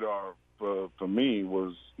the radar for me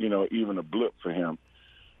was, even a blip for him.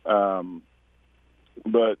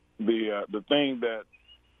 But the thing that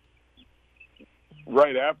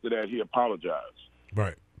right after that, he apologized.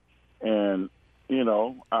 Right. And,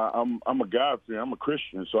 I'm a God-fearer. I'm a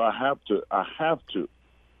Christian, so I have to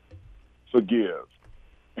forgive.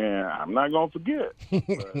 And I'm not going to forget.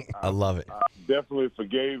 But I love it. I definitely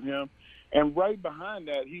forgave him. And right behind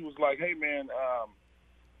that, he was like, "Hey, man,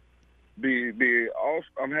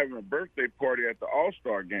 I'm having a birthday party at the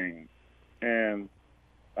All-Star game." And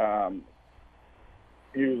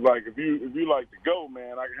he was like, if you like to go,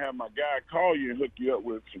 man, I can have my guy call you and hook you up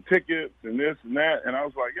with some tickets and this and that. And I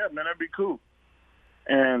was like, yeah, man, that'd be cool.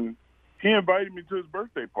 And he invited me to his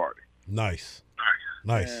birthday party. Nice.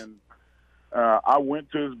 And I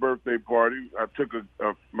went to his birthday party. I took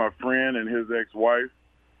my friend and his ex-wife.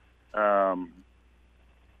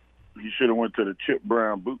 He should have went to the Chip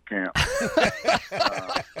Brown boot camp.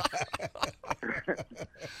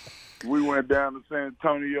 We went down to San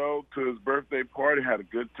Antonio to his birthday party, had a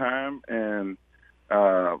good time, and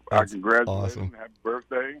I congratulated him, happy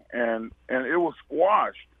birthday, and it was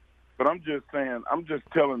squashed. But I'm just saying, I'm just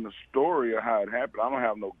telling the story of how it happened. I don't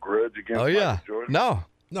have no grudge against Michael Jordan. No.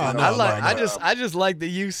 I just like that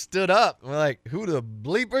you stood up. We're like, who the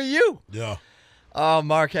bleep are you? Yeah. Oh,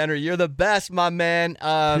 Mark Henry, you're the best, my man.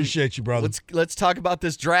 Appreciate you, brother. Let's talk about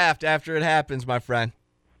this draft after it happens, my friend.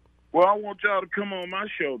 Well, I want y'all to come on my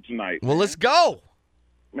show tonight. Well, let's go.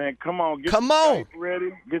 Man, come on. Get your Skype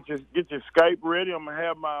ready. Get your Skype ready. I'm going to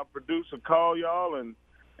have my producer call y'all and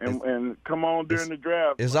come on during the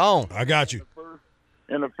draft. It's on. I got you.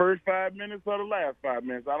 In the first 5 minutes or the last 5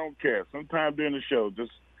 minutes, I don't care. Sometime during the show,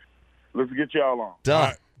 just let's get y'all on. Done. All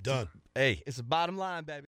right, done. Hey, it's the bottom line,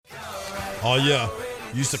 baby. Oh, yeah.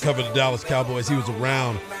 Used to cover the Dallas Cowboys. He was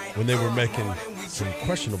around when they were making some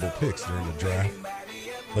questionable picks during the draft.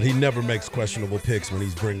 But he never makes questionable picks when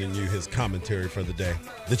he's bringing you his commentary for the day.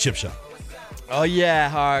 The Chip Shot. Oh, yeah,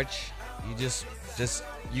 Hardge. You just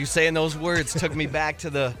you saying those words took me back to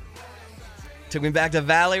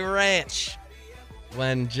Valley Ranch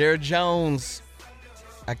when Jared Jones,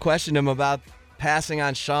 I questioned him about passing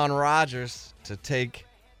on Shawn Rogers to take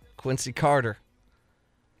Quincy Carter.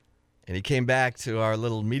 And he came back to our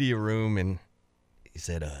little media room and he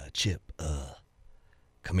said, Chip,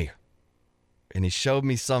 come here. And he showed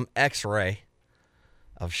me some x-ray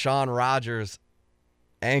of Shawn Rogers'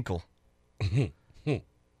 ankle.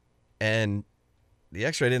 And the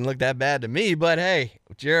x-ray didn't look that bad to me, but hey,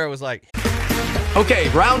 Jared was like... Okay,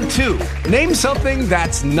 round two. Name something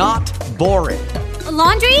that's not boring. A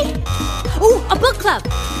laundry? Ooh, a book club.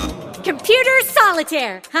 Computer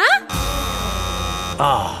solitaire, huh?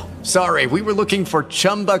 Ah, sorry, we were looking for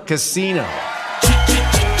Chumba Casino.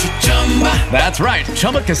 That's right.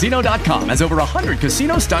 ChumbaCasino.com has over 100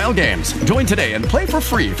 casino-style games. Join today and play for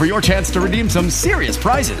free for your chance to redeem some serious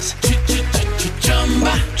prizes.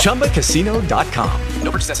 ChumbaCasino.com.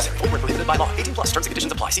 No purchase necessary. Void where prohibited by law. 18+ terms and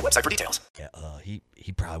conditions apply. See website for details. Yeah,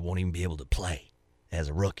 he probably won't even be able to play as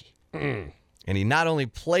a rookie. And he not only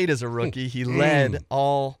played as a rookie, he led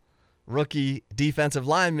all rookie defensive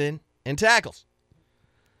linemen in tackles.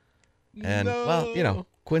 And, well,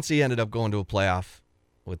 Quincy ended up going to a playoff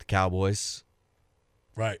with the Cowboys.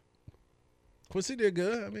 Right. Quincy did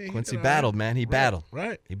good. I mean, Quincy battled, man. He battled.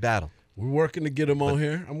 Right. He battled. We're working to get him on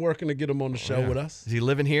here. I'm working to get him on the show with us. Is he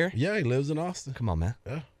living here? Yeah, he lives in Austin. Come on, man.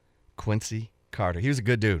 Yeah. Quincy Carter. He was a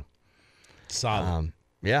good dude. Solid.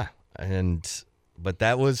 Yeah. But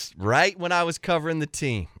that was right when I was covering the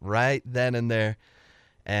team, right then and there.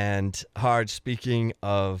 And Hardge, speaking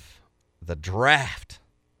of the draft,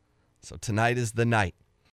 so tonight is the night.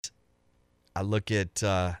 I look at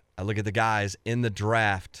the guys in the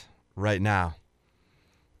draft right now,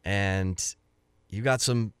 and you got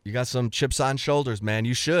some chips on shoulders, man.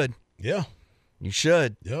 You should. Yeah. You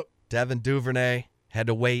should. Yep. Devin Duvernay had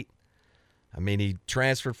to wait. I mean, he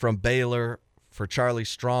transferred from Baylor for Charlie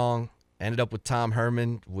Strong, ended up with Tom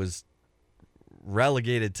Herman, was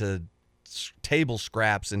relegated to table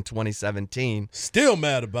scraps in 2017. Still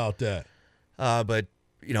mad about that. But,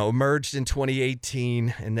 emerged in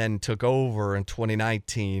 2018 and then took over in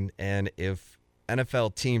 2019. And if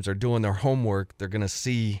NFL teams are doing their homework, they're going to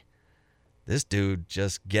see this dude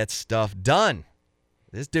just gets stuff done.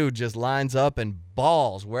 This dude just lines up and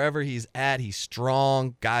balls. Wherever he's at, he's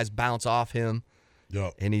strong. Guys bounce off him.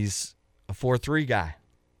 Yep. And he's a 4-3 guy.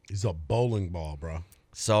 He's a bowling ball, bro.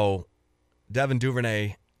 So, Devin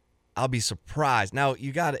Duvernay, I'll be surprised. Now,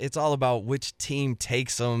 it's all about which team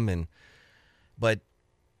takes him, but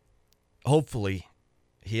hopefully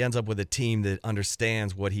he ends up with a team that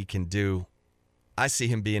understands what he can do. I see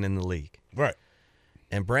him being in the league. Right.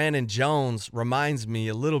 And Brandon Jones reminds me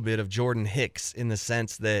a little bit of Jordan Hicks in the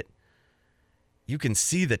sense that you can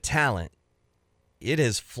see the talent. It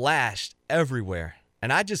has flashed everywhere.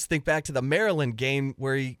 And I just think back to the Maryland game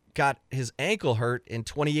where he got his ankle hurt in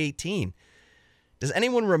 2018. Does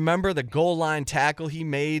anyone remember the goal line tackle he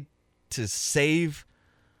made to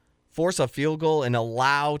force a field goal and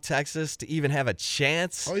allow Texas to even have a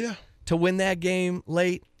chance to win that game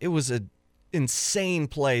late? It was an insane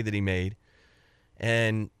play that he made.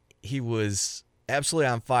 And he was absolutely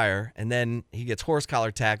on fire. And then he gets horse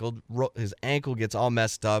collar tackled. His ankle gets all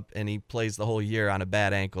messed up, and he plays the whole year on a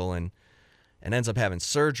bad ankle and ends up having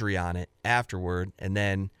surgery on it afterward. And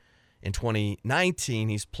then in 2019,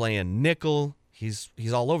 he's playing nickel. He's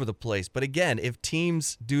all over the place. But again, if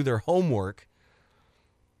teams do their homework,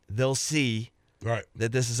 they'll see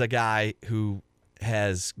that this is a guy who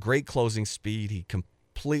has great closing speed. He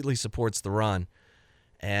completely supports the run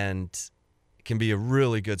and can be a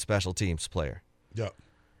really good special teams player. Yep.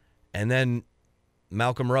 And then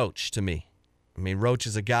Malcolm Roach, to me. I mean, Roach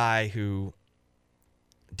is a guy who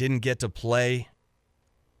didn't get to play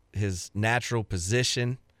his natural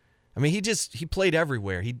position. I mean, he played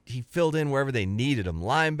everywhere. He filled in wherever they needed him.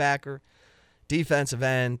 Linebacker, defensive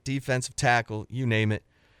end, defensive tackle, you name it.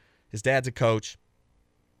 His dad's a coach.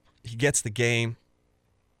 He gets the game.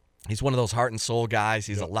 He's one of those heart and soul guys.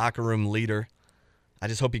 He's a locker room leader. I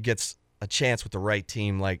just hope he gets a chance with the right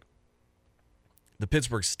team. Like the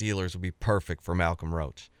Pittsburgh Steelers would be perfect for Malcolm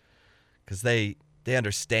Roach because they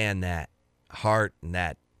understand that heart and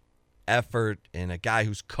that effort and a guy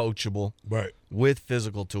who's coachable with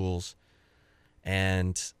physical tools.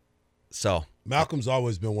 And so Malcolm's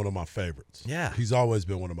always been one of my favorites. Yeah. He's always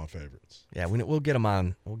been one of my favorites. Yeah, we'll get him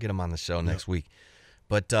on. We'll get him on the show next week.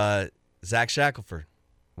 But Zach Shackelford,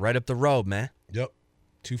 right up the road, man. Yep.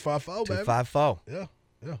 254, baby. 254. Yeah.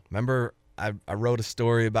 Yeah. Remember, I wrote a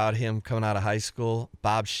story about him coming out of high school.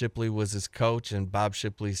 Bob Shipley was his coach, and Bob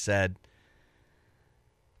Shipley said,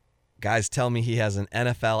 guys tell me he has an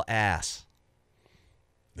NFL ass.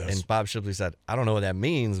 And Bob Shipley said, I don't know what that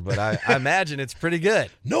means, but I imagine it's pretty good.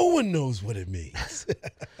 No one knows what it means.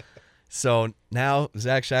 So now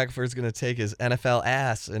Zach Shackelford's going to take his NFL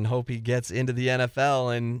ass and hope he gets into the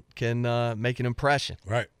NFL and can make an impression.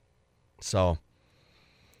 Right. So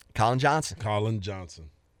Colin Johnson.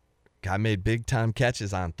 Guy made big-time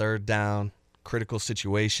catches on third down, critical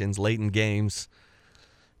situations, late in games.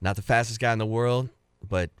 Not the fastest guy in the world,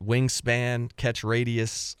 but wingspan, catch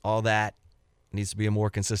radius, all that. Needs to be a more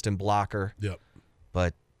consistent blocker. Yep.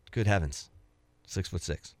 But good heavens,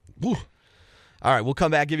 6'6". Woo. All right, we'll come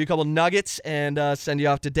back, give you a couple nuggets, and send you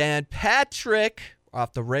off to Dan Patrick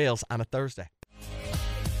off the rails on a Thursday.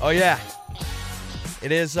 Oh, yeah.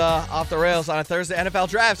 It is off the rails on a Thursday. NFL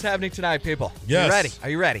draft's happening tonight, people. Yes. You ready? Are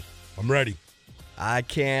you ready? I'm ready. I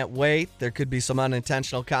can't wait. There could be some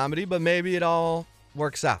unintentional comedy, but maybe it all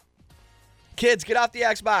works out. Kids, get off the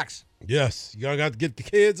Xbox. Yes, you got to get the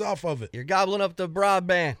kids off of it. You're gobbling up the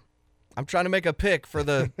broadband. I'm trying to make a pick for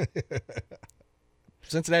the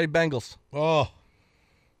Cincinnati Bengals. Oh.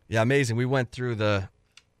 Yeah, amazing. We went through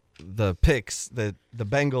the picks that the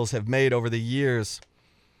Bengals have made over the years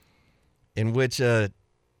in which a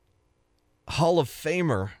Hall of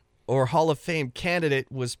Famer or Hall of Fame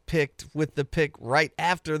candidate was picked with the pick right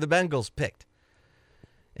after the Bengals picked.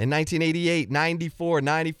 In 1988, 94,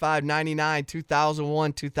 95, 99,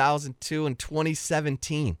 2001, 2002, and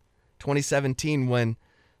 2017. 2017 when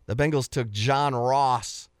the Bengals took John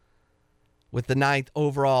Ross with the 9th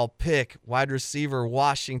overall pick, wide receiver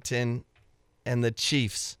Washington, and the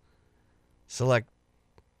Chiefs select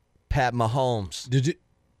Pat Mahomes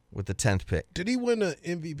with the 10th pick. Did he win an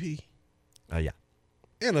MVP? Oh, yeah.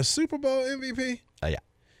 And a Super Bowl MVP? Oh, yeah.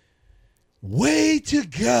 Way to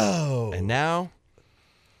go. And now,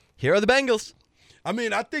 here are the Bengals. I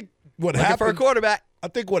mean, I think what looking happens for a quarterback. I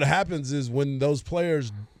think what happens is when those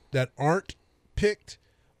players that aren't picked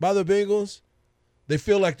by the Bengals, they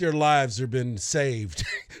feel like their lives have been saved.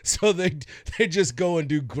 So they just go and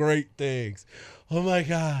do great things. Oh, my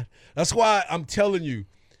God. That's why I'm telling you,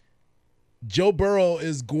 Joe Burrow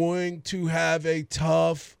is going to have a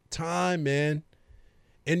tough time, man.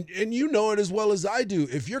 And you know it as well as I do.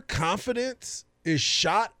 If your confidence is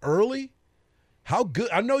shot early, how good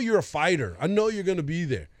 – I know you're a fighter. I know you're going to be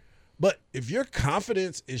there. But if your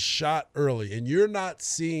confidence is shot early and you're not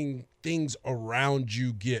seeing things around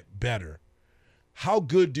you get better, how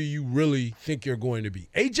good do you really think you're going to be?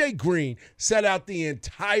 A.J. Green sat out the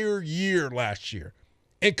entire year last year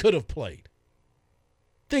and could have played.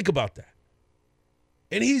 Think about that.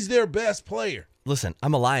 And he's their best player. Listen,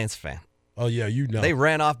 I'm a Lions fan. Oh, yeah, you know. They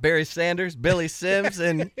ran off Barry Sanders, Billy Sims,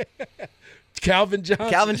 and Calvin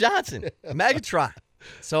Johnson. Megatron.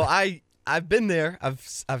 So I've been there.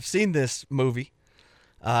 I've seen this movie.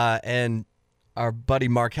 And our buddy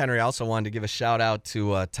Mark Henry also wanted to give a shout-out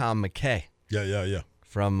to Tom McKay. Yeah.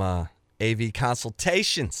 From AV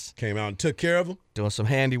Consultations. Came out and took care of him. Doing some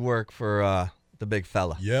handiwork for the big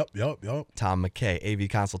fella. Yep. Tom McKay,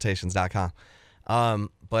 avconsultations.com.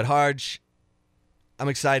 But Hardge, I'm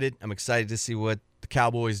excited. I'm excited to see what the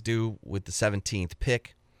Cowboys do with the 17th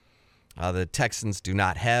pick. The Texans do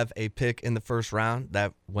not have a pick in the first round.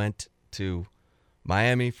 That went to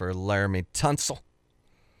Miami for Laramie Tunsil.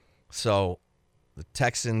 So the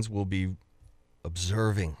Texans will be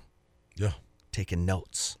observing. Yeah. Taking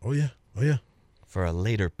notes. Oh, yeah. For a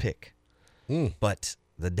later pick. But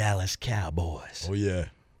the Dallas Cowboys. Oh, yeah.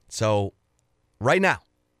 So right now,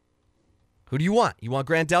 who do you want? You want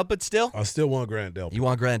Grant Delpit still? I still want Grant Delpit. You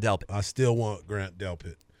want Grant Delpit? I still want Grant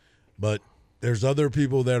Delpit. But there's other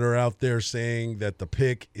people that are out there saying that the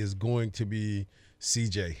pick is going to be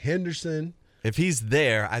C.J. Henderson. If he's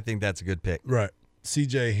there, I think that's a good pick. Right.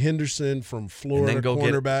 C.J. Henderson from Florida, and then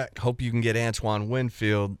cornerback. Hope you can get Antoine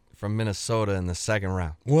Winfield from Minnesota in the second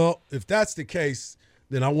round. Well, if that's the case,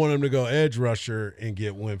 then I want him to go edge rusher and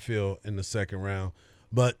get Winfield in the second round.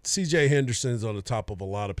 But C.J. Henderson's on the top of a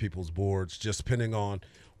lot of people's boards, just depending on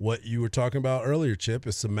what you were talking about earlier, Chip.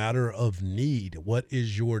 It's a matter of need. What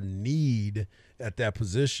is your need at that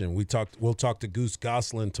position? We'll talk to Goose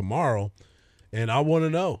Goslin tomorrow, and I want to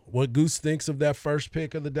know what Goose thinks of that first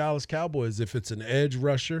pick of the Dallas Cowboys. If it's an edge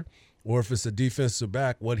rusher or if it's a defensive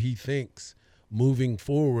back, what he thinks moving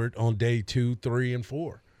forward on day 2, 3, and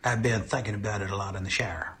 4. I've been thinking about it a lot in the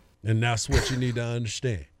shower. And that's what you need to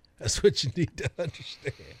understand. That's what you need to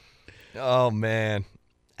understand. Oh, man.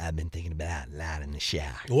 I've been thinking about it a lot in the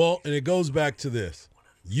shower. Well, and it goes back to this.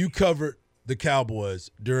 You covered the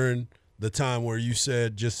Cowboys during the time where you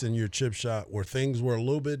said just in your chip shot where things were a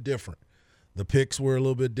little bit different. The picks were a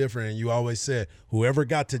little bit different, and you always said whoever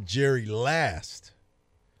got to Jerry last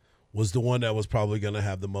was the one that was probably going to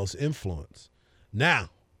have the most influence. Now,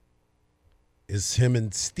 is him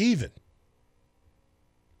and Steven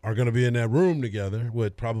are going to be in that room together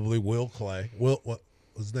with probably Will Clay. What was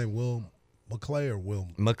his name? Will McClay or Will?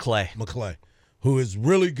 McClay, who is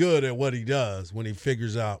really good at what he does when he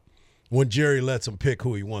figures out when Jerry lets him pick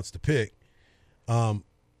who he wants to pick.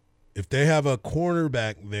 If they have a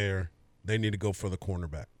cornerback there, they need to go for the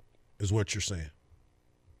cornerback, is what you're saying.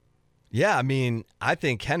 Yeah, I mean, I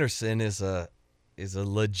think Henderson is a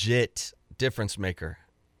legit difference maker.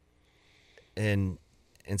 And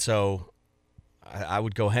so I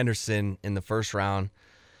would go Henderson in the first round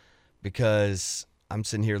because I'm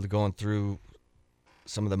sitting here going through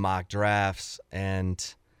some of the mock drafts,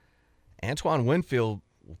 and Antoine Winfield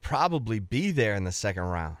will probably be there in the second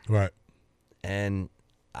round. Right. And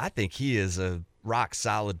I think he is a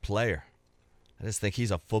rock-solid player. I just think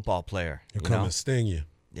he's a football player. He'll come and sting you.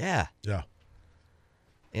 Yeah. Yeah.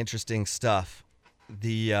 Interesting stuff.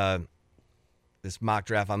 The this mock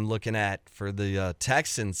draft I'm looking at for the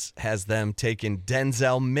Texans has them taking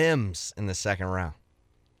Denzel Mims in the second round.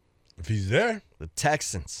 If he's there. The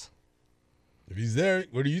Texans. If he's there,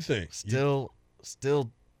 what do you think? Still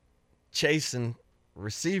chasing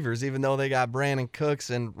receivers, even though they got Brandon Cooks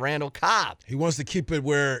and Randall Cobb. He wants to keep it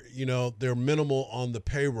where, they're minimal on the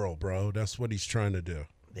payroll, bro. That's what he's trying to do.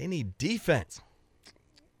 They need defense.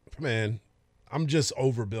 Man, I'm just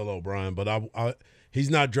over Bill O'Brien, but he's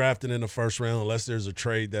not drafted in the first round unless there's a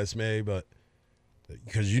trade that's made. But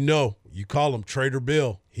because you call him Trader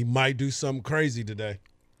Bill, he might do something crazy today,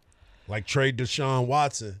 like trade Deshaun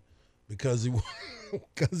Watson because he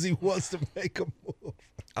wants to make a move.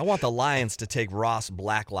 I want the Lions to take Ross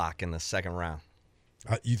Blacklock in the second round.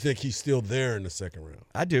 You think he's still there in the second round?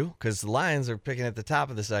 I do, because the Lions are picking at the top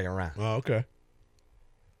of the second round. Oh, okay.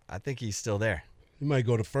 I think he's still there. He might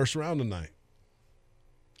go to first round tonight.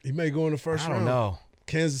 He may go in the first round. I don't know.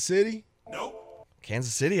 Kansas City? Nope.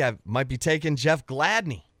 Kansas City, I might be taking Jeff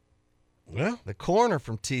Gladney. Yeah. The corner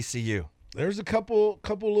from TCU. There's a couple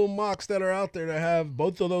little mocks that are out there that have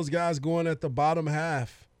both of those guys going at the bottom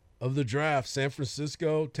half of the draft. San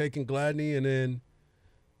Francisco taking Gladney, and then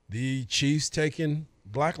the Chiefs taking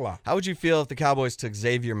Blacklock. How would you feel if the Cowboys took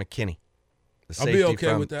Xavier McKinney? I'll be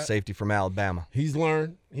okay with that. Safety from Alabama. He's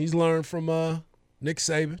learned from Nick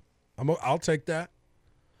Saban. I'll take that.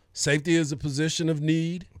 Safety is a position of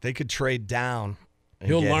need. They could trade down.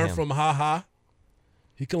 He'll learn from Ha-Ha.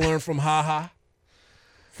 He can learn from Ha-Ha,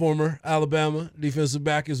 former Alabama defensive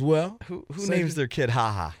back as well. Who names their kid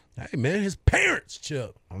Ha-Ha? Hey, man, his parents,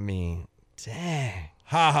 Chip. I mean, dang.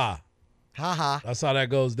 Ha-Ha. Ha-Ha. That's how that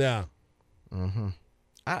goes down. Mm-hmm.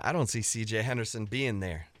 I don't see C.J. Henderson being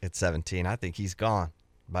there at 17. I think he's gone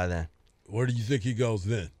by then. Where do you think he goes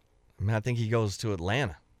then? I mean, I think he goes to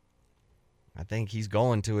Atlanta. I think he's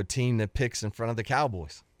going to a team that picks in front of the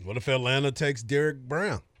Cowboys. What if Atlanta takes Derek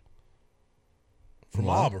Brown from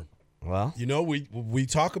Auburn? Well, we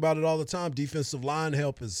talk about it all the time. Defensive line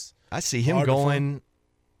help is I see him going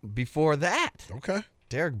before that. Okay.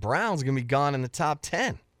 Derek Brown's going to be gone in the top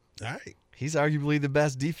 10. All right. He's arguably the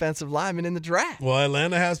best defensive lineman in the draft. Well,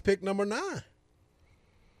 Atlanta has pick number 9.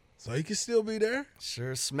 So he can still be there.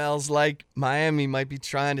 Sure smells like Miami might be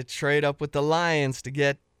trying to trade up with the Lions to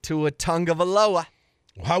get Tua Tagovailoa.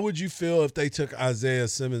 How would you feel if they took Isaiah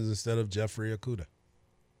Simmons instead of Jeffrey Okudah?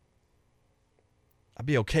 I'd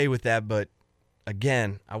be okay with that, but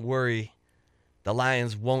again, I worry the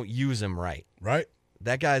Lions won't use him right. Right?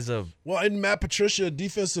 That guy's isn't Matt Patricia a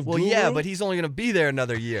defensive guru? Well, yeah, but he's only going to be there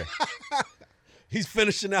another year. He's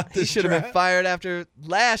finishing out this He should have been fired after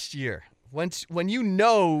last year. When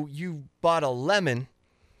you bought a lemon,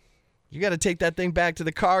 you got to take that thing back to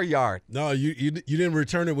the car yard. No, you didn't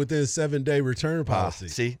return it within 7-day return policy.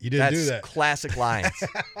 See, you didn't do that. That's classic Lions.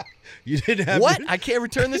 You didn't have what? I can't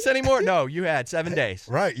return this anymore? No, you had 7 days.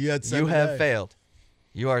 Right, you had 7 days. You have failed.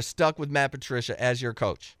 You are stuck with Matt Patricia as your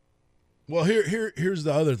coach. Well, here's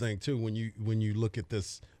the other thing too. When you look at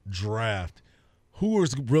this draft, who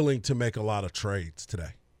is willing to make a lot of trades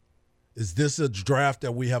today? Is this a draft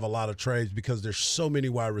that we have a lot of trades because there's so many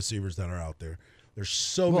wide receivers that are out there? There's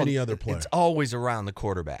so many other players. It's always around the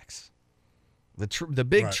quarterbacks. The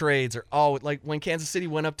big trades are always like when Kansas City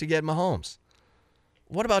went up to get Mahomes.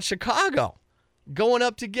 What about Chicago going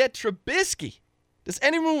up to get Trubisky? Does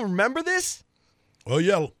anyone remember this? Oh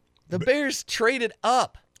yeah, the Bears traded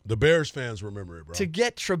up. The Bears fans remember it, bro. To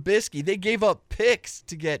get Trubisky. They gave up picks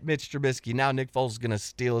to get Mitch Trubisky. Now Nick Foles is going to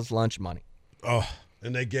steal his lunch money. Oh,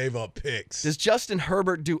 and they gave up picks. Does Justin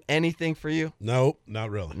Herbert do anything for you? No, not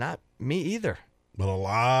really. Not me either. But a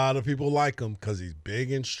lot of people like him because he's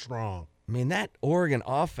big and strong. I mean, that Oregon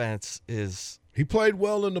offense is... He played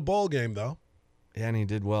well in the bowl game, though. Yeah, and he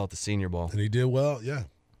did well at the Senior Bowl. And he did well, yeah.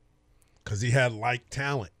 Because he had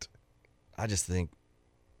talent. I just think...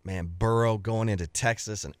 Man, Burrow going into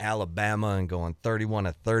Texas and Alabama and going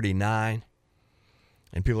 31-39.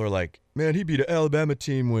 And people are like, man, he beat an Alabama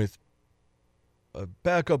team with a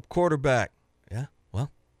backup quarterback. Yeah, well,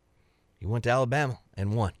 he went to Alabama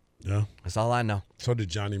and won. Yeah. That's all I know. So did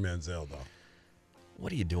Johnny Manziel, though.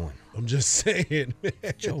 What are you doing? I'm just saying,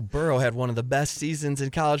 man. Joe Burrow had one of the best seasons in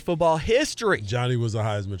college football history. Johnny was a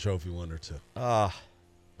Heisman Trophy winner, too.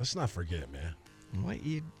 Let's not forget, man. What are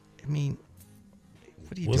you doing?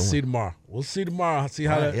 We'll see tomorrow. See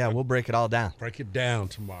how that. Yeah, we'll break it all down. Break it down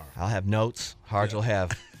tomorrow. I'll have notes. Hardge will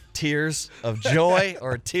have tears of joy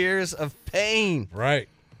or tears of pain. Right.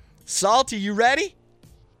 Salty, you ready?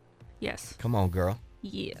 Yes. Come on, girl.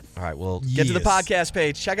 Yes. All right, well, get to the podcast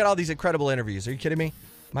page. Check out all these incredible interviews. Are you kidding me?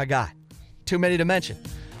 My God. Too many to mention.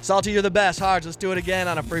 Salty, you're the best. Hardge, let's do it again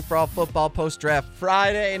on a free-for-all football post-draft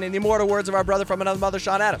Friday. And in the immortal words of our brother from another mother,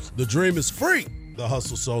 Sean Adams. The dream is free. The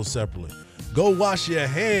hustle sold separately. Go wash your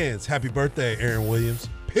hands. Happy birthday, Aaron Williams.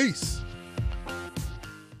 Peace.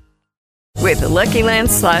 With the Lucky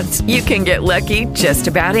Land Slots, you can get lucky just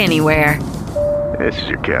about anywhere. This is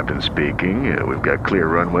your captain speaking. We've got clear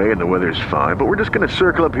runway and the weather's fine, but we're just going to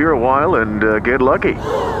circle up here a while and get lucky.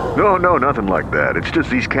 No, nothing like that. It's just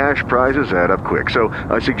these cash prizes add up quick. So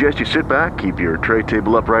I suggest you sit back, keep your tray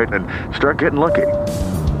table upright, and start getting lucky.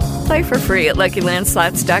 Play for free at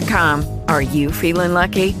LuckyLandSlots.com. Are you feeling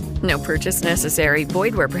lucky? No purchase necessary.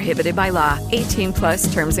 Void where prohibited by law.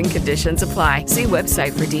 18+ terms and conditions apply. See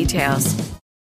website for details.